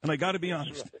feel. And I got to be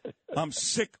honest, I'm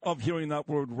sick of hearing that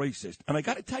word racist. And I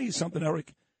got to tell you something,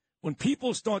 Eric. When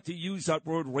people start to use that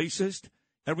word racist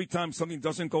every time something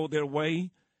doesn't go their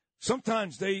way,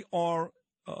 sometimes they are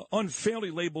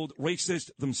unfairly labeled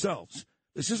racist themselves.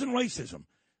 This isn't racism.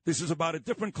 This is about a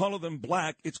different color than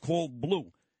black. It's called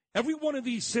blue. Every one of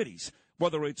these cities,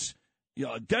 whether it's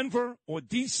Denver or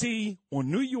D.C. or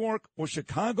New York or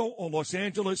Chicago or Los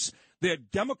Angeles, they're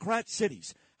Democrat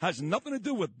cities. Has nothing to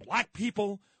do with black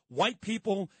people, white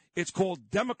people. It's called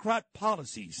Democrat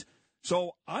policies.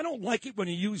 So I don't like it when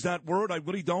you use that word. I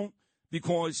really don't,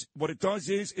 because what it does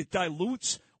is it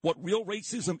dilutes what real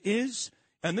racism is,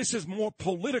 and this is more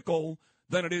political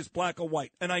than it is black or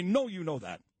white. And I know you know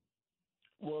that.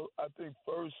 Well, I think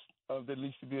first there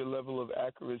needs to be a level of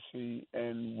accuracy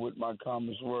in what my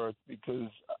comments were,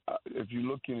 because if you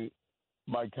look at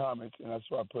my comments, and that's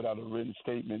why I put out a written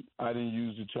statement, I didn't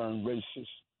use the term racist.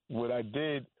 What I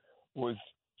did was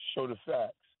show the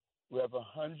facts. We have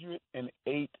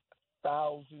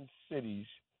 108,000 cities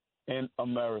in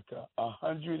America,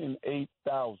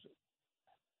 108,000.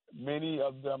 Many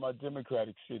of them are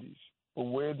Democratic cities. But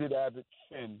where did Abbott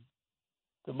send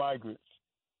the migrants?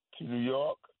 To New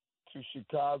York, to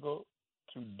Chicago,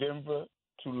 to Denver,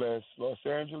 to Los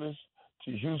Angeles,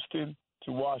 to Houston,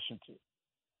 to Washington.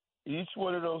 Each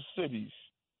one of those cities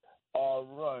are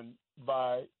run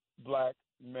by black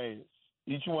mayors,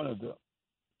 each one of them.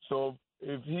 So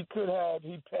if he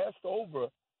passed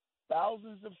over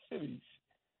thousands of cities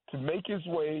to make his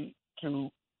way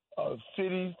to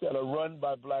cities that are run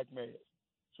by black mayors.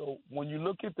 So when you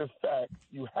look at the facts,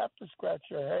 you have to scratch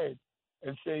your head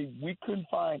and say we couldn't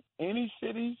find any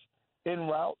cities en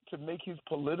route to make his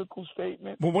political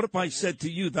statement. Well, what if I said to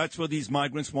you that's where these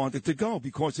migrants wanted to go?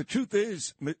 Because the truth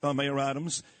is, Mayor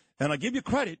Adams, and I give you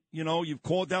credit, you've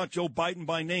called out Joe Biden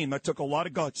by name. That took a lot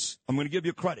of guts. I'm going to give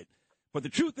you credit. But the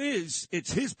truth is,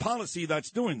 it's his policy that's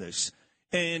doing this.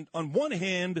 And on one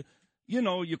hand,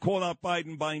 you call out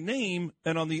Biden by name,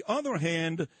 and on the other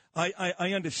hand,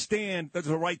 I understand there's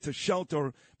a right to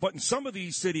shelter, but in some of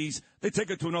these cities, they take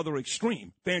it to another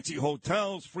extreme. Fancy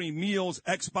hotels, free meals,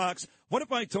 Xbox. What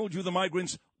if I told you the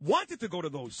migrants wanted to go to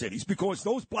those cities because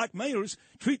those black mayors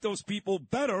treat those people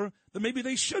better than maybe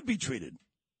they should be treated?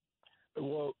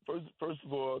 Well, first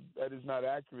of all, that is not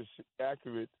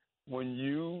accurate. When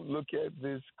you look at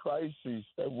this crisis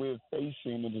that we're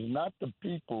facing, it is not the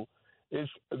people,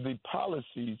 it's the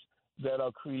policies that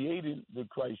are creating the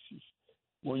crisis.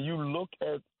 When you look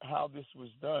at how this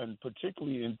was done,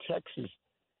 particularly in Texas,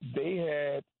 they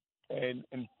had and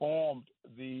informed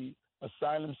the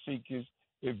asylum seekers,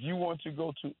 if you want to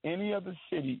go to any other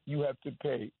city, you have to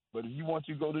pay. But if you want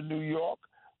to go to New York,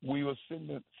 we will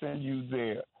send you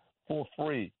there for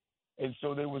free. And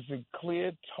so there was a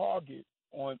clear target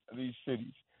on these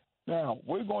cities. Now,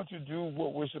 we're going to do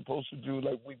what we're supposed to do,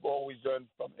 like we've always done,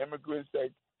 from immigrants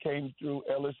that came through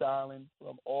Ellis Island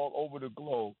from all over the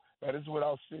globe. That is what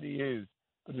our city is.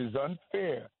 But it is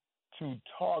unfair to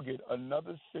target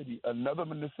another city, another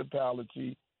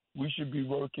municipality. We should be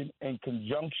working in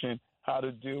conjunction how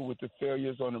to deal with the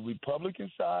failures on the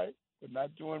Republican side for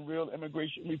not doing real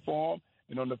immigration reform,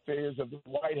 and on the failures of the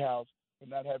White House for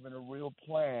not having a real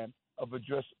plan of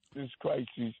addressing this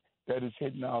crisis that is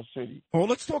hitting our city. Well,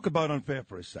 let's talk about unfair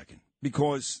for a second,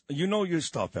 because you know your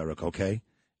stuff, Eric, okay?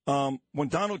 When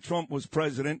Donald Trump was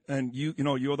president, and you're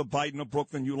the Biden of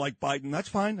Brooklyn, you like Biden, that's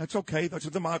fine, that's okay, that's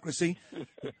a democracy.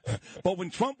 But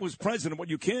when Trump was president, what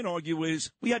you can't argue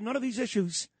is we had none of these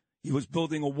issues. He was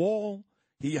building a wall.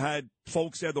 He had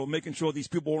folks there that were making sure these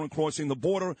people weren't crossing the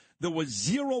border. There was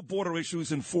 0 border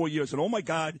issues in 4 years. And, oh, my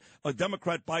God, a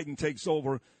Democrat Biden takes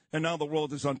over, and now the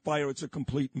world is on fire. It's a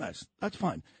complete mess. That's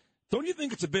fine. Don't you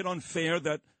think it's a bit unfair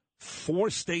that 4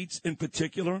 states in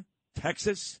particular,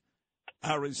 Texas,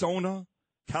 Arizona,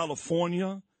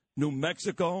 California, New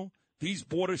Mexico, these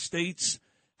border states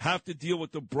have to deal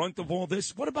with the brunt of all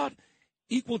this? What about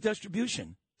equal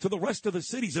distribution to the rest of the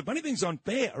cities? If anything's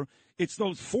unfair, it's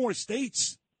those 4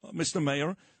 states, Mr.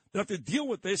 Mayor, that have to deal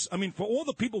with this. I mean, for all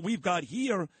the people we've got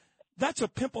here, that's a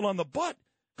pimple on the butt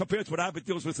compared to what Abbott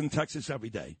deals with in Texas every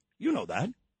day. You know that.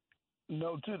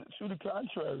 No, to the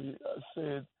contrary, I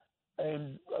said,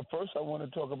 and first I want to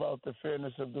talk about the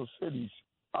fairness of those cities.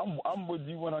 I'm with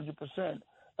you 100%.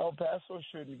 El Paso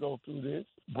shouldn't go through this.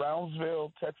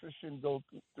 Brownsville, Texas shouldn't go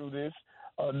through this.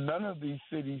 None of these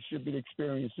cities should be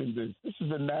experiencing this. This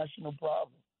is a national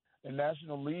problem, and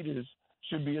national leaders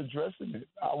should be addressing it.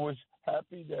 I was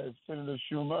happy that Senator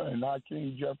Schumer and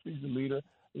Hakeem Jeffries, the leader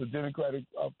of the Democratic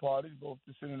Party, both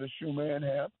the Senator Schumer and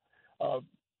Hemp,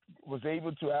 was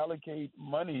able to allocate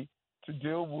money to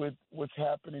deal with what's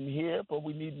happening here, but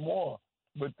we need more.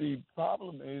 But the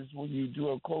problem is when you do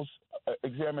a close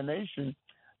examination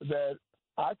that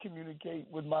I communicate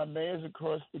with my mayors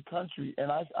across the country,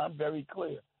 and I'm very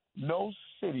clear. No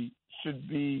city should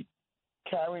be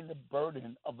carrying the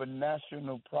burden of a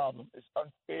national problem. It's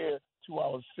unfair to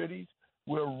our cities.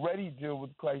 We already deal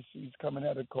with crises coming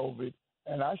out of COVID,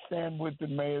 and I stand with the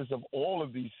mayors of all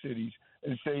of these cities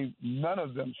and say none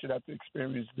of them should have to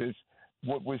experience this,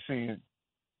 what we're seeing.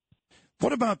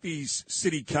 What about these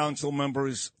city council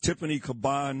members, Tiffany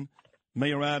Caban,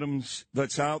 Mayor Adams,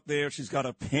 that's out there? She's got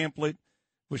a pamphlet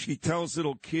where she tells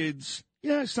little kids,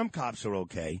 yeah, some cops are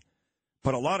okay,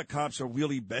 but a lot of cops are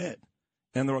really bad.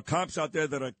 And there are cops out there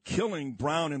that are killing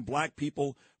brown and black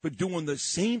people for doing the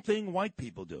same thing white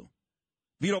people do.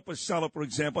 Vito Pasella, for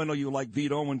example, I know you like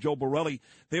Vito and Joe Borelli.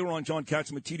 They were on John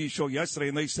Catsimatidis' show yesterday,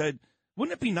 and they said,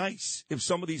 wouldn't it be nice if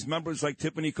some of these members like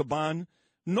Tiffany Caban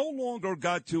no longer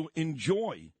got to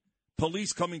enjoy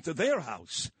police coming to their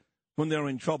house when they're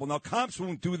in trouble? Now, cops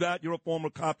won't do that. You're a former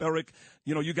cop, Eric.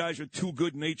 You know, you guys are too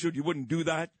good-natured. You wouldn't do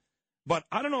that. But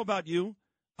I don't know about you.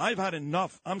 I've had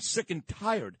enough. I'm sick and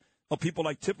tired of people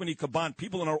like Tiffany Caban,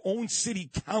 people in our own city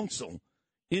council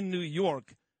in New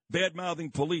York,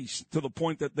 bad-mouthing police to the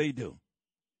point that they do.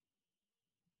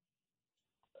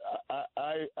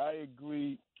 I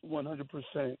agree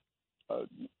 100%.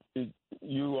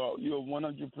 You're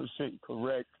 100%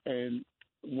 correct. And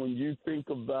when you think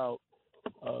about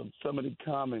some of the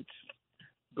comments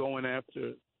going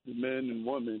after the men and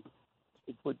women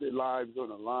who put their lives on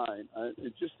the line,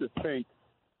 it's just to think,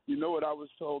 you know what I was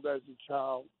told as a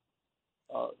child,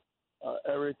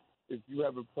 Eric, if you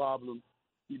have a problem,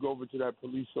 you go over to that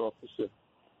police officer.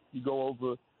 You go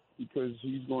over because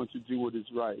he's going to do what is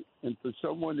right. And for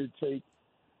someone to take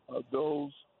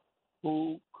those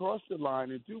who cross the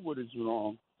line and do what is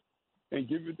wrong and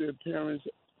give it the appearance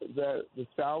that the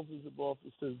thousands of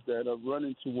officers that are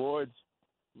running towards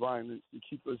violence to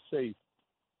keep us safe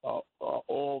are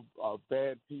all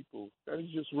bad people, that is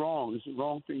just wrong. It's the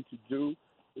wrong thing to do.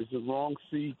 It's the wrong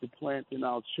seed to plant in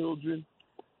our children,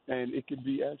 and it can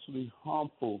be actually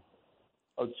harmful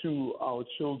to our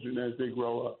children as they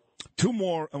grow up. 2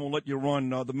 more, and we'll let you run.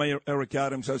 The Mayor, Eric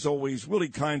Adams, as always, really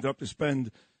kind enough to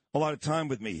spend a lot of time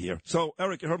with me here. So,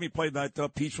 Eric, you heard me play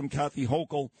that piece from Kathy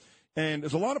Hochul, and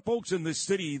there's a lot of folks in this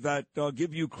city that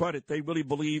give you credit. They really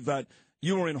believe that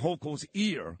you were in Hochul's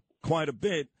ear quite a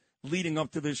bit leading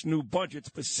up to this new budget,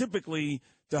 specifically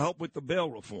to help with the bail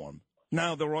reform.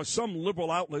 Now, there are some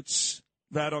liberal outlets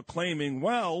that are claiming,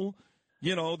 well,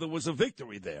 you know, there was a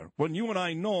victory there. When you and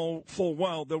I know full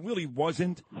well there really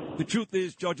wasn't. The truth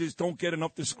is judges don't get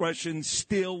enough discretion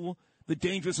still. The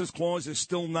dangerousness clause is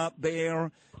still not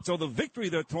there. So the victory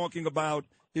they're talking about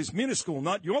is minuscule.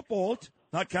 Not your fault,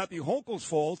 not Kathy Hochul's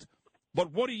fault.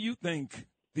 But what do you think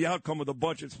the outcome of the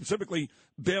budget, specifically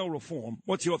bail reform?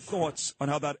 What's your thoughts on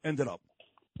how that ended up?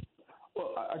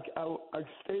 Well, I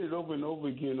stated over and over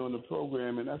again on the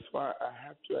program, and that's why I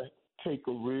have to take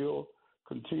a real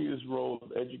continuous role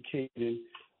of educating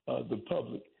the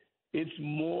public. It's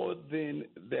more than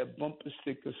that bumper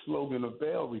sticker slogan of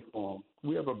bail reform.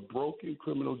 We have a broken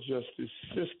criminal justice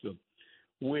system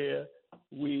where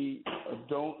we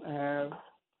don't have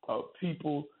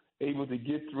people able to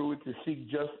get through it to seek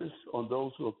justice on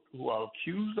those who are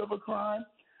accused of a crime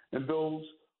and those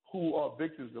who are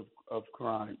victims of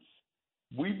crimes.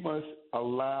 We must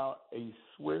allow a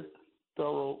swift,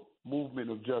 thorough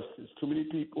movement of justice. Too many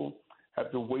people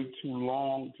have to wait too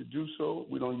long to do so.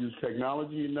 We don't use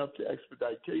technology enough to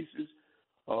expedite cases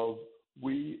of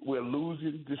We're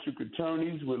losing district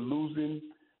attorneys. We're losing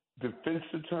defense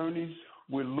attorneys.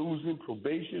 We're losing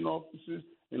probation officers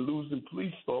and losing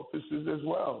police officers as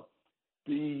well.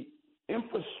 The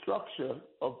infrastructure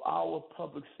of our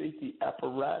public safety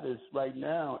apparatus right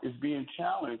now is being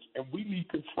challenged, and we need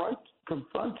to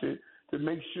confront it to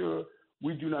make sure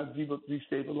we do not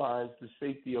destabilize the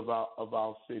safety of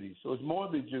our city. So it's more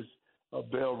than just a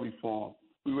bail reform.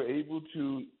 We were able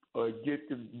to get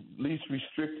the least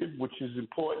restrictive, which is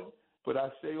important. But I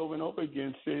say over and over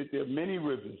again, Sid, there are many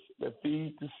rivers that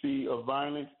feed the sea of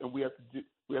violence, and we have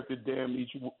to dam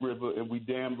each river, and we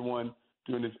dammed one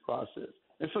during this process.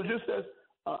 And so just as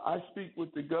I speak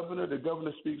with the governor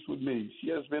speaks with me. She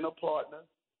has been a partner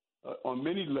on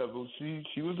many levels.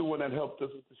 She was the one that helped us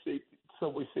with the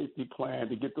subway safety plan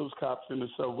to get those cops in the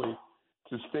subway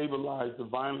to stabilize the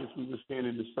violence we were seeing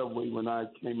in the subway when I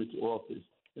came into office.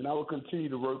 And I will continue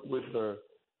to work with her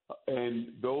and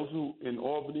those who in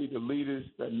Albany, the leaders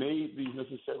that made these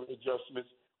necessary adjustments.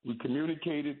 We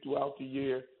communicated throughout the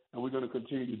year, and we're going to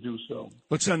continue to do so.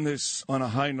 Let's end this on a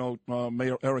high note,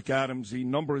 Mayor Eric Adams. The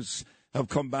numbers have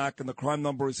come back, and the crime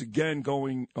number is again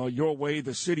going your way,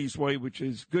 the city's way, which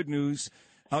is good news.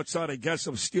 Outside, I guess,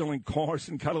 of stealing cars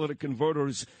and catalytic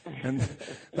converters. And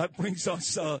that brings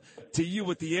us to you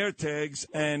with the AirTags.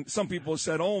 And some people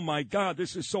said, oh, my God,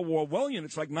 this is so Orwellian.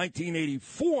 It's like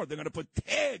 1984. They're going to put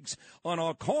tags on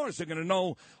our cars. They're going to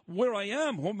know where I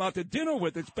am, who I'm out to dinner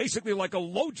with. It's basically like a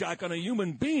LoJack on a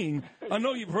human being. I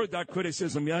know you've heard that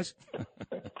criticism, yes?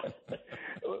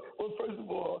 Well, first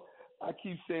of all, I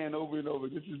keep saying over and over,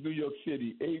 this is New York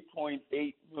City,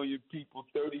 8.8 million people,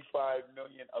 35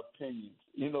 million opinions.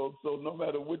 So no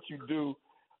matter what you do,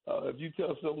 if you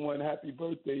tell someone happy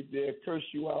birthday, they'll curse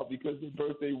you out because their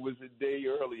birthday was a day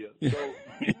earlier. So,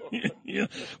 yeah.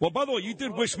 Well, by the way, you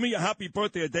did wish me a happy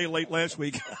birthday a day late last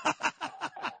week.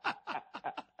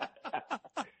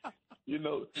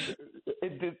 Remember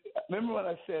what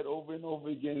I said over and over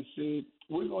again, Sid?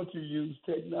 We're going to use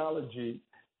technology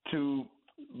to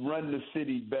run the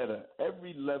city better,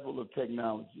 every level of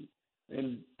technology.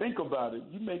 And think about it.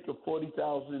 You make a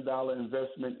 $40,000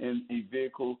 investment in a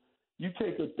vehicle. You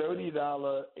take a $30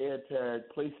 AirTag,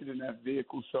 place it in that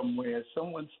vehicle somewhere.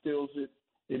 Someone steals it.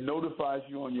 It notifies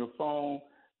you on your phone.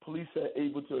 Police are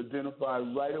able to identify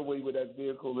right away where that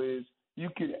vehicle is. You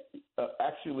can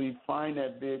actually find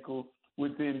that vehicle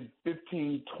within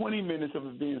 15, 20 minutes of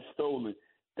it being stolen.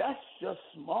 That's just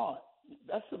smart.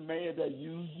 That's a mayor that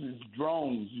uses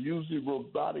drones, uses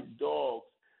robotic dogs,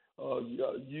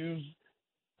 use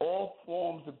all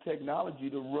forms of technology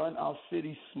to run our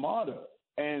city smarter.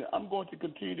 And I'm going to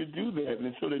continue to do that.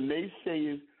 And so the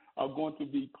naysayers are going to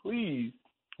be pleased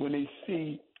when they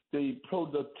see the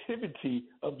productivity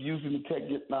of using the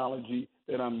technology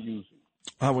that I'm using.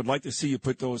 I would like to see you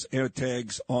put those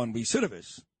AirTags on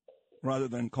recidivists rather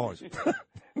than cars.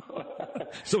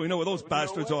 So we know where those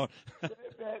bastards are.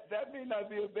 That may not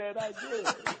be a bad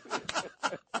idea.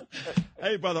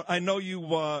 Hey, brother, I know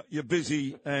you're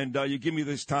busy, and you give me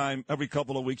this time every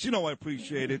couple of weeks. I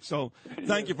appreciate it. So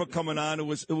thank you for coming on. It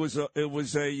was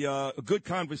a good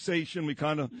conversation. We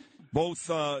kind of both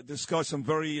discussed some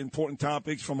very important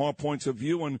topics from our points of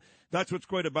view, and that's what's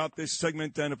great about this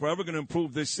segment. And if we're ever going to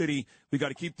improve this city, we got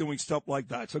to keep doing stuff like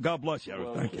that. So God bless you,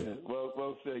 Eric. Thank you.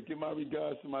 Well said. Give my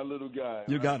regards to my little guy.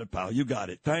 You got it, pal. You got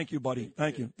it. Thank you, buddy.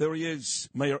 Thank you. There he is,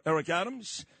 Mayor Eric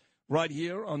Adams, right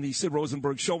here on the Sid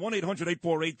Rosenberg Show.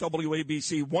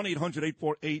 1-800-848-WABC,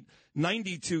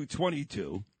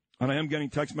 1-800-848-9222. And I am getting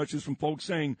text messages from folks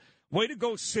saying, way to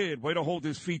go, Sid. Way to hold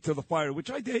his feet to the fire,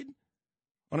 which I did.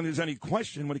 I don't think there's any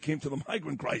question when it came to the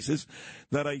migrant crisis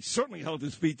that I certainly held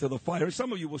his feet to the fire.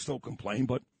 Some of you will still complain,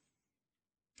 but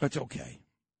that's okay.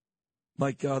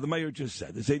 Like the mayor just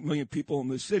said, there's 8 million people in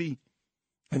this city,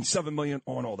 and 7 million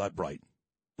aren't all that bright.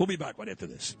 We'll be back right after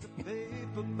this.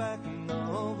 Paperback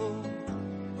novel,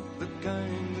 the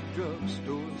kind the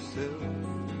drugstore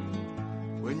sells.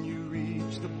 When you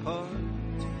reach the part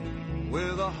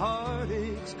where the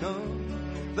heartaches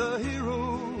come, the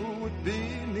hero would be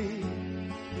me.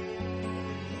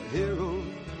 Heroes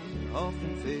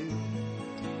often fail.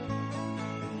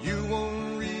 You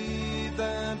won't read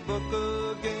that book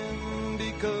again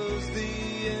because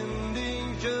the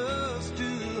ending's just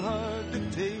too hard to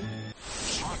take.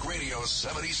 Talk Radio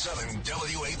 77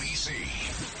 WABC.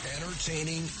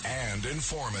 Entertaining and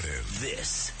informative.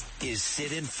 This is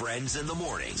Sid and Friends in the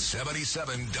Morning.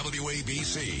 77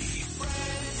 WABC.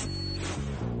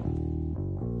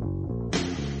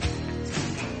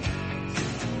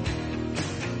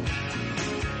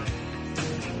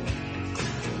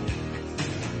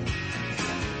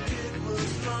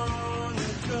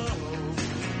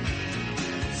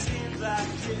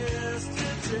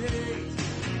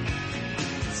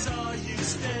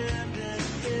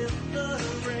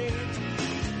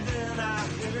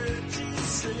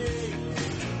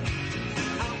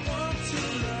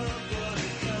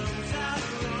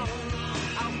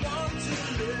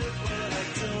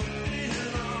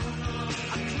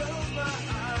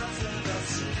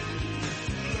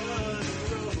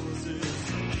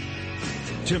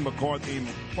 Tim McCarthy.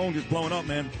 My phone just blowing up,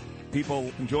 man.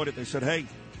 People enjoyed it. They said, hey,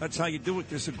 that's how you do it.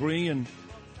 Disagree, and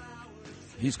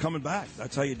he's coming back.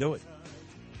 That's how you do it.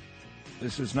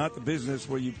 This is not the business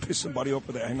where you piss somebody off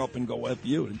or they hang up and go F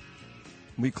you. And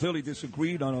we clearly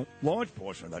disagreed on a large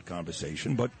portion of that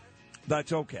conversation, but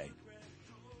that's okay.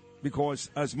 Because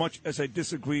as much as I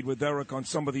disagreed with Eric on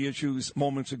some of the issues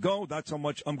moments ago, that's how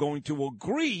much I'm going to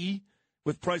agree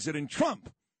with President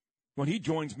Trump when he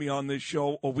joins me on this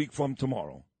show a week from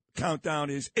tomorrow. Countdown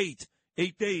is 8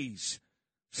 days.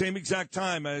 Same exact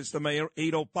time as the mayor,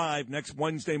 8:05 next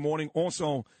Wednesday morning.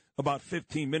 Also about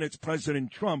 15 minutes, President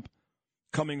Trump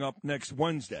coming up next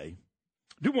Wednesday.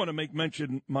 I do want to make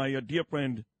mention my dear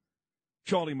friend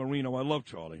Charlie Marino. I love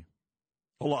Charlie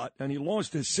a lot, and he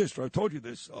lost his sister. I've told you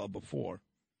this before.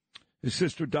 His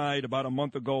sister died about a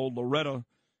month ago, Loretta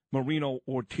Marino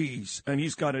Ortiz, and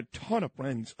he's got a ton of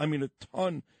friends. I mean, a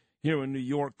ton here in New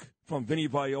York, from Vinnie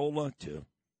Viola to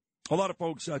a lot of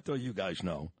folks that you guys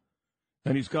know.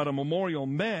 And he's got a memorial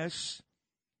mass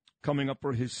coming up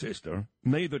for his sister,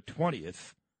 May the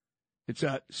 20th. It's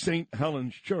at St.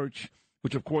 Helen's Church,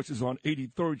 which, of course, is on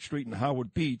 83rd Street in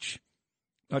Howard Beach.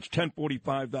 That's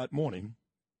 10:45 that morning,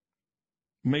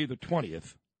 May the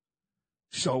 20th.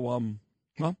 So, well,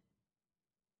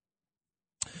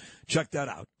 check that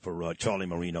out for Charlie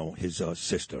Marino, his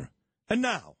sister. And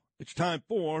now it's time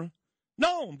for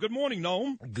Noam. Good morning,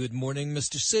 Noam. Good morning,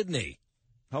 Mr. Sidney.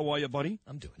 How are you, buddy?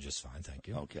 I'm doing just fine, thank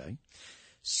you. Okay.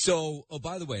 So, oh,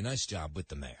 by the way, nice job with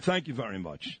the mayor. Thank you very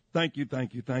much. Thank you.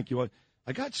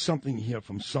 I got something here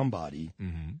from somebody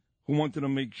who wanted to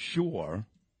make sure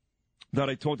that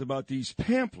I talked about these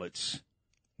pamphlets.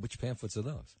 Which pamphlets are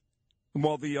those?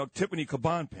 Well, the Tiffany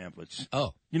Caban pamphlets.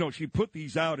 Oh. You know, she put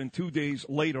these out, and 2 days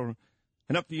later,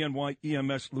 an FDNY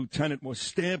EMS lieutenant was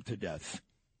stabbed to death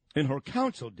in her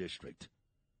council district.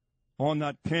 On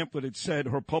that pamphlet, it said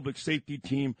her public safety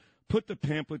team put the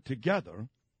pamphlet together.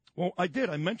 Well, I did.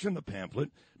 I mentioned the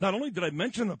pamphlet. Not only did I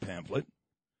mention the pamphlet,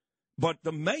 but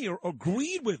the mayor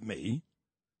agreed with me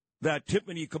that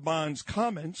Tiffany Caban's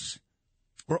comments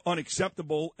were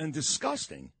unacceptable and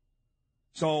disgusting.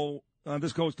 So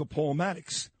this goes to Paul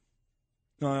Maddox.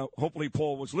 Hopefully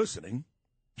Paul was listening.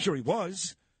 Sure he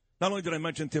was. Not only did I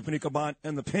mention Tiffany Caban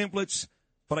and the pamphlets,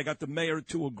 but I got the mayor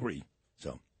to agree.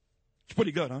 So it's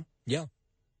pretty good, huh? Yeah.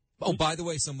 Oh, by the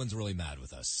way, someone's really mad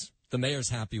with us. The mayor's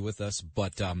happy with us,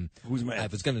 but who's mad? I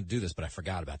was going to do this, but I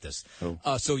forgot about this. Who?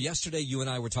 So yesterday, you and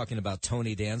I were talking about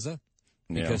Tony Danza,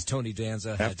 because Tony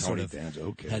Danza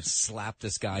had slapped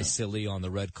this guy silly on the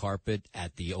red carpet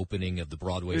at the opening of the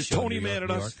Broadway show. Is Tony mad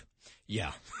at us?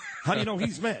 Yeah. How do you know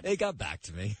he's mad? They got back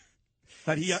to me.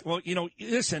 Well, you know,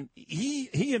 listen,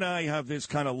 he and I have this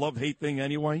kind of love-hate thing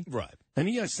anyway. Right. And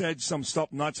he has said some stuff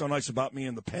not so nice about me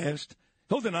in the past.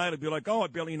 He'll deny it and be like, oh, I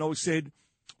barely know Sid.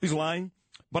 He's lying.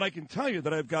 But I can tell you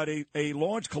that I've got a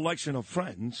large collection of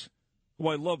friends who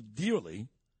I love dearly.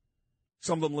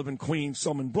 Some of them live in Queens,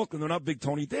 some in Brooklyn. They're not big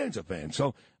Tony Danza fans.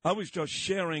 So I was just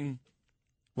sharing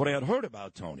what I had heard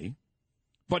about Tony.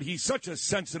 But he's such a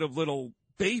sensitive little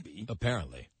baby.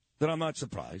 Apparently. That I'm not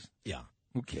surprised. Yeah.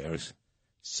 Who cares?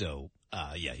 So,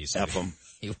 yeah, he said F him.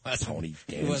 He wasn't, Tony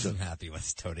Danza. He wasn't happy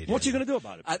with Tony Danza. What's he going to do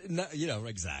about it? No, you know,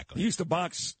 exactly. He used to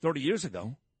box 30 years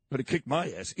ago. But he kicked my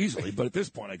ass easily. But at this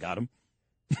point, I got him.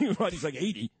 Right, he's like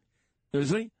 80,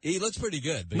 isn't he? He looks pretty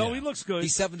good. But no, yeah. He looks good.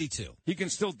 He's 72. He can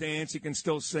still dance. He can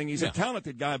still sing. He's a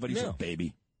talented guy, but he's a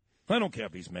baby. I don't care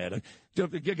if he's mad.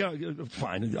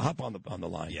 Fine, hop on the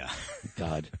line. Yeah.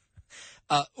 God.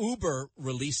 Uber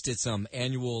released its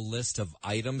annual list of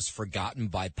items forgotten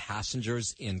by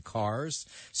passengers in cars.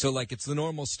 So, like, it's the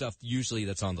normal stuff usually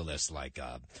that's on the list, like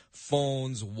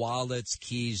phones, wallets,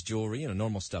 keys, jewelry,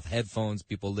 normal stuff, headphones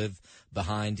people live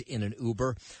behind in an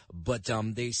Uber. But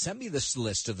they sent me this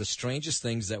list of the strangest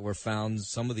things that were found,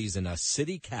 some of these in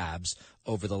city cabs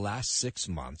over the last 6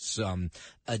 months.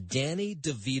 A Danny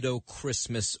DeVito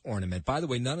Christmas ornament. By the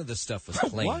way, none of this stuff was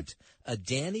claimed. What? A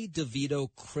Danny DeVito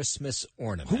Christmas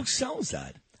ornament. Who sells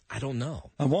that? I don't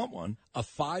know. I want one. A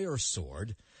fire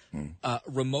sword.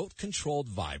 Remote-controlled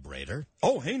vibrator.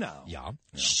 Oh, hey now. Yeah.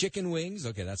 Chicken wings.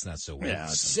 Okay, that's not so weird. Yeah,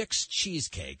 6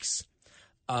 cheesecakes.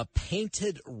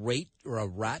 Painted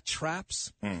rat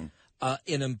traps. An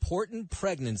important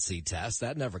pregnancy test.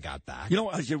 That never got back. You know,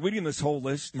 as you're reading this whole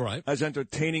list, right, as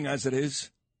entertaining as it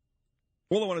is,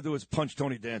 all I want to do is punch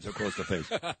Tony Danza across the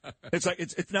face. It's like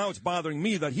it's bothering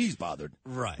me that he's bothered.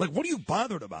 Right. Like, what are you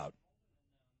bothered about?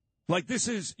 Like, this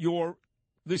is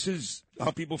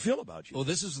how people feel about you. Well,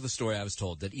 this is the story I was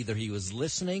told, that either he was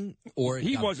listening or it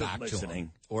got back to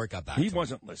him. Or it got back to him. He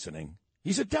wasn't listening.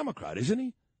 He's a Democrat, isn't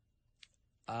he?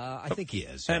 I think he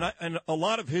is. And and a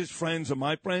lot of his friends are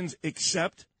my friends,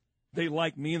 except they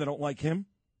like me and they don't like him.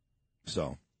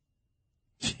 So,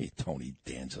 gee, Tony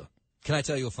Danza. Can I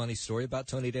tell you a funny story about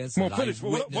Tony Danza? Well, finish.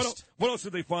 What else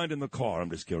did they find in the car?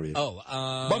 I'm just curious. Oh,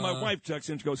 but my wife checks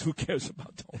in. She goes, "Who cares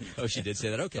about Tony?" Oh, she did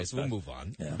say that. Okay, so we'll move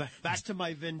on. Yeah. Back to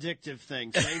my vindictive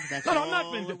thing. See? That's No, all I'm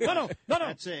not vindictive. No.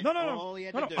 That's it. No. All you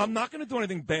had to do. I'm not going to do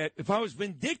anything bad. If I was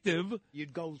vindictive,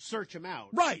 you'd go search him out.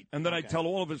 Right, and then I'd tell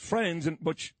all of his friends, and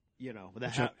which. You know,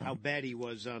 how bad he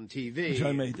was on TV. Which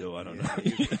I may do. I don't know.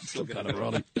 Still kind of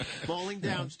early. Falling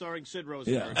Down, starring Sid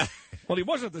Rosenberg. Yeah. Well, he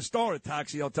wasn't the star of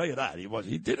Taxi, I'll tell you that. He was.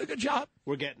 He did a good job.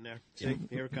 We're getting there. See,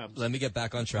 here it comes. Let me get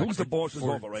back on track. Who's the boss is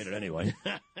overrated anyway.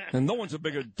 And no one's a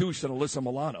bigger douche than Alyssa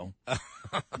Milano.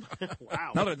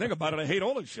 Wow. Now that I think about it, I hate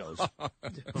all his shows. I'm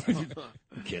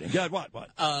kidding. God, what?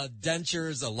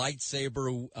 Dentures, a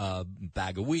lightsaber,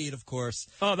 bag of weed, of course.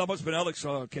 Oh, that must have been Alex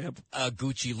Camp.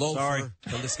 Gucci loafer. Sorry.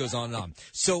 The list goes on and on.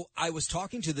 So I was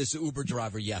talking to this Uber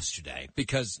driver yesterday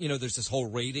because, you know, there's this whole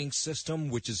rating system,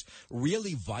 which is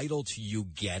really vital to you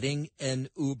getting an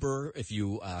Uber if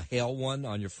you hail one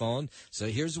on your phone. So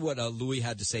here's what Louis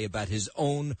had to say about his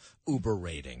own Uber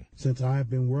rating. Since I've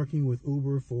been working with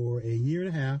Uber for a year and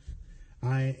a half,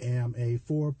 I am a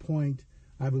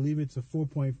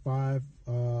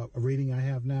 4.5 rating I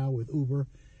have now with Uber.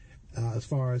 As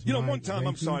far as one time, ranking.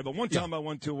 I'm sorry, but one time I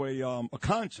went to a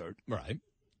concert. Right.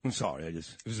 I'm sorry, I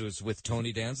just... It was with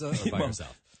Tony Danza or by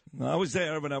yourself? No, I was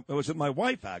there, but I was with my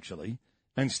wife, actually,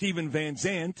 and Steven Van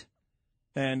Zandt,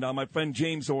 and my friend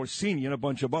James Orsini, and a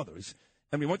bunch of others.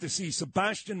 And we went to see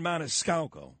Sebastian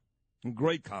Maniscalco, a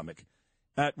great comic,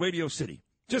 at Radio City.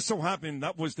 Just so happened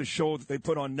that was the show that they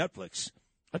put on Netflix.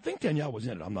 I think Danielle was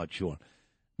in it, I'm not sure.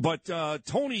 But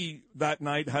Tony that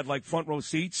night had, like, front row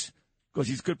seats, because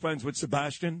he's good friends with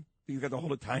Sebastian. He's got the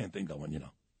whole Italian thing going, you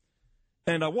know.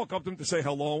 And I walk up to him to say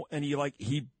hello, and he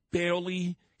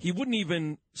wouldn't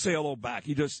even say hello back.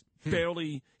 He just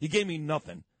barely, he gave me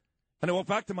nothing. And I walk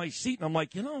back to my seat, and I'm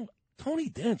like, you know, Tony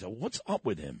Danza, what's up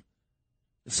with him?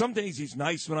 Some days he's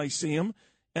nice when I see him,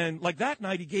 and like that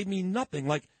night he gave me nothing.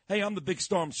 Like, hey, I'm the big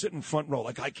star, I'm sitting front row,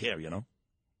 like I care, you know.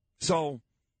 So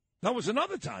that was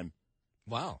another time.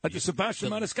 Wow. At the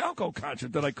Sebastian Maniscalco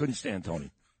concert that I couldn't stand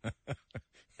Tony.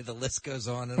 The list goes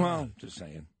on and well, on. Just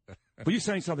saying. Were you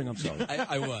saying something? I'm sorry.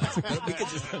 I was. But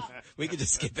we could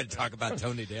just skip it and talk about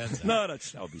Tony Danza. No, that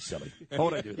would be silly. How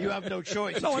would I do that? You have no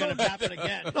choice. It's No, going to happen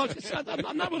again. No,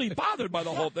 I'm not really bothered by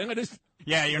the whole thing.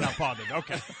 Yeah, you're not bothered.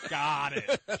 Okay. Got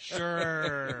it.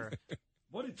 Sure.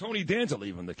 What did Tony Danza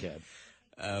leave in the cab?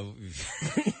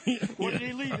 What did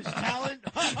he leave? His talent?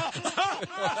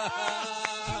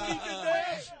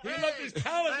 He left his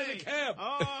talent in the cab.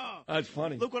 Oh, that's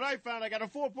funny. Look what I found. I got a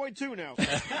 4.2 now.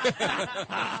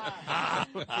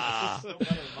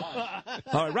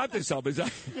 All right, wrap this up. Is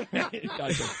that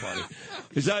that's so funny?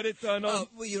 Is that it? No.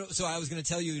 Well, you know, so I was going to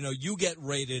tell you, you know, you get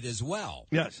rated as well.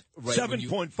 Yes, right,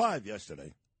 7.5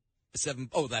 yesterday. 7.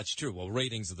 Oh, that's true. Well,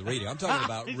 ratings of the radio. I'm talking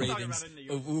about ratings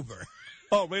of Uber.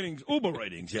 Oh, ratings, Uber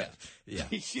ratings, yeah. Yeah.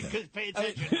 You should pay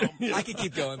attention. I could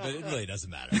keep going, but it really doesn't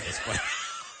matter at this point.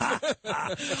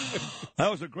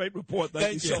 That was a great report.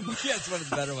 Thank you so much. Yeah, it's one of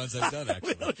the better ones I've done,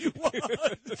 actually. Really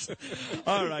was.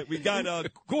 All right, we got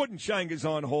Gordon Chang is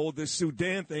on hold. This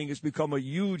Sudan thing has become a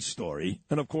huge story.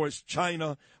 And, of course,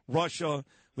 China, Russia.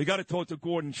 We got to talk to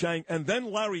Gordon Chang. And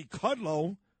then Larry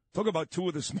Kudlow. Talk about two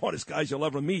of the smartest guys you'll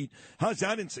ever meet. How's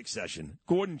that in succession?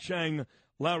 Gordon Chang,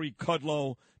 Larry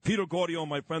Kudlow, Peter Gaudio,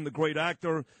 my friend, the great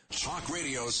actor. Talk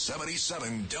Radio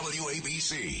 77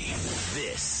 WABC.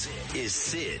 This is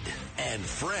Sid and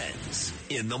Friends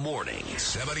in the morning.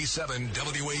 77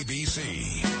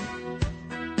 WABC.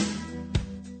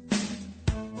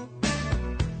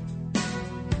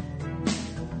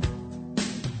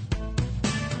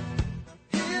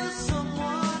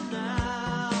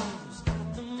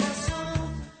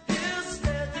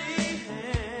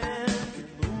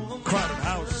 Crowded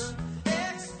house.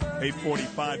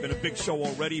 8:45, been a big show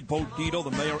already. Bo Dietl,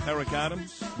 the mayor, Eric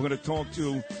Adams. We're going to talk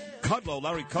to Kudlow,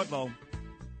 Larry Kudlow.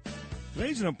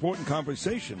 Today's an important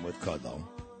conversation with Kudlow.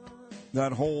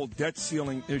 That whole debt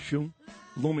ceiling issue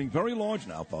looming very large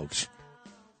now, folks.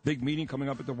 Big meeting coming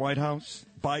up at the White House.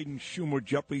 Biden, Schumer,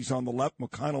 Jeffries on the left,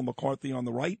 McConnell, McCarthy on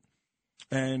the right.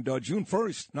 And June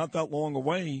 1st, not that long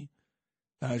away,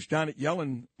 as Janet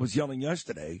Yellen was yelling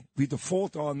yesterday, we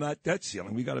default on that debt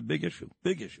ceiling. We got a big issue,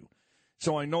 big issue.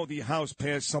 So I know the House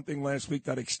passed something last week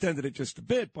that extended it just a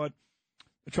bit, but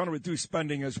they're trying to reduce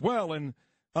spending as well, and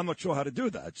I'm not sure how to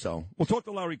do that. So we'll talk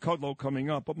to Larry Kudlow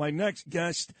coming up. But my next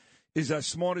guest is as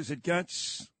smart as it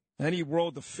gets. Any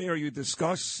world affair you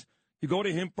discuss, you go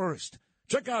to him first.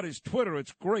 Check out his Twitter.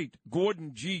 It's great.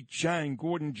 Gordon G. Chang.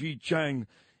 Gordon G. Chang.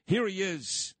 Here he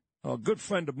is, a good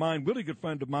friend of mine, really good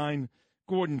friend of mine,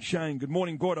 Gordon Chang. Good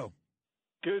morning, Gordo.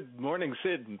 Good morning,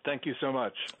 Sid, and thank you so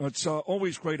much. It's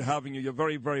always great having you. You're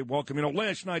very, very welcome. You know,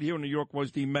 last night here in New York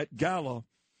was the Met Gala,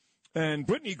 and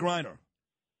Brittany Griner,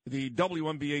 the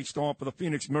WNBA star for the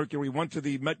Phoenix Mercury, went to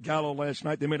the Met Gala last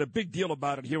night. They made a big deal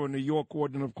about it here in New York,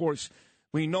 Gordon. Of course,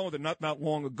 we know that not that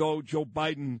long ago, Joe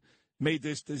Biden made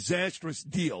this disastrous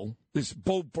deal, this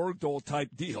Bo Bergdahl-type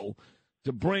deal,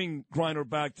 to bring Griner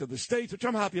back to the States, which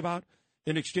I'm happy about,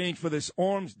 in exchange for this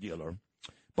arms dealer.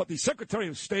 But the Secretary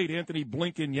of State, Anthony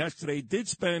Blinken, yesterday did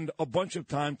spend a bunch of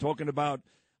time talking about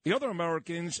the other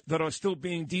Americans that are still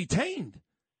being detained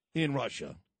in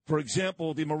Russia. For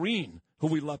example, the Marine who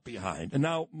we left behind, and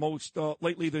now most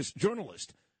lately this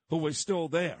journalist who was still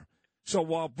there. So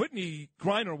while Brittany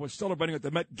Griner was celebrating at the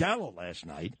Met Gala last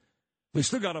night, we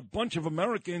still got a bunch of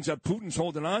Americans that Putin's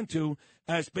holding on to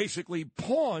as basically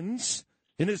pawns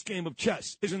in this game of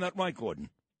chess. Isn't that right, Gordon?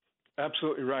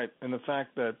 Absolutely right. And the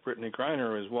fact that Brittany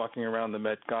Griner is walking around the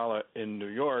Met Gala in New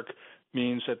York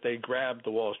means that they grabbed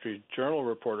the Wall Street Journal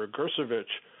reporter Gersovich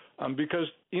because,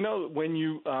 you know, when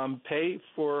you pay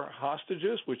for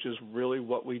hostages, which is really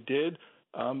what we did,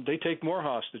 they take more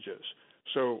hostages.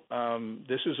 So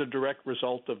this is a direct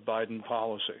result of Biden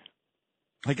policy.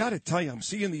 I got to tell you, I'm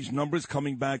seeing these numbers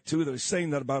coming back, too. They're saying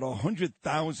that about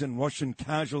 100,000 Russian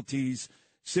casualties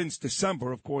since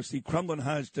December. Of course, the Kremlin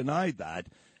has denied that.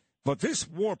 But this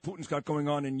war Putin's got going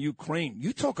on in Ukraine,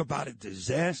 you talk about a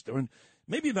disaster. And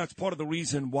maybe that's part of the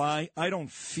reason why I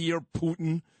don't fear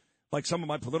Putin like some of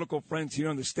my political friends here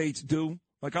in the States do.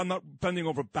 Like, I'm not bending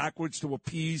over backwards to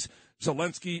appease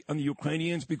Zelensky and the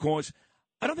Ukrainians because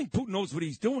I don't think Putin knows what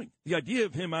he's doing. The idea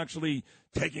of him actually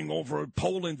taking over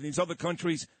Poland and these other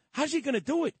countries, how's he going to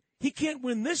do it? He can't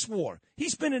win this war.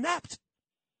 He's been inept.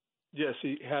 Yes,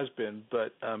 he has been,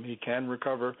 but he can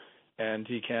recover, and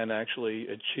he can actually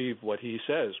achieve what he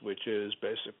says, which is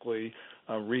basically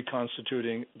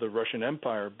reconstituting the Russian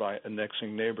Empire by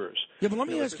annexing neighbors. Yeah, but let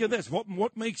me ask you this.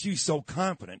 What makes you so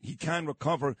confident he can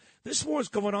recover? This war is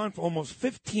going on for almost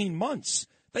 15 months.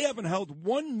 They haven't held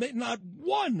not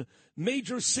one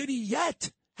major city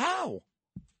yet. How?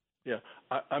 Yeah,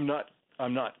 I'm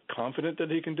not confident that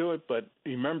he can do it, but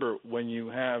remember, when you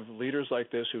have leaders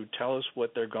like this who tell us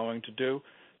what they're going to do,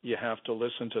 you have to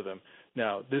listen to them.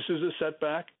 Now, this is a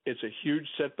setback. It's a huge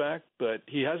setback, but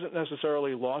he hasn't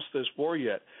necessarily lost this war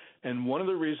yet. And one of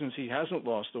the reasons he hasn't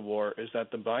lost the war is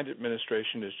that the Biden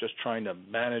administration is just trying to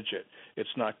manage it. It's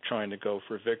not trying to go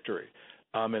for victory.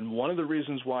 And one of the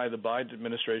reasons why the Biden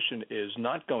administration is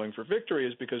not going for victory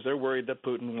is because they're worried that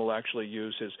Putin will actually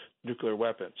use his nuclear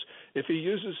weapons. If he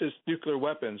uses his nuclear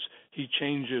weapons, he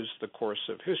changes the course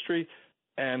of history,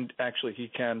 and actually he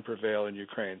can prevail in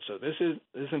Ukraine. So this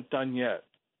isn't done yet.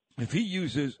 If he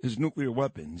uses his nuclear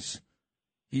weapons,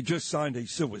 he just signed a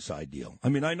suicide deal. I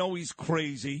mean, I know he's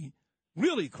crazy,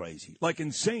 really crazy, like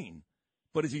insane.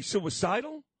 But is he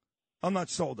suicidal? I'm not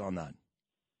sold on that.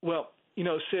 Well, you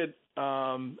know, Sid,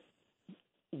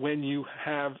 when you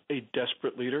have a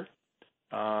desperate leader,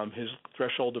 his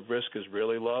threshold of risk is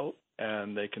really low,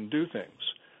 and they can do things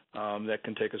that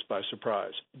can take us by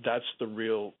surprise. That's the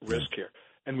real risk here.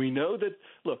 And we know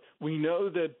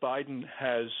that Biden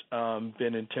has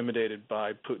been intimidated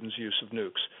by Putin's use of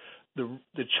nukes.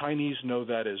 The Chinese know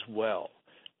that as well.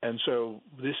 And so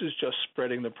this is just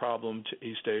spreading the problem to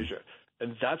East Asia.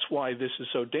 And that's why this is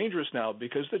so dangerous now,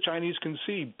 because the Chinese can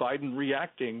see Biden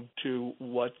reacting to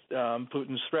what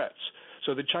Putin's threats.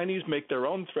 So the Chinese make their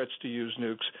own threats to use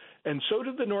nukes, and so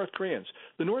do the North Koreans.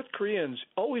 The North Koreans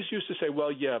always used to say,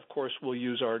 well, yeah, of course we'll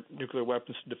use our nuclear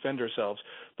weapons to defend ourselves.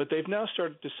 But they've now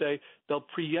started to say they'll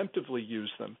preemptively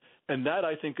use them. And that,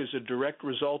 I think, is a direct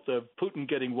result of Putin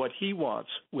getting what he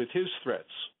wants with his threats.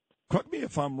 Correct me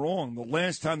if I'm wrong. The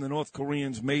last time the North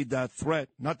Koreans made that threat,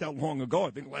 not that long ago, I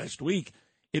think last week,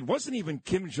 it wasn't even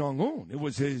Kim Jong-un. It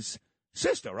was his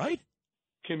sister, right?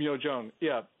 Kim Yo-jong,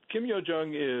 yeah. Kim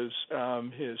Yo-jong is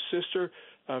his sister.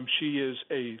 She is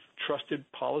a trusted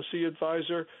policy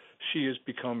advisor. She has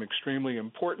become extremely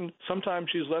important. Sometimes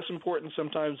she's less important,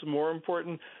 sometimes more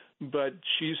important, but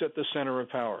she's at the center of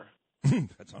power.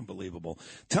 That's unbelievable.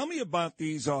 Tell me about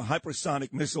these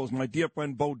hypersonic missiles. My dear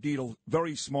friend Bo Dietl,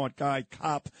 very smart guy,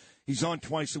 cop. He's on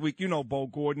twice a week. You know Bo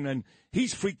Gordon, and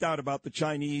he's freaked out about the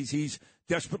Chinese. He's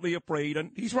desperately afraid,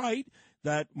 and he's right,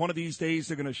 that one of these days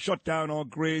they're going to shut down our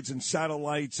grids and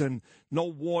satellites and no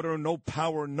water, no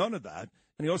power, none of that.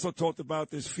 And he also talked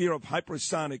about this fear of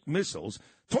hypersonic missiles.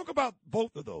 Talk about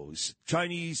both of those,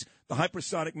 Chinese, the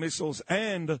hypersonic missiles,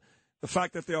 and the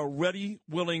fact that they are ready,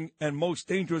 willing, and most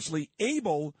dangerously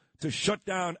able to shut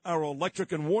down our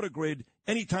electric and water grid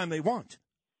anytime they want.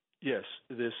 Yes,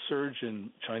 this surge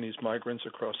in Chinese migrants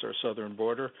across our southern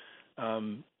border.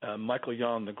 Michael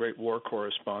Yon, the great war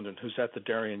correspondent, who's at the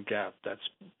Darien Gap, that's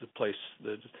the place,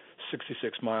 the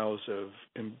 66 miles of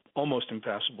almost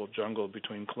impassable jungle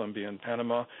between Colombia and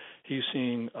Panama. He's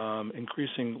seeing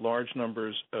increasing large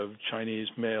numbers of Chinese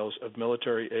males of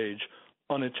military age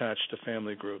unattached to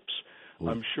family groups.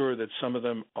 I'm sure that some of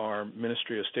them are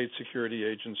Ministry of State Security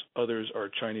agents, others are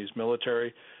Chinese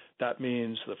military. That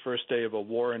means the first day of a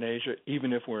war in Asia,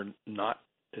 even if we're not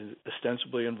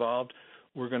ostensibly involved,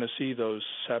 we're going to see those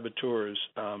saboteurs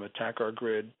attack our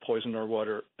grid, poison our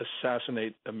water,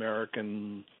 assassinate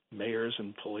American mayors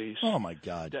and police. Oh, my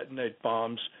God. Detonate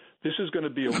bombs. This is going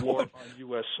to be a war on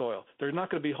U.S. soil. They're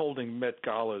not going to be holding Met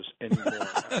Galas anymore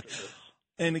after this.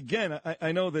 And again,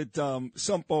 I know that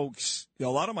some folks, a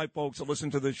lot of my folks that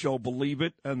listen to this show believe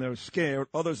it, and they're scared.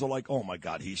 Others are like, oh, my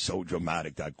God, he's so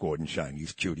dramatic, that Gordon Chang.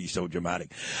 He's cute. He's so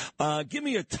dramatic. Give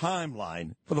me a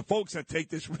timeline for the folks that take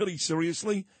this really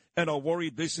seriously and are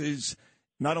worried this is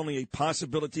not only a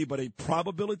possibility but a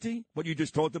probability, what you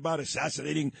just talked about,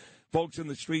 assassinating folks in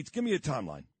the streets. Give me a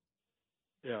timeline.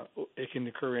 Yeah, it can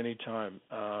occur any time.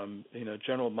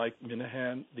 General Mike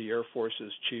Minahan, the Air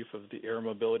Force's chief of the Air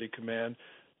Mobility Command,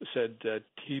 said that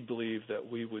he believed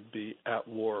that we would be at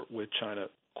war with China,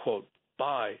 quote,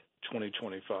 by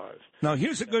 2025. Now,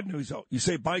 here's the good news, though. You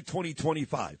say by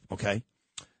 2025, okay?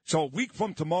 So a week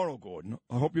from tomorrow, Gordon,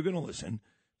 I hope you're going to listen,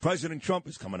 President Trump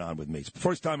is coming on with me. It's the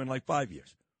first time in like 5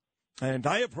 years. And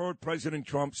I have heard President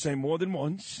Trump say more than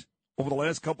once over the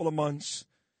last couple of months,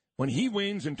 when he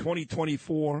wins in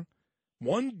 2024,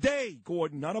 one day,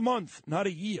 Gordon, not a month, not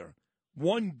a year,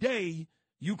 one day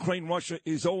Ukraine-Russia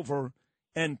is over,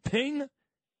 and ping,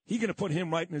 he's going to put him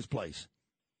right in his place.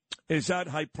 Is that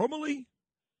hyperbole,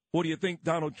 or do you think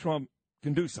Donald Trump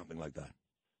can do something like that?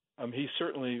 He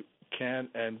certainly can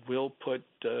and will put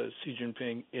Xi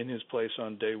Jinping in his place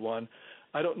on day one.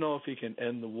 I don't know if he can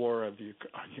end the war on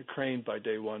Ukraine by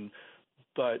day one,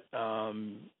 but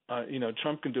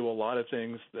Trump can do a lot of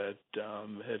things that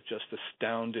have just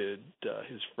astounded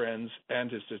his friends and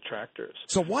his detractors.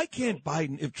 So why can't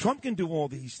Biden, if Trump can do all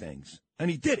these things, and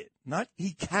he did it, not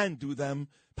he can do them,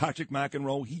 Patrick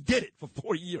McEnroe, he did it for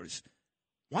 4 years.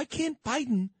 Why can't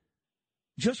Biden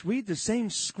just read the same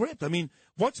script? I mean,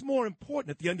 what's more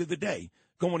important at the end of the day,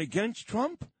 going against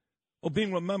Trump or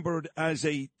being remembered as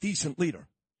a decent leader?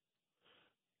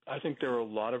 I think there are a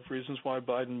lot of reasons why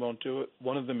Biden won't do it.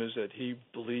 One of them is that he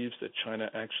believes that China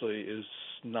actually is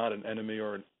not an enemy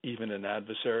or even an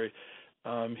adversary.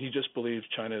 He just believes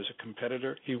China is a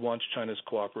competitor. He wants China's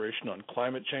cooperation on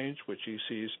climate change, which he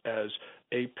sees as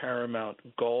a paramount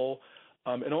goal.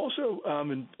 And also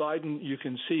in Biden, you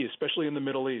can see, especially in the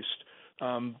Middle East,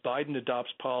 Biden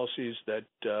adopts policies that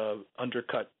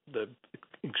undercut the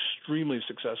extremely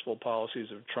successful policies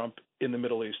of Trump in the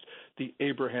Middle East, the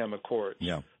Abraham Accords,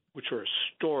 which are a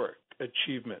historic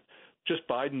achievement. Just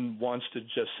Biden wants to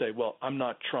just say, well, I'm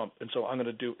not Trump, and so I'm going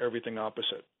to do everything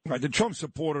opposite. Right. The Trump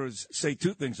supporters say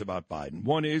two things about Biden.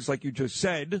 One is, like you just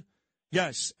said,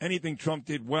 yes, anything Trump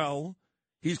did well,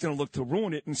 he's going to look to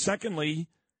ruin it. And secondly,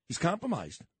 he's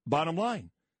compromised. Bottom line,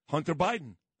 Hunter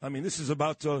Biden. I mean, this is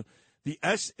about to, the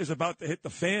S is about to hit the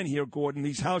fan here, Gordon.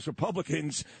 These House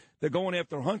Republicans, they're going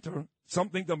after Hunter. Some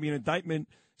think there'll be an indictment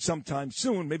sometime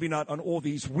soon. Maybe not on all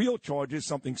these real charges,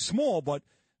 something small, but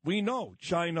we know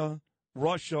China,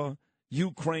 Russia,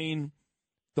 Ukraine,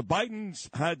 the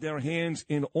Bidens had their hands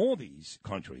in all these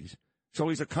countries. So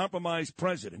he's a compromised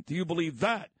president. Do you believe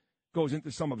that goes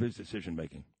into some of his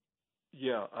decision-making?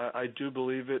 Yeah, I do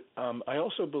believe it. I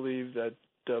also believe that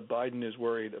Biden is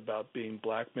worried about being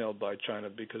blackmailed by China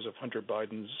because of Hunter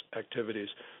Biden's activities,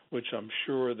 which I'm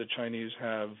sure the Chinese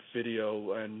have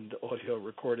video and audio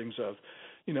recordings of.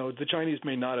 You know, the Chinese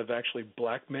may not have actually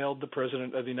blackmailed the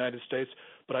President of the United States,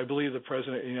 but I believe the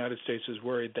President of the United States is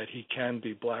worried that he can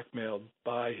be blackmailed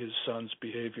by his son's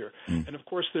behavior. And, of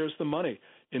course, there's the money.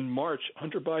 In March,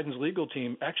 Hunter Biden's legal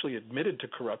team actually admitted to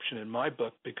corruption in my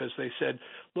book because they said,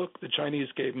 look, the Chinese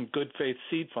gave him good faith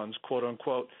seed funds, quote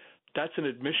unquote. That's an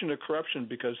admission of corruption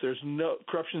because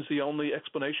corruption is the only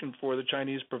explanation for the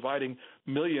Chinese providing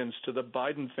millions to the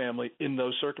Biden family in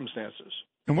those circumstances.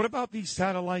 And what about these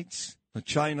satellites,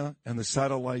 China and the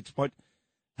satellites?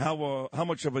 How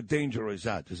much of a danger is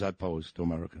that? Does that pose to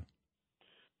America?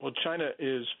 Well, China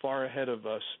is far ahead of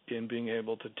us in being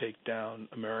able to take down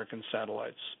American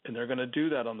satellites, and they're going to do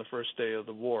that on the first day of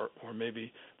the war or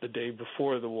maybe the day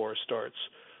before the war starts.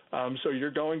 So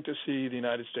you're going to see the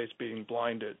United States being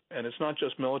blinded, and it's not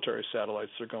just military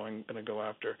satellites they're going to go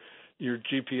after. Your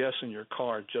GPS in your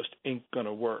car just ain't going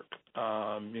to work.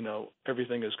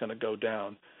 Everything is going to go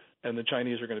down, and the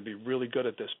Chinese are going to be really good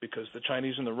at this because the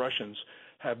Chinese and the Russians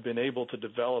have been able to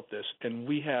develop this, and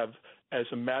we have, as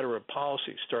a matter of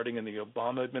policy, starting in the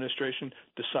Obama administration,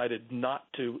 decided not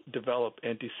to develop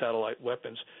anti-satellite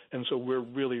weapons, and so we're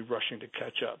really rushing to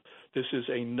catch up. This is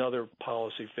another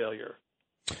policy failure.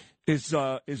 Is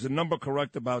the number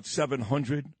correct about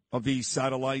 700 of these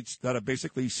satellites that are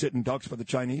basically sitting ducks for the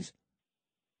Chinese?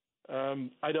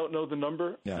 I don't know the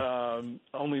number. Yeah.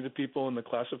 Only the people in the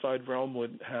classified realm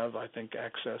would have, I think,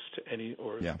 access to any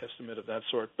estimate of that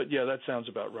sort. But, yeah, that sounds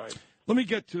about right. Let me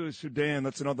get to Sudan.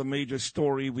 That's another major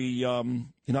story. We,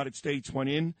 United States went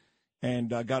in and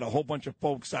got a whole bunch of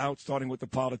folks out, starting with the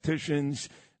politicians.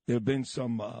 There have been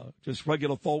some just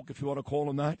regular folk, if you want to call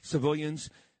them that, civilians.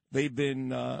 They've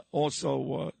been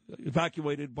also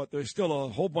evacuated, but there's still a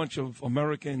whole bunch of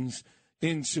Americans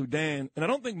in Sudan. And I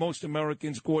don't think most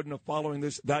Americans, Gordon, are following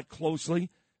this that closely.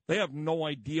 They have no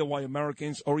idea why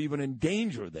Americans are even in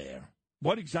danger there.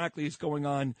 What exactly is going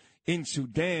on in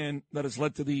Sudan that has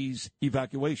led to these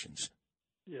evacuations?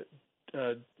 Yeah.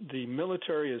 The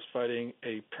military is fighting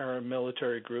a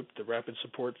paramilitary group, the Rapid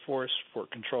Support Force, for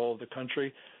control of the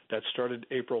country. That started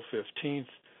April 15th.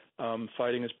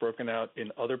 Fighting has broken out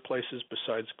in other places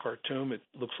besides Khartoum. It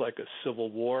looks like a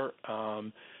civil war.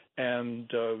 And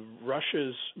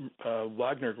Russia's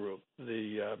Wagner Group,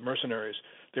 the mercenaries,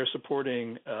 they're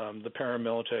supporting the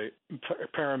paramilitary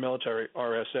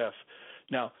RSF.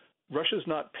 Now, Russia's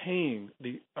not paying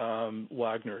the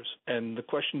Wagners, and the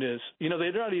question is,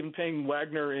 they're not even paying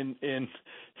Wagner in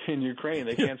Ukraine.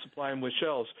 They can't supply them with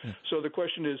shells. So the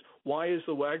question is, why is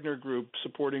the Wagner Group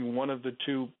supporting one of the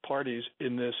two parties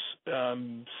in this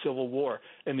civil war?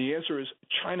 And the answer is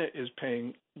China is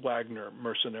paying Wagner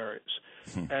mercenaries.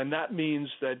 And that means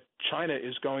that China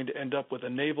is going to end up with a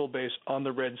naval base on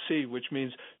the Red Sea, which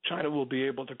means China will be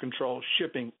able to control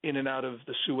shipping in and out of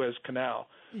the Suez Canal,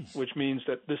 which means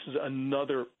that this is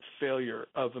another failure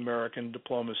of American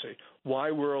diplomacy. Why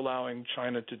we're allowing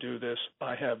China to do this,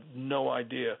 I have no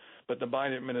idea. But the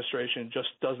Biden administration just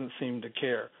doesn't seem to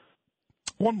care.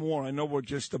 One more. I know we're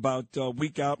just about a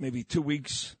week out, maybe 2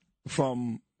 weeks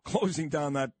from closing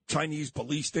down that Chinese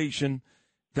police station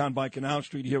down by Canal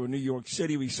Street here in New York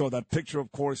City. We saw that picture,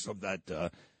 of course, of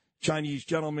that Chinese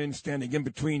gentleman standing in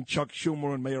between Chuck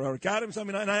Schumer and Mayor Eric Adams. I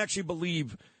mean, and I actually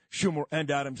believe Schumer and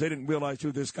Adams, they didn't realize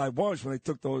who this guy was when they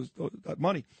took that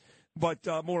money. But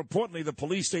more importantly, the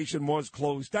police station was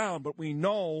closed down, but we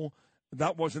know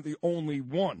that wasn't the only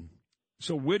one.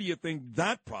 So where do you think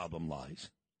that problem lies?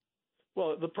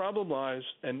 Well, the problem lies,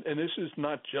 and this is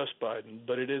not just Biden,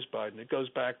 but it is Biden. It goes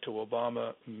back to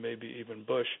Obama, maybe even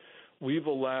Bush. We've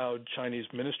allowed Chinese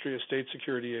Ministry of State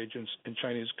Security agents and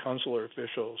Chinese consular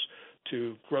officials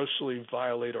to grossly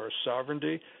violate our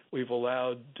sovereignty. We've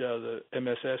allowed the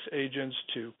MSS agents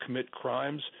to commit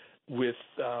crimes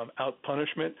without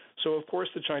punishment. So, of course,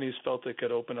 the Chinese felt they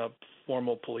could open up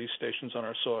formal police stations on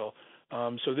our soil.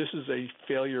 So this is a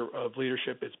failure of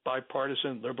leadership. It's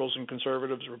bipartisan, liberals and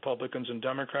conservatives, Republicans and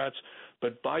Democrats.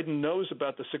 But Biden knows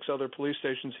about the 6 other police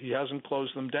stations. He hasn't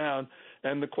closed them down.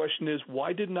 And the question is,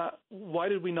 why did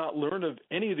we not learn of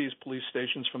any of these police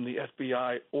stations from the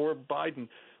FBI or Biden?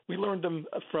 We learned them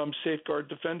from Safeguard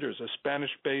Defenders, a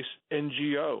Spanish-based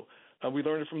NGO. We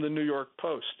learned it from the New York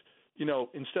Post.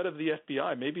 Instead of the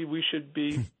FBI, maybe we should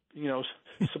be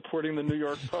supporting the New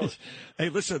York Post. Hey,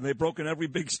 listen, they've broken every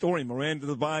big story. Miranda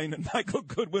Devine and Michael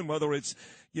Goodwin, whether it's,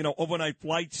 overnight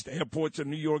flights to airports in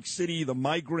New York City, the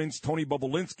migrants, Tony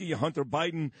Bobulinski, Hunter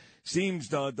Biden, seems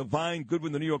Devine,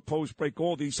 Goodwin, the New York Post break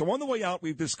all these. So on the way out,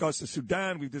 we've discussed the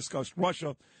Sudan, we've discussed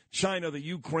Russia, China, the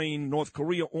Ukraine, North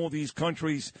Korea, all these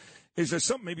countries. Is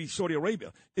there maybe Saudi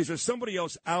Arabia, is there somebody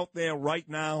else out there right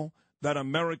now that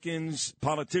Americans,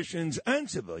 politicians, and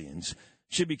civilians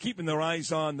should be keeping their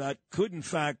eyes on that could, in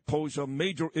fact, pose a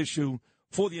major issue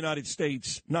for the United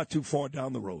States not too far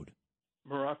down the road?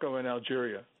 Morocco and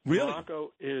Algeria. Really?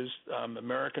 Morocco is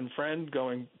American friend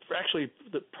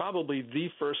probably the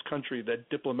first country that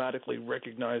diplomatically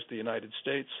recognized the United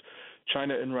States.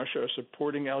 China and Russia are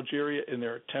supporting Algeria in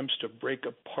their attempts to break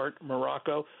apart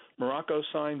Morocco. Morocco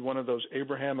signed one of those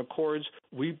Abraham Accords.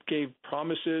 We gave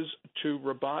promises to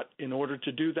Rabat in order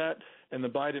to do that, and the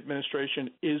Biden administration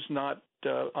is not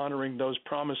honoring those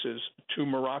promises to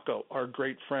Morocco, our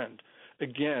great friend.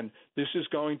 Again, this is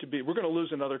we're going to lose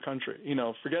another country.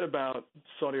 Forget about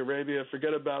Saudi Arabia,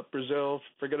 forget about Brazil,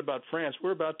 forget about France.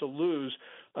 We're about to lose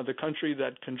the country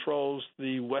that controls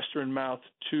the western mouth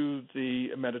to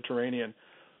the Mediterranean.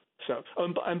 So,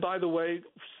 and by the way,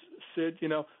 Sid,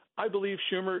 I believe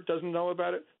Schumer doesn't know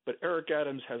about it, but Eric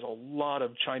Adams has a lot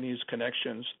of Chinese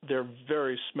connections. They're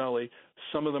very smelly.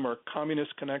 Some of them are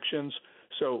communist connections.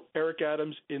 So Eric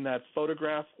Adams in that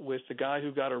photograph with the guy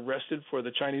who got arrested for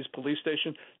the Chinese police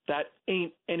station, that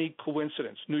ain't any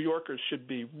coincidence. New Yorkers should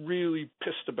be really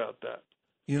pissed about that.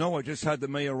 I just had the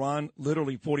mayor on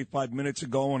literally 45 minutes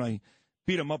ago, and I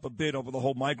beat him up a bit over the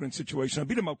whole migrant situation. I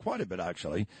beat him up quite a bit,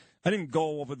 actually. I didn't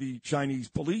go over the Chinese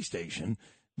police station.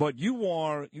 But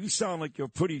you sound like you're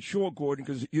pretty sure, Gordon,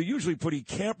 because you're usually pretty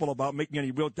careful about making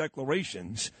any real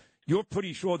declarations. You're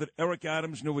pretty sure that Eric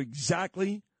Adams knew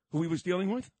exactly who he was dealing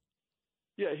with?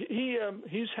 Yeah,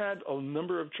 he's had a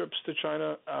number of trips to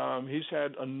China. He's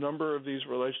had a number of these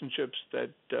relationships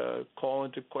that call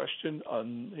into question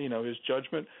his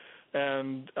judgment.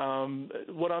 And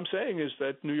what I'm saying is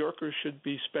that New Yorkers should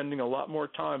be spending a lot more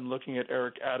time looking at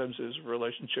Eric Adams'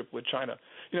 relationship with China.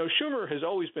 Schumer has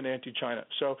always been anti-China.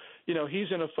 So,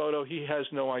 he's in a photo. He has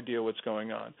no idea what's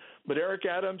going on. But Eric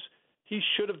Adams, he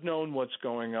should have known what's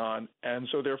going on. And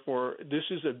so, therefore, this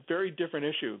is a very different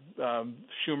issue,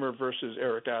 Schumer versus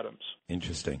Eric Adams.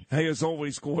 Interesting. Hey, as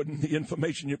always, Gordon, the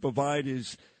information you provide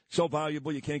is so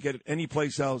valuable. You can't get it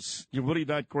anyplace else. You're really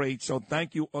that great. So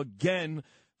thank you again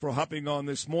for hopping on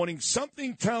this morning.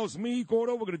 Something tells me,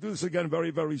 Gordo, we're going to do this again very,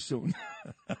 very soon.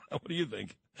 What do you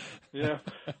think? Yeah.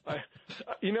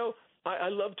 I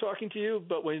love talking to you,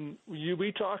 but when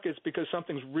we talk, it's because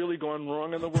something's really going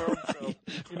wrong in the world. So,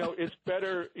 it's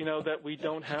better, that we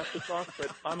don't have to talk,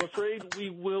 but I'm afraid we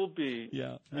will be.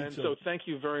 Yeah. And so thank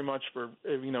you very much for,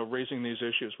 raising these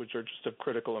issues, which are just of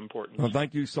critical importance. Well,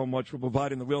 thank you so much for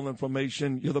providing the real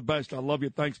information. You're the best. I love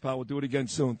you. Thanks, pal. We'll do it again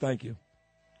soon. Thank you.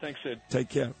 Thanks, Sid. Take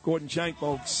care. Gordon Shank,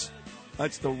 folks.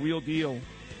 That's the real deal.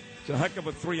 It's a heck of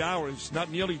a 3 hours. Not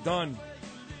nearly done.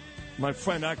 My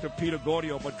friend, actor Peter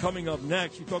Gordio. But coming up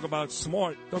next, you talk about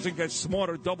smart. Doesn't get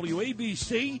smarter.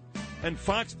 WABC and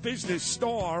Fox Business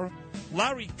star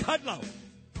Larry Kudlow.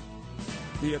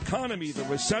 The economy, the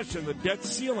recession, the debt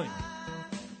ceiling.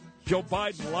 Joe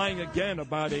Biden lying again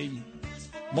about a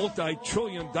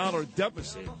multi-trillion-dollar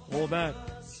deficit. All that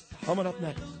coming up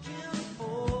next.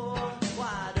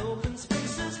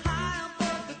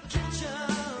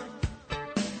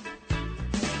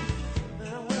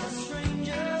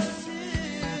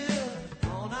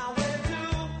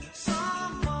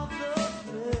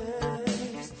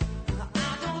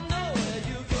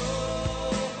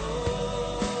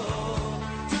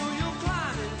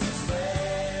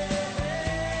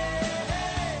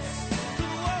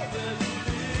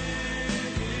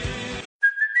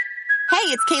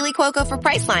 It's Kaylee Cuoco for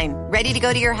Priceline. Ready to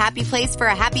go to your happy place for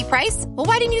a happy price? Well,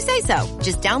 why didn't you say so?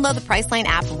 Just download the Priceline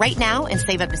app right now and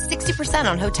save up to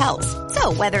 60% on hotels.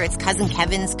 So whether it's Cousin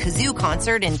Kevin's Kazoo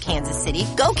Concert in Kansas City,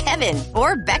 go Kevin,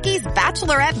 or Becky's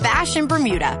Bachelorette Bash in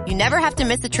Bermuda, you never have to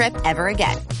miss a trip ever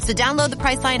again. So download the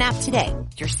Priceline app today.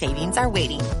 Your savings are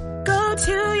waiting. Go to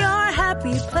your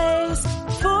happy place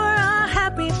for a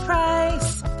happy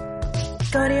price.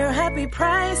 Go to your happy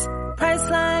price,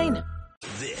 Priceline.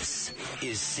 This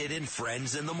is Sid and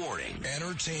Friends in the Morning.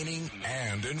 Entertaining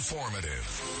and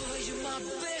informative. Oh, you're my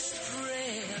best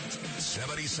friend.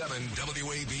 77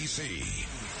 WABC.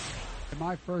 In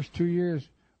my first 2 years,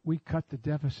 we cut the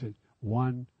deficit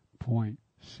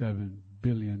 $1.7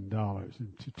 billion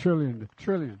into trillion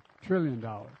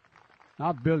dollars.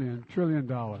 Not billion, $1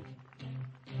 trillion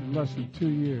in less than 2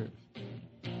 years.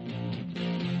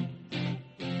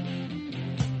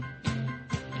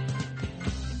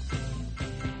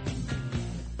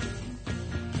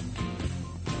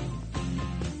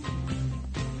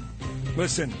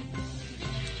 Listen,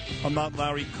 I'm not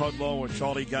Larry Kudlow or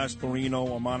Charlie Gasparino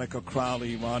or Monica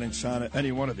Crowley, Ron Insana,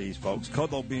 any one of these folks.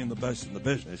 Kudlow being the best in the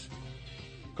business.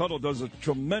 Kudlow does a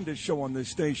tremendous show on this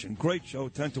station. Great show,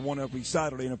 10 to 1 every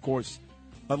Saturday. And, of course,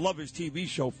 I love his TV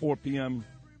show, 4 p.m.,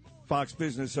 Fox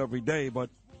Business every day. But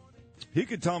he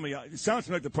could tell me, it sounds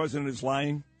like the president is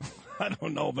lying. I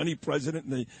don't know of any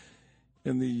president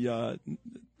in the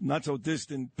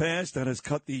not-so-distant past that has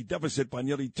cut the deficit by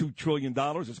nearly $2 trillion,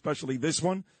 especially this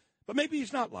one. But maybe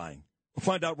he's not lying. We'll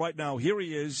find out right now. Here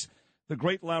he is, the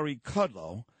great Larry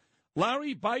Kudlow.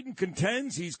 Larry, Biden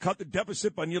contends he's cut the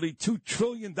deficit by nearly $2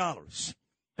 trillion.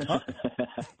 Huh?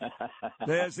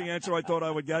 There's the answer I thought I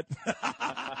would get.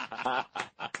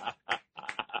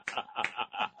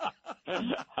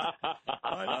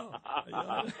 I know.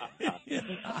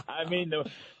 I mean,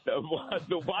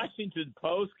 the Washington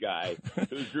Post guy,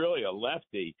 who's really a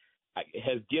lefty,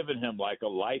 has given him like a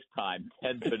lifetime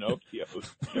 10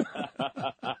 Pinocchios.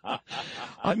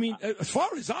 I mean, as far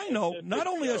as I know, not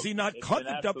only has he not cut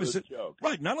the deficit,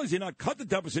 right? Not only has he not cut the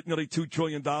deficit nearly $2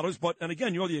 trillion, but, and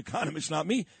again, you're the economist, not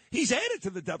me, he's added to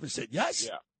the deficit, yes?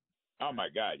 Yeah. Oh, my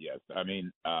God, yes. I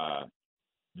mean,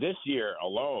 this year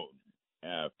alone,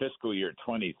 fiscal year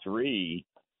 23,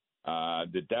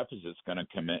 the deficit's going to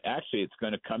come in. Actually, it's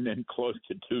going to come in close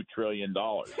to $2 trillion.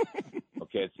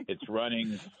 Okay, it's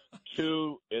running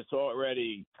it's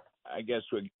already, I guess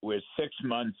we're 6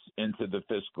 months into the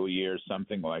fiscal year,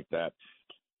 something like that.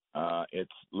 It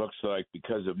looks like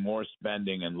because of more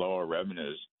spending and lower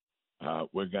revenues,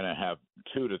 we're going to have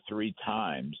 2 to 3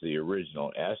 times the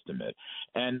original estimate.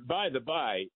 And by the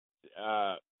by,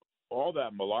 all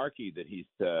that malarkey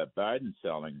that Biden's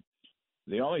selling,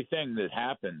 the only thing that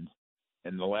happened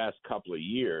in the last couple of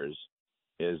years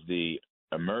is the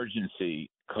emergency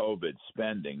COVID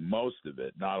spending, most of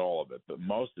it, not all of it, but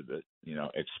most of it,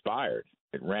 expired.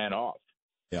 It ran off.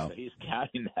 Yeah. So he's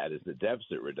counting that as a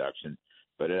deficit reduction,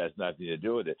 but it has nothing to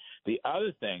do with it. The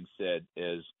other thing, Sid,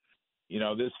 is,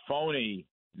 this phony,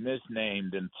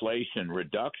 misnamed Inflation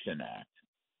Reduction Act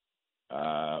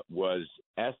was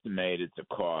estimated to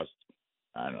cost,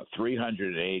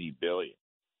 $380 billion.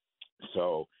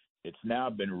 So it's now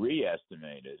been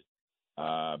re-estimated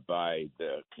by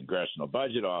the Congressional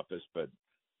Budget Office, but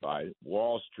by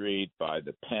Wall Street, by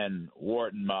the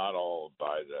Penn-Wharton model,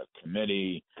 by the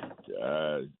Committee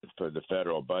for the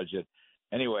Federal Budget.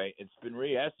 Anyway, it's been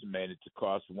re-estimated to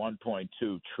cost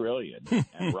 $1.2 trillion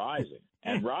and rising.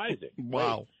 And rising.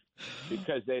 Wow.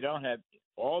 Because they don't have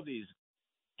all these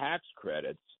tax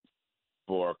credits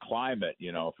for climate,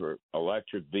 for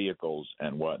electric vehicles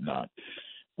and whatnot.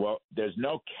 Well, there's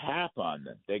no cap on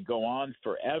them. They go on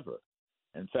forever.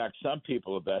 In fact, some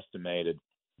people have estimated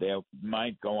they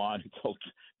might go on until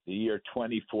the year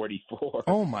 2044.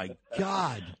 Oh, my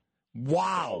God.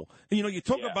 Wow. You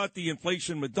talk about the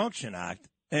Inflation Reduction Act,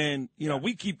 and,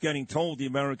 we keep getting told, the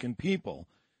American people,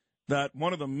 that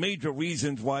one of the major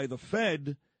reasons why the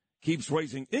Fed keeps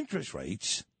raising interest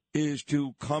rates is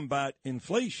to combat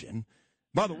inflation.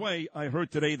 By the way, I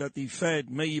heard today that the Fed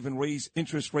may even raise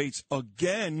interest rates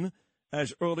again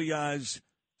as early as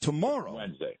tomorrow.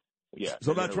 Wednesday. Yeah.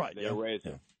 So that's right. They'll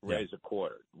raise a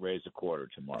quarter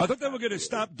tomorrow. I thought they were going to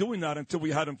stop doing that until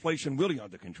we had inflation really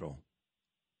under control.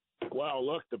 Well,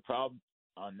 look, the problem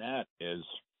on that is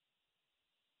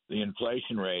the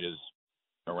inflation rate is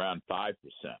around 5%.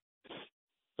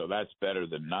 So that's better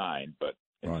than 9, but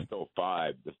it's still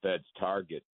 5. The Fed's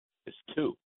target is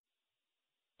 2.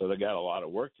 So they got a lot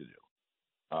of work to do.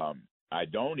 I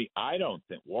don't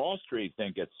think Wall Street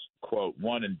think it's, quote,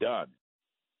 one and done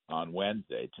on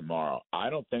Wednesday, tomorrow. I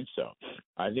don't think so.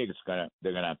 I think they're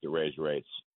going to have to raise rates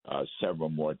several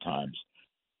more times.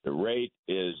 The rate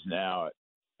is now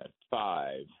at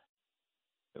 5.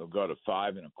 It'll go to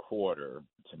 5 1/4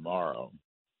 tomorrow.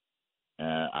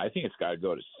 I think it's got to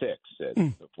go to 6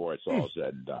 before it's all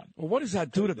said and done. Well, what does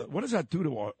that do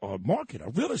to our market, our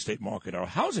real estate market, our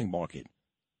housing market?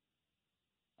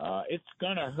 It's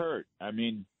going to hurt. I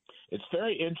mean, it's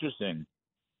very interesting.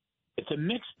 It's a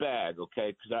mixed bag,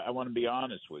 okay? Because I want to be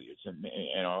honest with you.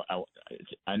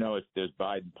 I know there's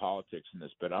Biden politics in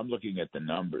this, but I'm looking at the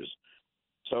numbers.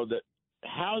 So the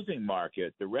housing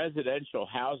market, the residential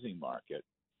housing market,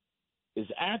 is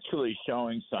actually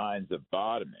showing signs of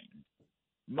bottoming.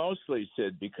 Mostly,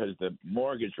 Sid, because the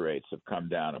mortgage rates have come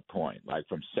down a point, like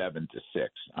from 7 to 6.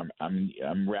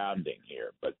 I'm rounding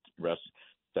here, but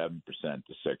 7%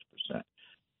 to 6%.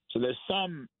 So there's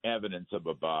some evidence of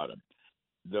a bottom.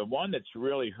 The one that's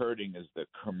really hurting is the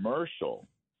commercial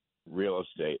real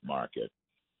estate market.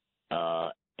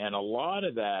 And a lot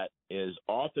of that is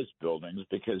office buildings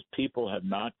because people have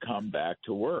not come back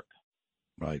to work.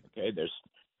 Right. Okay.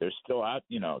 They're still out,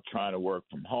 trying to work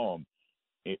from home.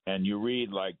 And you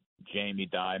read like Jamie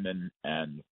Dimon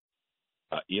and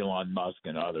Elon Musk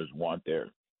and others want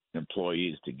their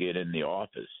employees to get in the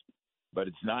office, but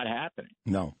it's not happening.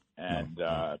 No. And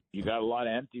you got a lot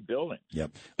of empty buildings.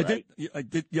 Yep. Right? I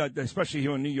did, especially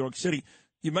here in New York City.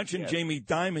 You mentioned Jamie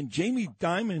Dimon. Jamie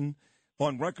Dimon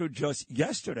on record just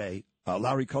yesterday,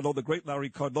 Larry Kudlow, the great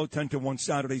Larry Kudlow, 10 to 1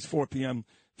 Saturdays, 4 p.m.,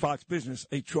 Fox Business,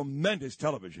 a tremendous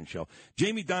television show.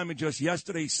 Jamie Dimon just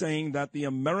yesterday saying that the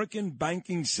American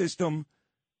banking system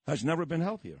has never been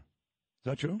healthier. Is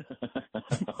that true?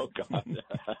 Oh, God.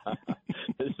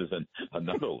 This is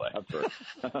another laugher.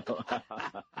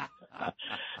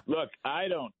 Look, I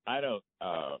don't,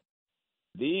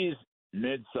 these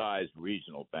mid-sized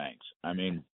regional banks, I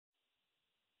mean,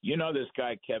 this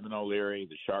guy, Kevin O'Leary,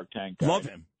 the Shark Tank guy? Love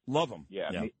him. Love him. Yeah.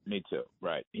 Me too.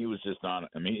 Right. He was just on.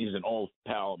 I mean, he's an old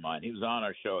pal of mine. He was on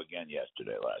our show again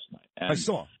yesterday, last night. And, I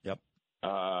saw. Yep.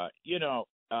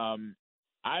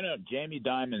 I know Jamie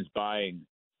Dimon's buying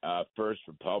First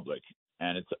Republic,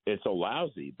 and it's a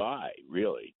lousy buy,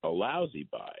 really, a lousy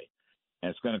buy. And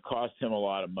it's going to cost him a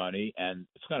lot of money, and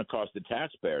it's going to cost the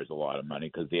taxpayers a lot of money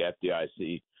because the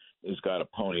FDIC has got to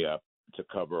pony up to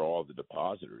cover all the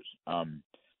depositors.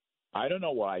 I don't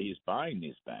know why he's buying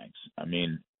these banks. I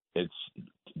mean,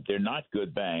 they're not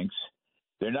good banks.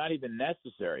 They're not even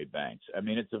necessary banks. I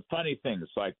mean, it's a funny thing.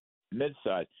 It's like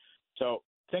mid-size. So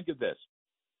think of this.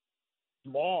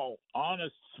 Small,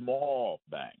 honest, small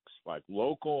banks, like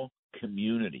local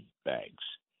community banks,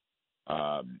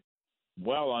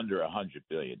 well under $100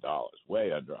 billion,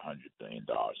 way under $100 billion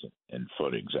in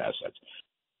footings assets.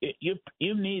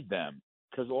 You need them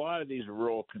because a lot of these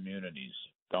rural communities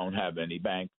don't have any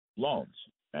bank loans,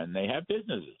 and they have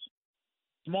businesses,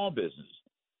 small businesses.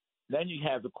 Then you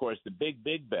have, of course, the big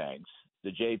banks,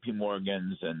 the J.P.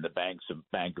 Morgans and the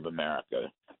Bank of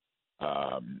America,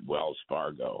 Wells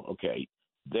Fargo. Okay,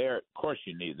 of course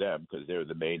you need them because they're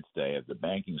the mainstay of the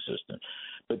banking system.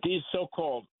 But these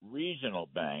so-called regional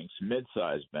banks,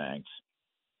 mid-sized banks,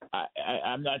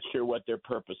 I'm not sure what their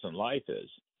purpose in life is,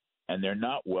 and they're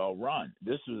not well run.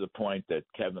 This is the point that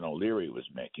Kevin O'Leary was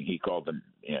making. He called them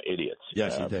idiots.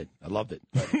 Yes, he did. I loved it.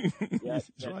 That's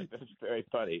right. That's very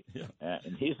funny. Yeah.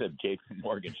 And he's a J.P.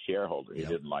 Morgan shareholder. He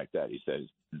didn't like that. He said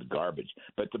it's garbage.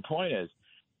 But the point is,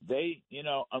 they,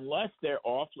 unless they're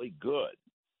awfully good,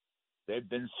 they've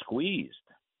been squeezed,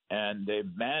 and they've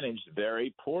managed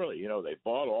very poorly. They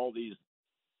bought all these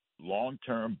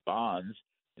long-term bonds,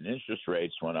 and interest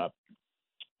rates went up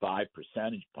 5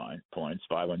 percentage points,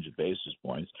 500 basis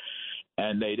points,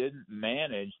 and they didn't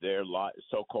manage their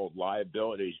so-called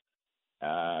liability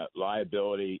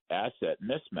asset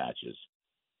mismatches.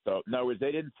 So, in other words,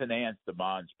 they didn't finance the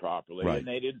bonds properly, right.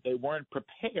 And they weren't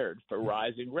prepared for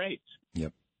rising rates.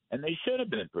 Yep. And they should have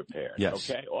been prepared. Yes.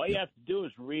 Okay. All you have to do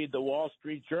is read the Wall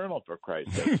Street Journal, for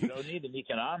Christ's sake. You don't need an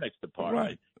economics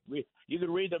department. Right. You could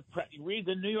read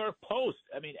the New York Post.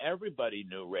 I mean, everybody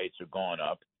knew rates are going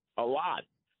up a lot,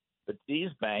 but these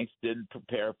banks didn't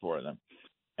prepare for them.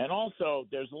 And also,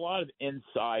 there's a lot of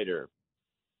insider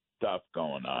stuff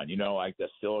going on. Like the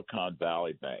Silicon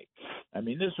Valley Bank. I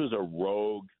mean, this was a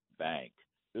rogue bank.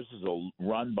 This is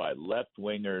run by left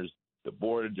wingers. The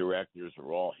board of directors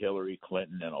are all Hillary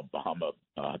Clinton and Obama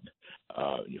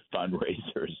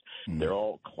fundraisers. They're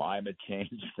all climate change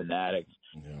fanatics.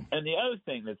 Yeah. And the other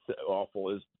thing that's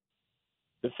awful is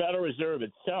the Federal Reserve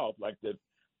itself, like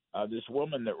this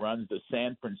woman that runs the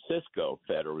San Francisco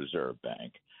Federal Reserve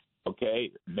Bank,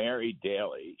 okay, Mary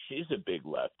Daly, she's a big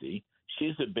lefty.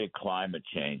 She's a big climate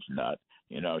change nut.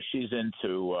 She's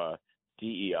into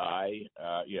DEI,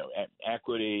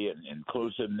 equity and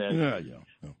inclusiveness,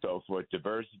 so forth,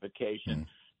 diversification.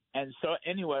 And so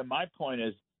anyway, my point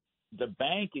is the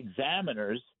bank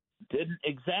examiners didn't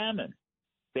examine.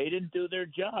 They didn't do their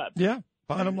job. Yeah,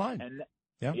 bottom line. And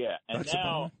That's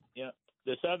now,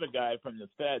 this other guy from the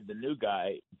Fed, the new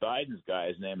guy, Biden's guy,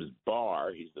 his name is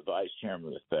Barr. He's the vice chairman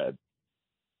of the Fed.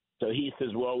 So he says,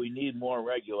 well, we need more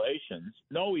regulations.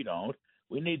 No, we don't.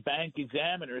 We need bank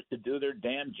examiners to do their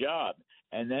damn job.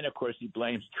 And then, of course, he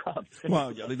blames Trump.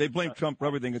 Well, they blame Trump for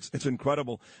everything. It's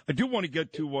incredible. I do want to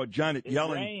get to Janet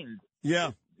Yellen. Rained.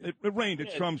 Yeah, it rained.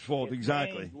 It's Trump's fault,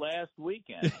 exactly. Rained last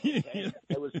weekend. Okay?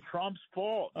 It was Trump's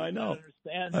fault. I know.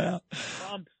 Understand that?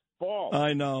 Trump's fault.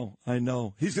 I know.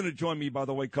 He's going to join me, by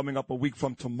the way, coming up a week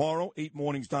from tomorrow. 8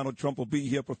 mornings, Donald Trump will be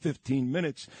here for 15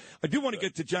 minutes. I do want to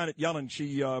get to Janet Yellen.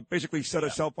 She basically set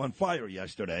herself on fire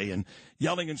yesterday and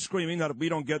yelling and screaming that if we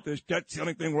don't get this debt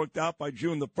ceiling thing worked out by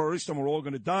June the 1st, then we're all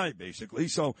going to die, basically.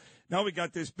 So now we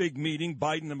got this big meeting.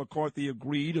 Biden and McCarthy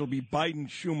agreed. It'll be Biden,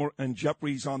 Schumer, and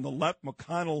Jeffries on the left,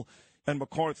 McConnell and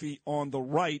McCarthy on the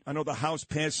right. I know the House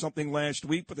passed something last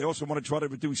week, but they also want to try to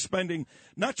reduce spending.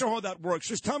 Not sure how that works.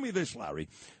 Just tell me this, Larry.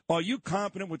 Are you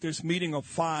confident with this meeting of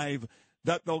 5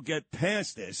 that they'll get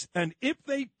past this? And if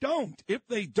they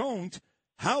don't,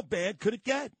 how bad could it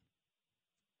get?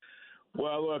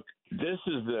 Well, look, this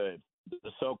is the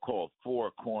so-called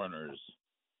four corners.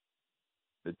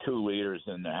 The 2 leaders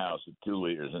in the House, the 2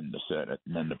 leaders in the Senate,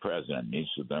 and then the president, each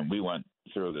of them. We went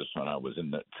through this when I was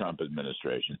in the Trump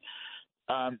administration.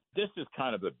 This is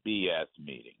kind of a BS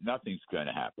meeting. Nothing's going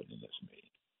to happen in this meeting.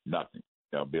 Nothing.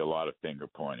 There'll be a lot of finger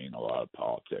pointing, a lot of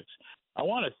politics. I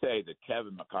want to say that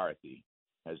Kevin McCarthy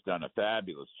has done a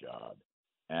fabulous job,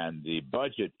 and the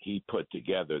budget he put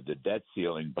together, the debt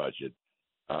ceiling budget,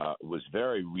 was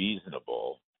very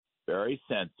reasonable, very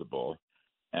sensible.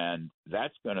 And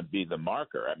that's going to be the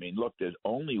marker. I mean, look, there's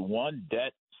only one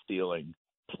debt ceiling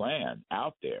plan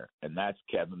out there, and that's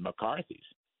Kevin McCarthy's.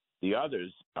 The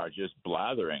others are just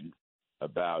blathering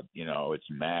about, it's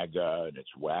MAGA and it's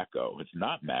wacko. It's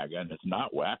not MAGA and it's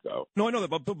not wacko. No, I know that,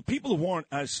 but people who aren't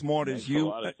as smart as you. A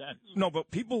lot of sense. No, but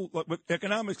people with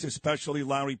economics, especially,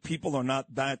 Larry, people are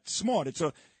not that smart. It's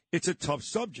a tough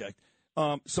subject.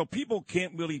 So people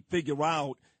can't really figure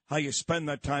out how you spend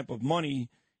that type of money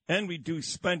and reduce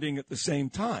spending at the same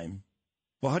time.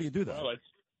 Well, how do you do that? Well,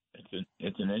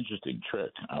 it's an interesting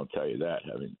trick, I'll tell you that,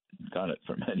 having done it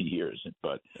for many years.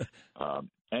 But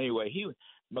anyway,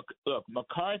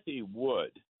 McCarthy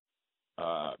would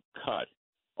cut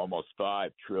almost $5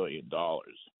 trillion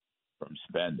from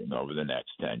spending over the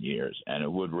next 10 years, and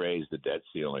it would raise the debt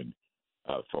ceiling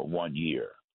for 1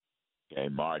 year, okay,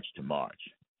 March to March.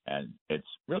 And it's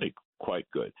really quite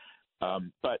good.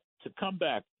 But to come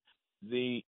back,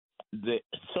 the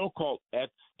so-called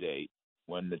X date,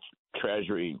 when the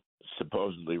Treasury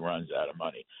supposedly runs out of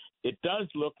money, it does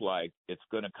look like it's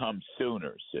going to come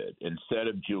sooner, Sid, instead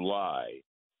of July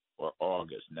or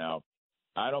August. Now,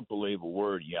 I don't believe a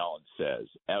word Yellen says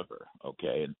ever,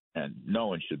 okay? And no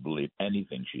one should believe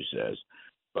anything she says.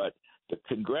 But the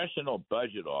Congressional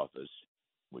Budget Office,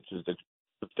 which is the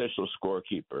official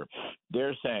scorekeeper,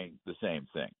 they're saying the same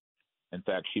thing. In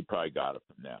fact, she probably got it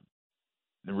from them.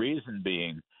 The reason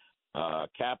being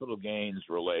capital gains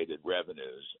related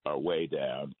revenues are way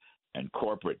down and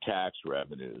corporate tax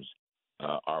revenues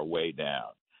are way down.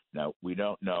 Now, we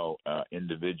don't know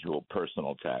individual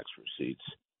personal tax receipts,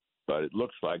 but it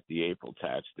looks like the April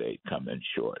tax date come in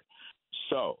short.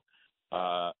 So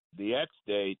the X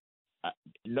date,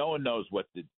 no one knows what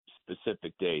the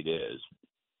specific date is,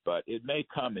 but it may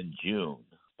come in June,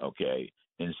 okay,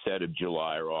 instead of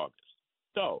July or August.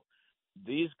 So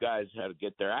these guys had to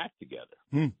get their act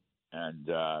together. And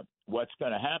what's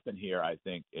going to happen here, I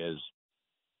think, is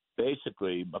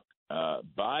basically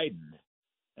Biden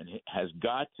has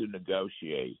got to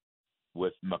negotiate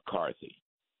with McCarthy.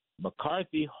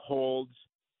 McCarthy holds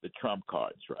the trump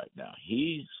cards right now.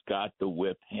 He's got the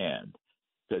whip hand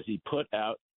because he put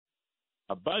out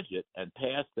a budget and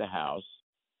passed the House,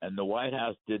 and the White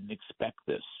House didn't expect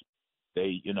this.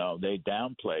 They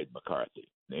downplayed McCarthy.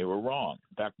 They were wrong.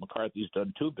 In fact, McCarthy's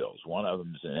done two bills. One of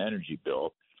them is an energy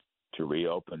bill to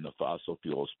reopen the fossil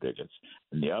fuel spigots,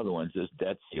 and the other one's this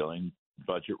debt ceiling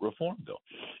budget reform bill.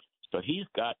 So he's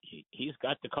got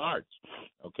the cards,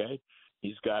 okay?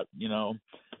 He's got,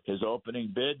 his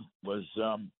opening bid was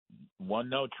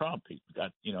 1-0 Trump. He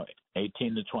got,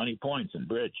 18 to 20 points in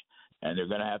bridge, and they're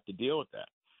going to have to deal with that.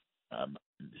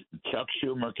 Chuck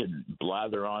Schumer can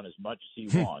blather on as much as he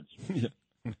wants,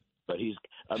 but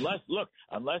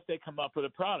unless they come up with a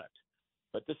product.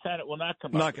 But the Senate will not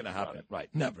come up with a product. Not going to happen, right?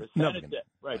 Never.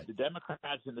 Right. The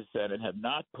Democrats in the Senate have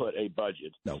not put a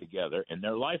budget together in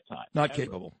their lifetime. Not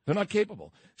capable. They're not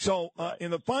capable. So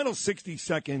in the final 60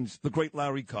 seconds, the great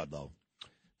Larry Kudlow,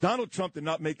 Donald Trump did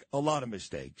not make a lot of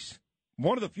mistakes.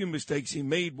 One of the few mistakes he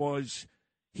made was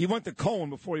he went to Cohen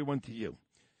before he went to you.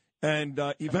 And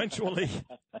eventually,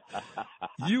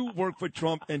 you worked for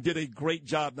Trump and did a great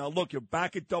job. Now, look, you're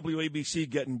back at WABC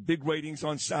getting big ratings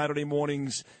on Saturday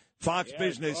mornings. Fox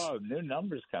Business. Oh, new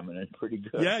numbers coming in pretty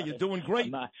good. Yeah, you're doing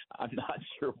great. I'm not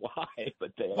sure why,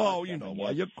 but they are. Oh, you know why.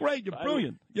 You're great. You're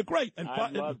brilliant. You're great. And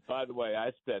by the way,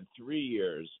 I spent 3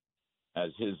 years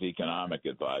as his economic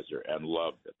advisor and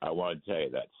loved it. I want to tell you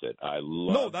that, Sid.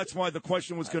 No, that's why the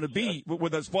question was going to be,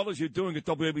 with as well as you're doing at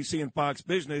WABC and Fox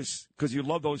Business, because you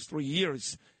love those 3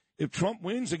 years, if Trump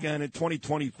wins again in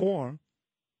 2024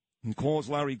 and calls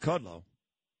Larry Kudlow,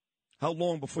 how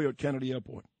long before you're at Kennedy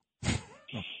Airport?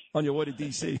 On your way to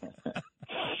D.C.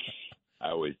 I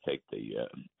always take the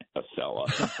Acela.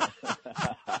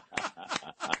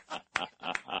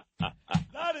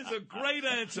 That is a great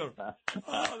answer.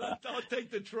 I'll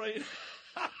take the train.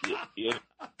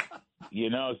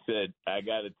 Sid, I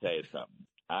got to tell you something.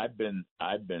 I've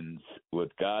been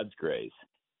with God's grace,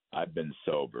 I've been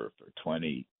sober for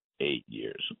 28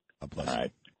 years. All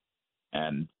right.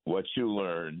 And what you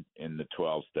learn in the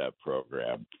 12-step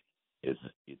program is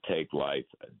you take life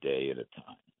a day at a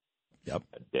time. Yep.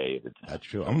 A day at a time. That's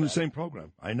true. I'm in the same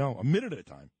program. I know. A minute at a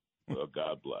time. Well,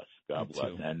 God bless. God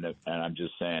bless. And I'm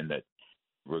just saying that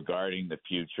regarding the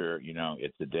future,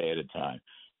 it's a day at a time.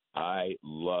 I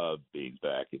love being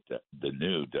back at the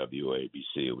new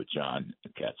WABC with John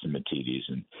Katsimatidis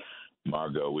and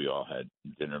Margot. We all had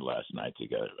dinner last night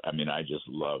together. I mean, I just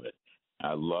love it.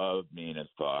 I love being at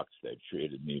Fox. They've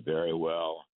treated me very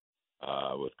well.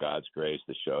 With God's grace,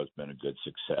 the show's been a good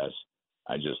success.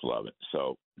 I just love it.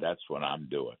 So that's what I'm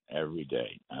doing every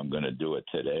day. I'm going to do it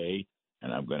today,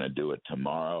 and I'm going to do it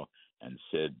tomorrow. And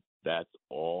Sid, that's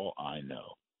all I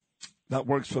know. That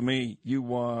works for me.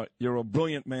 You're a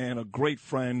brilliant man, a great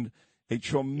friend, a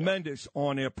tremendous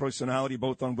on-air personality,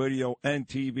 both on radio and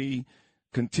TV.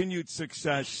 Continued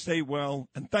success. Stay well.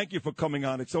 And thank you for coming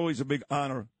on. It's always a big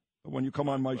honor when you come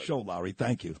on my show, Larry.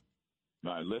 Thank you.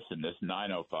 Listen, this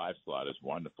 9:05 slot is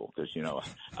wonderful because,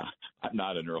 I'm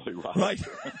not an early riser. Right.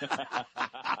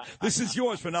 This is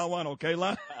yours from now on, okay,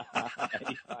 Larry?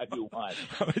 I do want.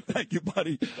 All right, thank you,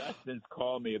 buddy. Dustin's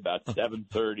called me about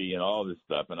 7:30 and all this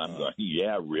stuff, and I'm going,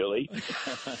 yeah, really?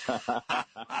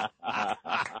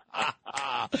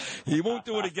 He won't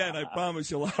do it again, I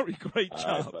promise you, Larry. Great job.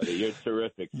 All right, buddy. You're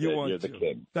terrific. You're the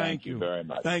king. Thank you very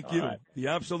much. Thank you. Right. The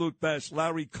absolute best,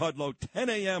 Larry Kudlow, 10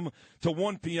 a.m. to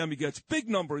 1 p.m. He gets big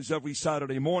numbers every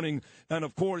Saturday morning, and,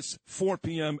 of course, 4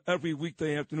 p.m. every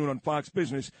weekday afternoon on Fox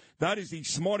Business. That is the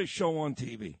smartest show on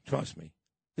TV. Trust me.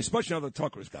 Especially now that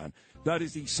Tucker's gone. That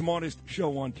is the smartest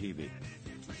show on TV.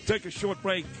 Take a short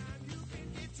break.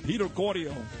 Peter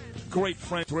Cordio, great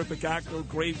friend, terrific actor,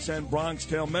 Gravesend, Bronx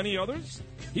Tale, many others.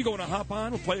 He going to hop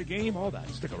on, we'll play a game, all that.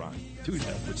 Stick around.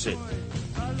 Tuesday with Sid.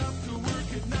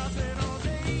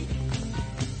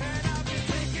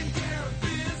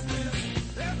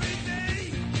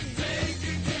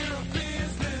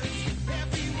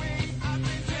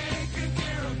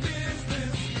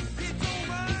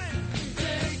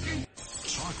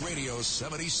 Talk Radio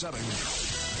 77.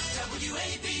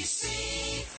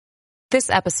 WABC. This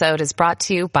episode is brought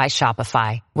to you by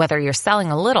Shopify. Whether you're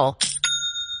selling a little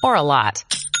or a lot,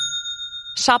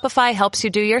 Shopify helps you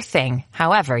do your thing,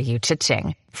 however you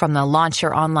cha-ching. From the launch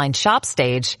your online shop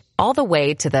stage, all the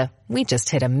way to the we just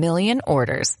hit 1 million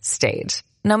orders stage.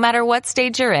 No matter what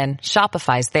stage you're in,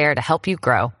 Shopify's there to help you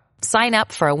grow. Sign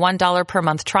up for a $1 per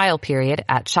month trial period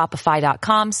at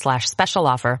shopify.com/special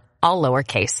offer, all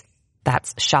lowercase.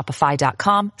 That's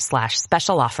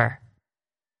shopify.com/special offer.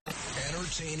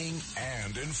 Entertaining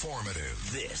and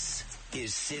informative. This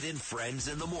is Sid and Friends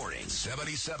in the Morning.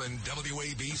 77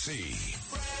 WABC.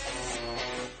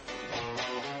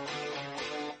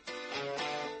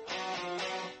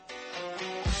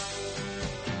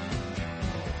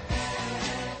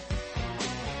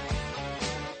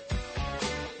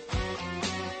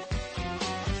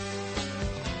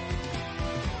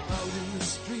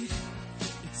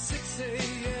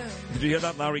 Did you hear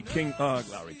that, Larry King?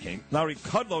 Larry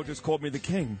Kudlow just called me the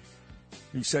king.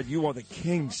 He said, you are the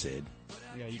king, Sid.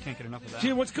 Yeah, you can't get enough of that.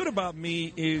 See, what's good about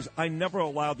me is I never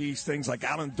allow these things like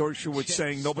Alan Dershowitz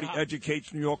saying nobody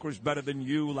educates New Yorkers better than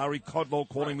you, Larry Kudlow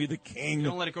calling me the king. You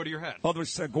don't let it go to your head.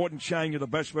 Others said, Gordon Chang, you're the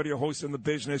best radio host in the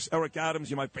business. Eric Adams,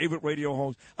 you're my favorite radio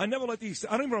host. I never let these,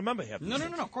 I don't even remember half these No,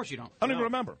 things. of course you don't. I don't even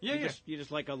remember. Yeah. You're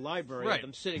just like a library Right. of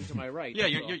them sitting to my right. Yeah,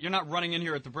 you're not running in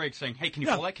here at the break saying, hey, can you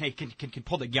pull that? Hey, can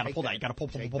pull that? You got to pull that. You got to pull.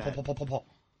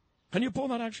 Can you pull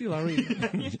that actually, Larry?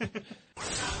 Radio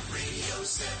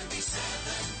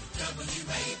 77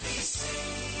 WABC.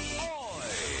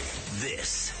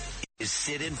 This is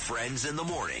Sid and Friends in the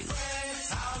Morning.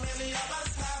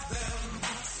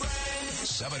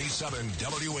 77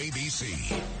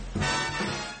 WABC.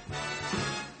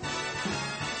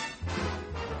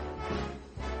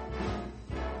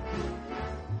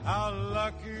 How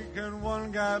lucky can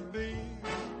one guy be?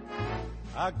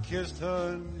 I kissed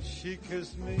her and she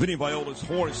kissed me. Vinny Viola's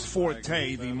horse,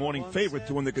 Forte, the morning favorite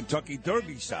to win the Kentucky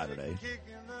Derby Saturday.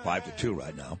 5-2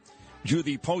 right now. Drew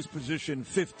the post position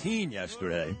 15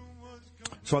 yesterday.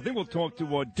 So I think we'll talk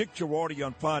to Dick Girardi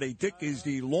on Friday. Dick is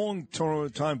the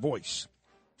long-time voice.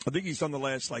 I think he's done the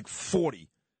last, 40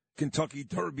 Kentucky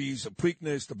Derbies, the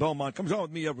Preakness, the Belmont. Comes on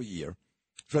with me every year.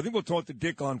 So I think we'll talk to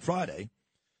Dick on Friday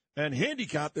and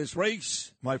handicap this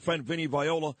race. My friend Vinny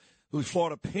Viola, whose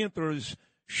Florida Panthers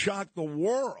shocked the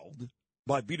world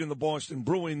by beating the Boston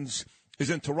Bruins, is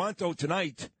in Toronto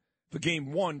tonight for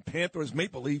Game 1, Panthers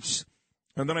Maple Leafs.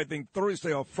 And then I think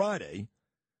Thursday or Friday,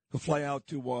 he'll fly out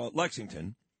to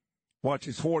Lexington, watch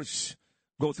his horse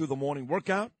go through the morning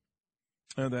workout.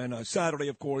 And then Saturday,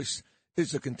 of course,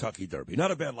 is the Kentucky Derby.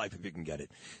 Not a bad life if you can get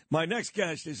it. My next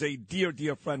guest is a dear,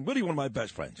 dear friend, really one of my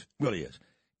best friends, really is.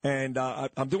 And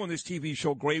I'm doing this TV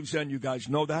show, Gravesend. You guys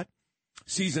know that.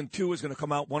 Season 2 is going to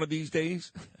come out one of these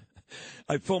days.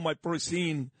 I filmed my first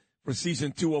scene for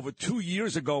Season 2 over 2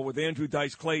 years ago with Andrew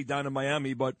Dice Clay down in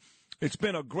Miami, but it's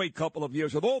been a great couple of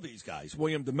years with all these guys.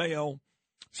 William DeMeo,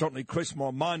 certainly Chris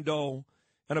Marmondo,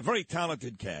 and a very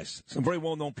talented cast. Some very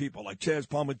well-known people like Chaz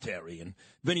Palminteri and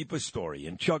Vinny Pastore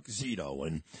and Chuck Zito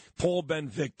and Paul Ben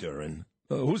Victor and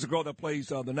who's the girl that plays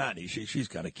the nanny? She's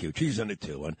kind of cute. She's in it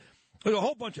too. And there's a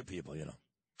whole bunch of people,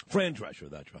 Fran Drescher,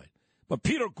 that's right. But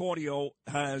Peter Cordio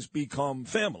has become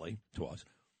family to us.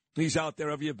 He's out there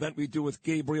every event we do with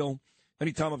Gabriel.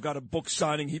 Anytime I've got a book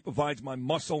signing, he provides my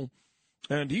muscle.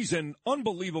 And he's in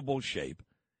unbelievable shape.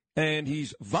 And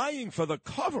he's vying for the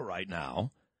cover right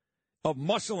now of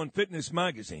Muscle and Fitness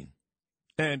magazine.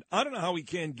 And I don't know how he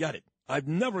can't get it. I've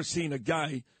never seen a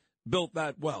guy built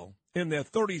that well in their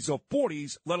 30s or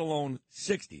 40s, let alone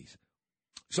 60s.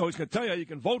 So he's going to tell you how you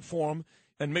can vote for him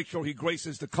and make sure he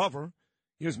graces the cover.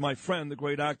 Here's my friend, the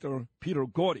great actor, Peter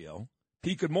Cordio.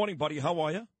 Pete, good morning, buddy. How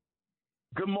are you?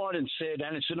 Good morning, Sid,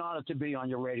 and it's an honor to be on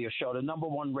your radio show, the number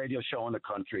one radio show in the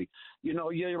country. You know,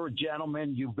 you're a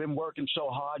gentleman. You've been working so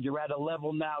hard. You're at a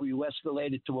level now. You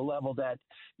escalated to a level that,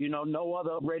 you know, no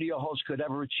other radio host could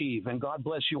ever achieve, and God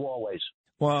bless you always.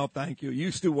 Well, thank you. You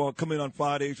used to come in on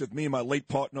Fridays with me and my late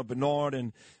partner, Bernard,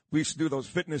 and we used to do those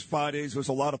Fitness Fridays. It was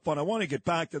a lot of fun. I want to get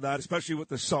back to that, especially with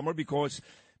the summer, because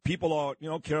people are,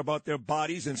 care about their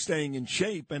bodies and staying in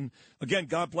shape. And, again,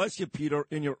 God bless you, Peter,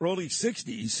 in your early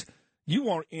 60s.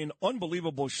 You are in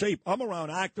unbelievable shape. I'm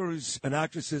around actors and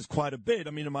actresses quite a bit.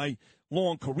 I mean, in my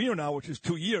long career now, which is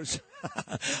 2 years,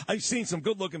 I've seen some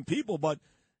good-looking people, but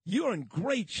you're in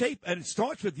great shape. And it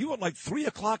starts with you at like 3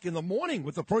 o'clock in the morning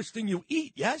with the first thing you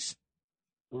eat, yes?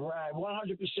 Right,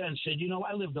 100%, Sid. You know,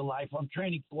 I lived a life. I'm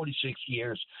training 46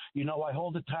 years. You know, I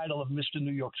hold the title of Mr.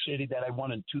 New York City that I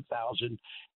won in 2000.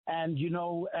 And,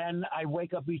 and I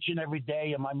wake up each and every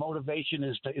day, and my motivation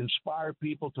is to inspire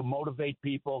people, to motivate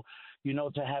people,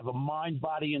 to have a mind,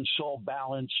 body, and soul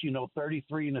balance,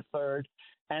 33 and a third,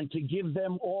 and to give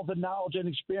them all the knowledge and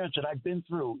experience that I've been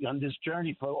through on this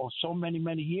journey for so many,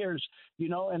 many years,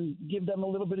 and give them a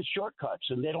little bit of shortcuts,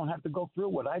 and they don't have to go through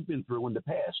what I've been through in the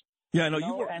past. Yeah, I know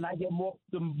you were. And I get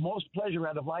the most pleasure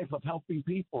out of life of helping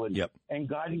people and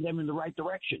guiding them in the right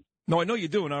direction. No, I know you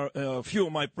do, and a few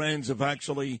of my friends have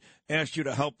actually asked you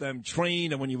to help them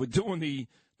train. And when you were doing the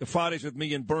Fridays with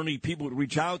me and Bernie, people would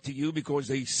reach out to you because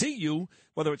they see you,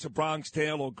 whether it's a Bronx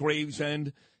Tale or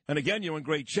Gravesend. And again, you're in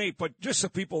great shape. But just so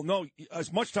people know,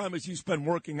 as much time as you spend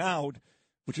working out,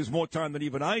 which is more time than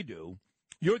even I do,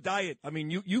 your diet, I mean,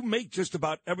 you make just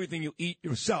about everything you eat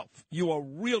yourself. You are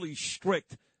really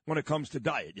strict when it comes to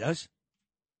diet, yes?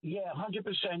 Yeah,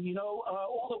 100%.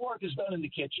 All the work is done in the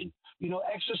kitchen.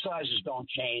 Exercises don't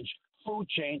change. Food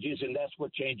changes, and that's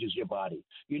what changes your body.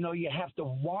 You have to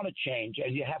want to change,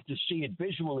 and you have to see it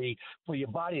visually for your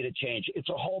body to change. It's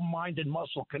a whole mind and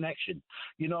muscle connection.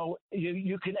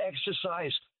 You can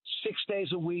exercise 6 days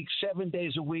a week, 7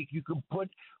 days a week. You can put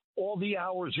all the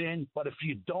hours in, but if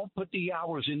you don't put the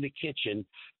hours in the kitchen,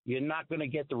 you're not going to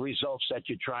get the results that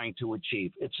you're trying to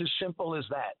achieve. It's as simple as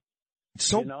that. It's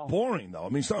so boring, though.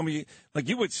 I mean, like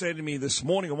you would say to me this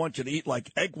morning, I want you to eat like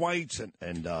egg whites and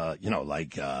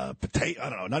potato. I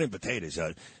don't know, not even potatoes.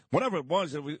 Whatever it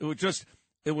was,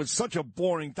 it was such a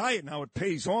boring diet. Now it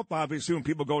pays off, obviously, when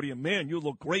people go to you, man, you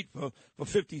look great for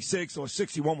 56 or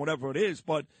 61, whatever it is.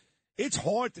 But it's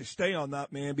hard to stay on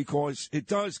that, man, because it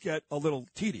does get a little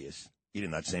tedious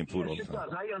eating that same food all the time. Yes, it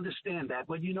does. I understand that.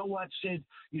 But you know what, Sid?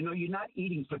 You're not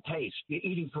eating for taste. You're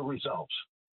eating for results.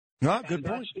 No, good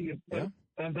point.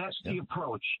 And that's the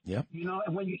approach. Yeah.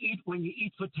 And when you eat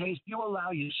for taste, you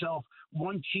allow yourself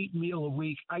one cheat meal a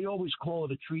week. I always call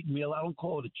it a treat meal. I don't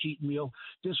call it a cheat meal.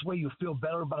 This way you feel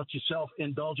better about yourself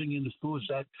indulging in the foods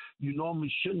that you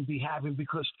normally shouldn't be having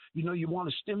because, you want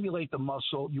to stimulate the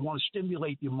muscle. You want to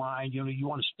stimulate your mind. You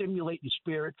want to stimulate your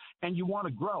spirit, and you want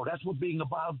to grow. That's what being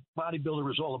a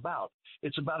bodybuilder is all about.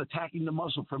 It's about attacking the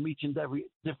muscle from each and every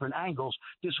different angles.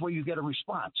 This way you get a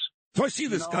response. So I see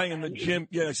this guy in the gym.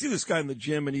 Yeah, I see this guy in the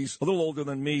gym, and he's a little older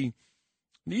than me.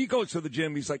 He goes to the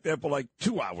gym. He's like there for like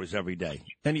 2 hours every day,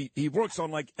 and he works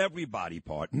on like every body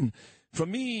part. And for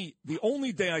me, the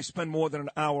only day I spend more than an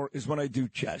hour is when I do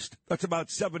chest. That's about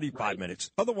 75 minutes.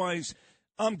 Otherwise,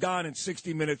 I'm gone in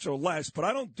 60 minutes or less. But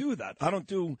I don't do that. I don't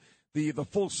do the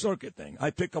full circuit thing.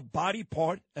 I pick a body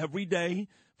part every day.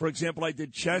 For example, I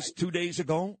did chest 2 days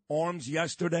ago, arms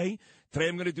yesterday. Today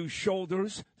I'm going to do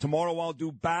shoulders. Tomorrow I'll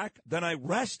do back. Then I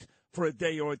rest for a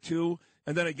day or two.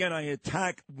 And then again, I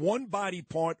attack one body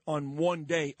part on one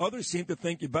day. Others seem to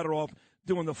think you're better off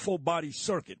doing the full body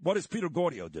circuit. What does Peter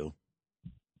Cordio do?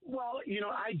 Well,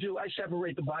 I do. I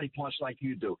separate the body parts like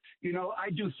you do.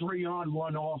 I do 3 on,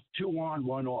 1 off, 2 on,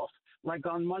 1 off. Like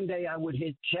on Monday, I would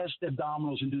hit chest,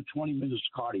 abdominals, and do 20 minutes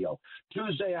cardio.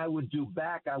 Tuesday, I would do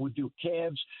back, I would do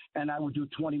calves, and I would do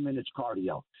 20 minutes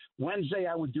cardio. Wednesday,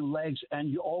 I would do legs,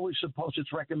 and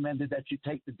it's recommended that you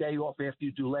take the day off after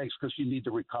you do legs because you need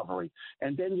the recovery.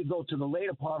 And then you go to the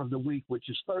later part of the week, which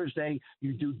is Thursday,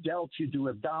 you do delts, you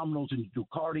do abdominals, and you do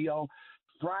cardio.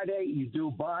 Friday, you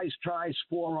do bis, tris,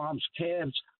 forearms,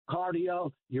 calves,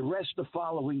 cardio. You rest the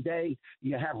following day.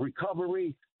 You have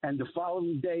recovery. And the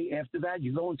following day after that,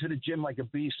 you go into the gym like a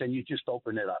beast and you just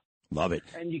open it up. Love it.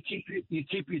 And you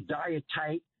keep your diet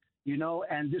tight, you know,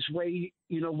 and this way,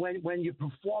 you know, when you're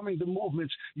performing the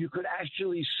movements, you could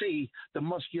actually see the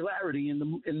muscularity in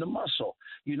the muscle,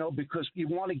 you know, because you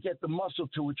want to get the muscle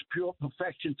to its pure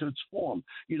perfection, to its form.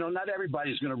 You know, not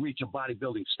everybody's going to reach a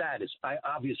bodybuilding status.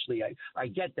 I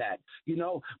get that, you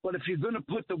know, but if you're going to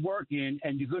put the work in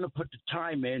and you're going to put the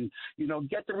time in, you know,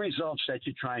 get the results that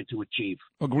you're trying to achieve.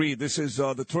 Agreed. This is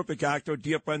the terrific actor,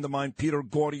 dear friend of mine, Peter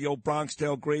Gordio, Bronx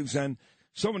Tale, Gravesend.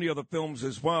 So many other films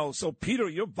as well. So, Peter,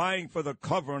 you're vying for the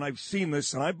cover, and I've seen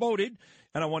this, and I voted,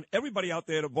 and I want everybody out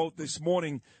there to vote this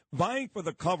morning, vying for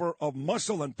the cover of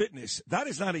Muscle and Fitness. That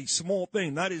is not a small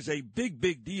thing. That is a big,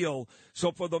 big deal.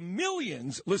 So for the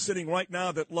millions listening right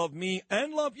now that love me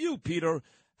and love you, Peter,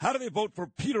 how do they vote for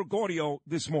Peter Gordio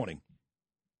this morning?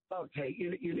 Okay,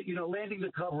 you know, landing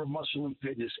the cover of Muscle and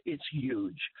Fitness, it's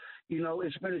huge. You know,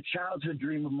 it's been a childhood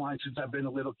dream of mine since I've been a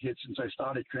little kid, since I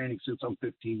started training since I'm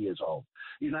 15 years old.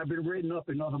 You know, I've been written up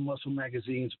in other muscle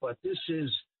magazines, but this is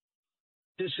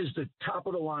the top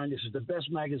of the line. This is the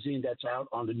best magazine that's out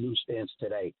on the newsstands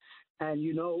today. And,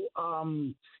 you know,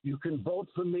 you can vote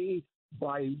for me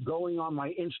by going on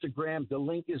my Instagram. The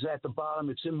link is at the bottom.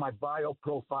 It's in my bio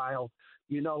profile,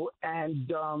 you know,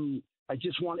 and I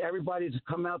just want everybody to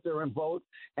come out there and vote.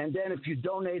 And then if you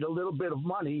donate a little bit of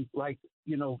money, like,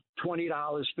 you know, $20,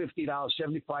 $50,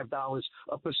 $75,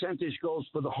 a percentage goes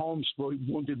for the homes for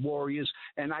wounded warriors,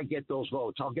 and I get those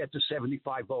votes. I'll get the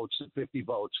 75 votes, the 50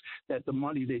 votes, that the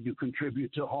money that you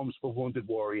contribute to Homes for Wounded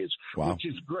Warriors, wow. Which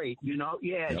is great. You know,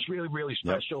 yeah, Yep. It's really, really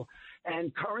special. Yep.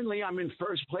 And currently I'm in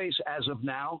first place as of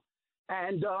now.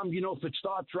 And, you know, if it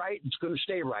starts right, it's going to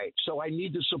stay right. So I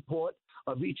need the support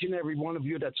of each and every one of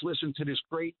you that's listened to this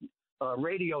great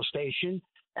radio station,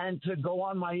 and to go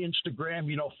on my Instagram,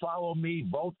 you know, follow me,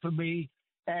 vote for me,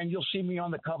 and you'll see me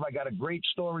on the cover. I got a great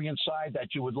story inside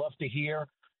that you would love to hear.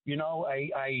 You know,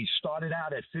 I started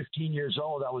out at 15 years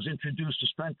old. I was introduced to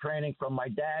strength training from my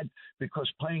dad because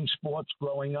playing sports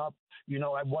growing up, you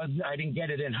know, I didn't get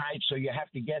it in height, so you have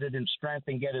to get it in strength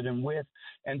and get it in width.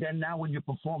 And then now when you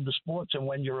perform the sports and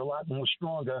when you're a lot more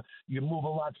stronger, you move a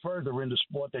lot further in the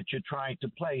sport that you're trying to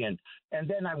play in. And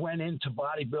then I went into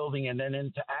bodybuilding and then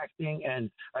into acting, and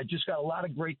I just got a lot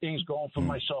of great things going for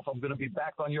myself. I'm going to be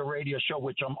back on your radio show,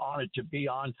 which I'm honored to be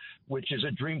on, which is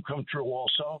a dream come true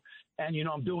also. And, you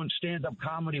know, I'm doing stand-up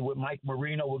comedy with Mike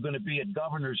Marino. We're going to be at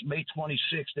Governor's May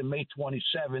 26th and May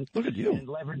 27th. Look at you. In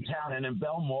Levittown and in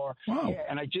Belmore. Wow. Yeah,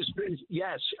 and I just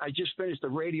finished a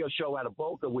radio show out of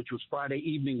Boca, which was Friday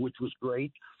evening, which was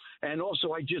great. And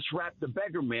also I just wrapped The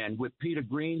Beggar Man with Peter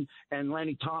Green and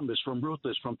Lenny Thomas from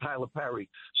Ruthless, from Tyler Perry.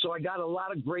 So I got a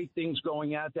lot of great things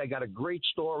going out there. I got a great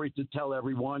story to tell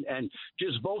everyone. And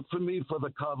just vote for me for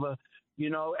the cover. You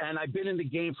know, and I've been in the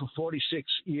game for 46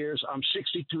 years. I'm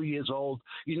 62 years old.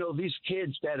 You know, these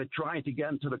kids that are trying to get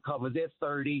into the cover, they're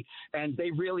 30, and they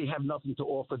really have nothing to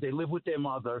offer. They live with their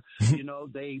mother. You know,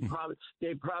 they've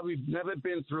probably never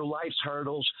been through life's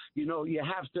hurdles. You know, you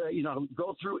have to, you know,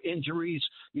 go through injuries,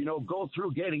 you know, go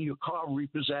through getting your car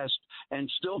repossessed and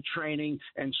still training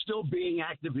and still being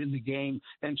active in the game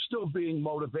and still being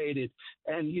motivated.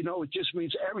 And, you know, it just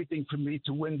means everything for me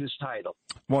to win this title.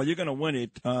 Well, you're going to win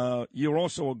it. You're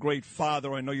also a great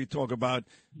father. I know you talk about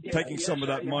taking some of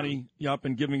that money up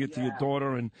and giving it to your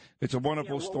daughter, and it's a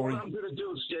wonderful story. What I'm going to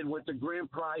do, Sid, with the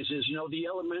grand prizes, you know, the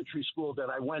elementary school that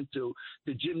I went to,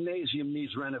 the gymnasium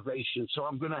needs renovation. So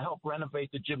I'm going to help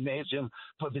renovate the gymnasium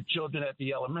for the children at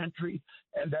the elementary,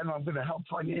 and then I'm going to help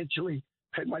financially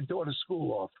pay my daughter's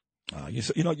school off.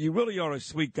 You know, you really are a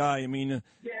sweet guy. I mean,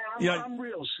 I'm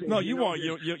real. Sid. No, you are.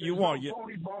 You are. No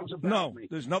phony bones about No, me.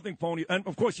 there's nothing phony. And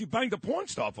of course, you banged a porn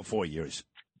star for 4 years.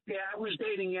 Yeah, I was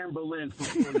dating Anne Boleyn for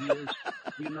 4 years.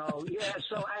 You know,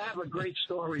 so I have a great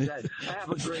story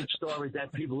that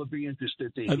people would be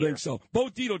interested to hear. I think so. Bo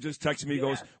Dito just texted me. He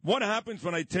goes, "What happens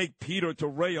when I take Peter to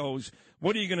Rayo's?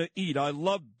 What are you going to eat? I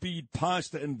love beet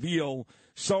pasta and veal.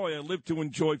 Sorry, I live to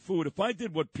enjoy food. If I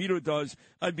did what Peter does,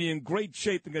 I'd be in great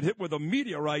shape and get hit with a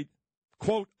meteorite."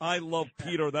 Quote, "I love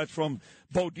Peter." That's from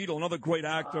Bo Dito, another great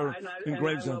actor in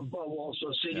Gravesend. I love Bo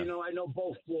also. So, you know, I know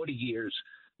Bo 40 years.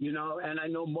 You know, and I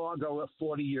know Margot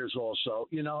 40 years also,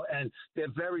 you know, and they're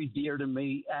very dear to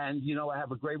me. And, you know, I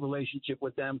have a great relationship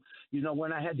with them. You know,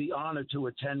 when I had the honor to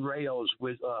attend Rayo's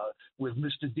with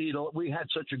Mr. Dito, we had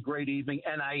such a great evening,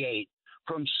 and I ate.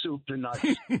 from soup to nuts,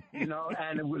 you know,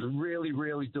 and it was really,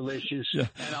 really delicious. Yeah.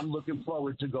 And I'm looking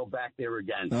forward to go back there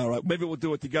again. All right, maybe we'll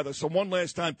do it together. So one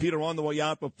last time, Peter, on the way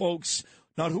out, but folks,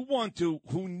 not who want to,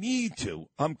 who need to,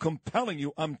 I'm compelling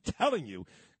you, I'm telling you,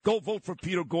 go vote for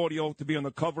Peter Gordio to be on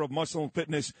the cover of Muscle and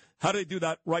Fitness. How do they do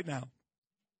that right now?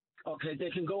 Okay, they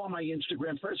can go on my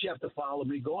Instagram. First, you have to follow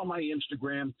me. Go on my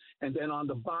Instagram, and then on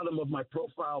the bottom of my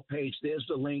profile page, there's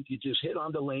the link. You just hit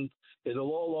on the link. It'll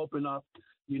all open up.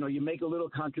 You know, you make a little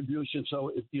contribution,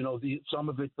 so you know some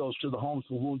of it goes to the Homes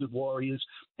for Wounded Warriors,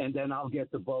 and then I'll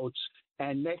get the votes.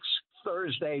 And next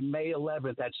Thursday, May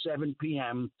 11th at 7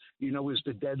 p.m., you know, is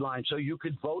the deadline. So you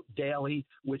could vote daily,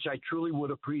 which I truly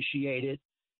would appreciate it.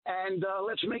 And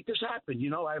let's make this happen. You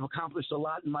know, I've accomplished a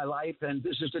lot in my life, and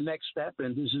this is the next step,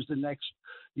 and this is the next,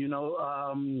 you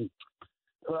know,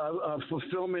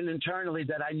 fulfillment internally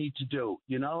that I need to do.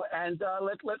 You know, and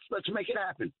let's make it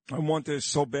happen. I want this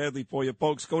so badly for you,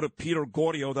 folks. Go to Peter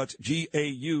Gordio. That's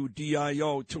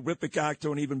Gaudio. Terrific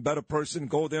actor, an even better person.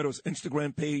 Go there to his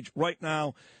Instagram page right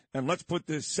now, and let's put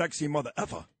this sexy mother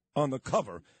effer on the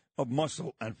cover of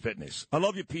Muscle and Fitness. I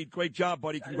love you, Pete. Great job,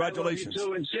 buddy. Congratulations. I love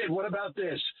you too. And Sid, what about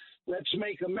this? Let's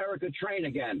make America train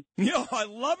again. Yeah, I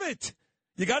love it.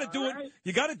 You got to do it.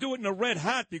 You got to do it in a red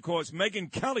hat because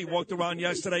Megyn Kelly walked around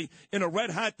yesterday in a red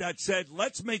hat that said,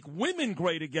 "Let's make women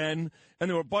great again," and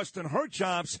they were busting her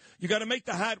chops. You got to make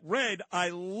the hat red. I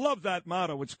love that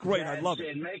motto. It's great. I love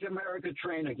it. Make America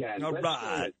train again. All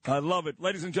right. I love it,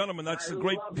 ladies and gentlemen. That's the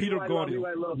great Peter Gordio.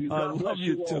 I love you. I love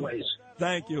you too. Always.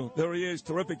 Thank you. There he is,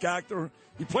 terrific actor.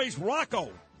 He plays Rocco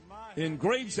in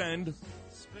Gravesend.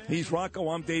 He's Rocco.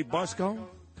 I'm Dave Busco.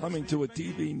 Coming to a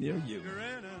TV near you.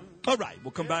 All right, we'll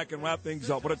come back and wrap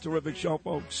things up. What a terrific show,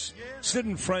 folks. Sid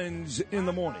and Friends in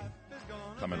the morning.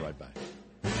 Coming right back.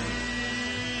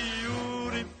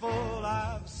 Beautiful,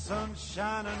 I've sun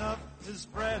shining up to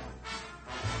spread.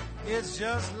 It's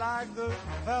just like the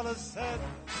fella said.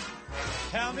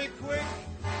 Tell me quick,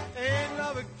 ain't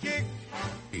love a kick.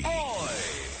 Boy,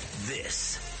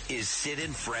 this is Sid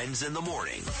and Friends in the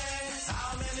morning.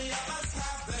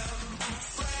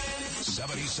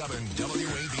 77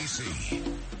 WABC.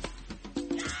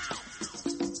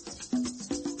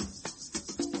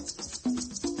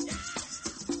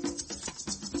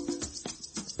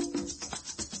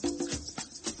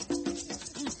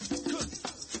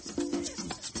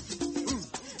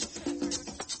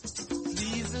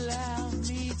 Please allow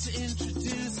me to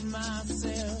introduce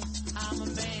myself. I'm a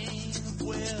man of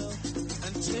wealth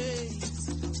and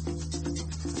taste.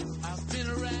 I've been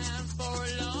around for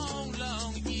a long,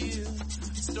 long year.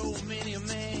 Stole many a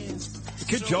man.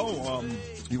 Kid Joe,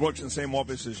 he works in the same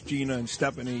office as Gina and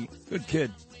Stephanie. Good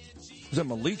kid. Is it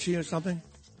Malici or something?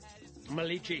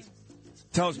 Malici.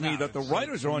 Tells me that the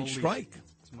writers are on strike.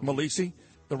 Malici.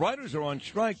 The writers are on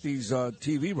strike, these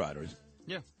TV writers.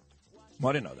 Yeah.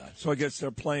 Well, I didn't know that. So I guess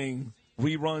they're playing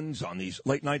reruns on these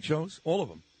late-night shows, all of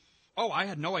them. Oh, I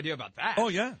had no idea about that. Oh,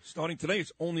 yeah. Starting today,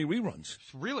 it's only reruns.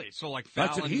 Really? So like Fallon,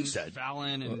 That's what he said.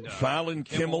 Fallon and Fallon,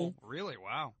 Kimmel. Really?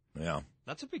 Wow. Yeah.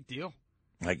 That's a big deal.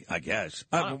 I guess.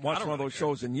 I haven't watched one of those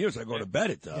shows in years. I go to bed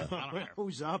at... I don't care.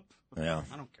 Who's up? Yeah.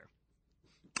 I don't care.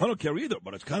 I don't care either,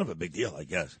 but it's kind of a big deal, I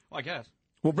guess. Well, I guess.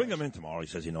 We'll bring him in tomorrow. He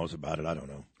says he knows about it. I don't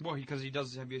know. Well, because he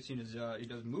does. Have you seen his? He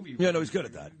does movie. Yeah, no, he's good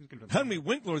at that. Henry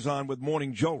Winkler's on with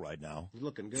Morning Joe right now. He's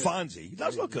looking good. Fonzie. He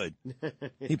does look good.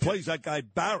 He plays that guy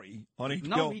Barry on HBO.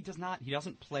 No, he does not. He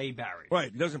doesn't play Barry.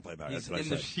 Right, he doesn't play Barry. That's what I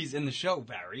said. He's in the show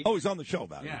Barry. Oh, he's on the show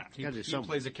Barry. Yeah, he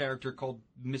plays a character called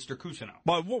Mr. Cousineau.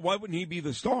 Why wouldn't he be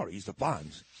the star? He's the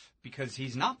Fonz. Because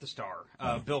he's not the star.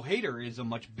 Bill Hader is a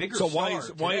much bigger so star.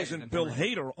 Why isn't Bill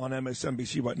Hader on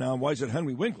MSNBC right now? And why is it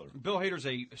Henry Winkler? Bill Hader's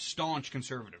a staunch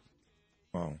conservative.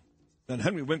 Oh. Then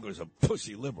Henry Winkler's a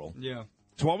pussy liberal. Yeah.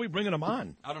 So why are we bringing him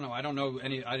on? I don't know. I don't know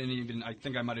any. I didn't even. I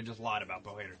think I might have just lied about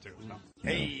Bill Hader too. So.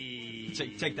 Hey,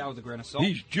 take that with a grain of salt.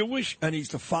 He's Jewish and he's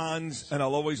the Fonz, and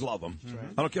I'll always love him. Right.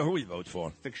 I don't care who he votes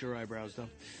for. Fix your eyebrows, though.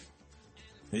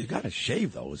 You got to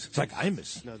shave those. It's like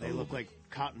Imus. No, they look like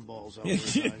cotton balls.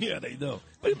 Yeah, they do.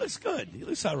 But he looks good. He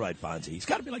looks all right, Fonzie. He's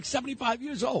got to be like 75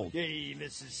 years old. Hey,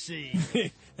 Mrs.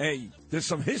 C. Hey, there's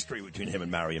some history between him and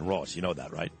Marion Ross. You know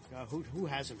that, right? Who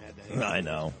hasn't had that? I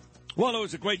know. Well, it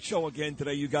was a great show again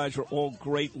today. You guys were all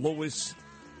great. Louis,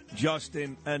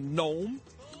 Justin, and Noam.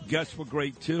 Guests were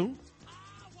great, too.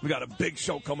 We got a big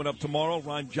show coming up tomorrow.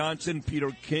 Ron Johnson,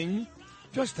 Peter King,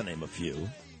 just to name a few.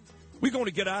 We're going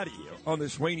to get out of here on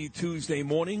this rainy Tuesday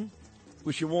morning.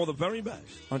 Wish you all the very best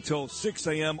until 6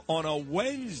 a.m. on a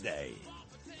Wednesday.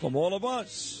 From all of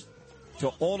us to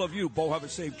all of you, Bo, have a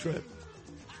safe trip.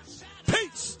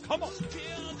 Peace! Come on.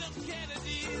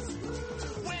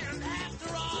 When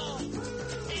after all,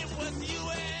 it was you.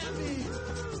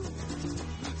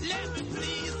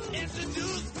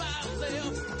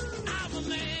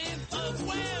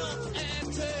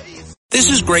 This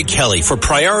is Greg Kelly for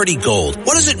Priority Gold.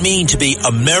 What does it mean to be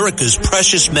America's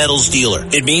precious metals dealer?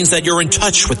 It means that you're in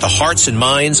touch with the hearts and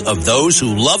minds of those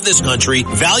who love this country,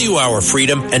 value our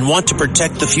freedom, and want to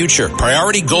protect the future.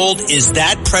 Priority Gold is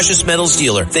that precious metals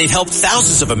dealer. They've helped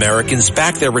thousands of Americans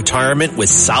back their retirement with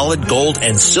solid gold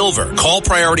and silver. Call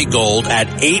Priority Gold at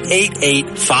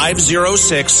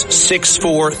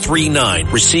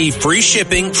 888-506-6439. Receive free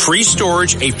shipping, free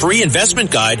storage, a free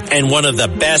investment guide, and one of the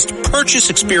best purchase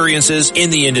experiences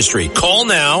in the industry. Call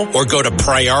now or go to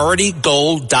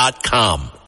PriorityGold.com.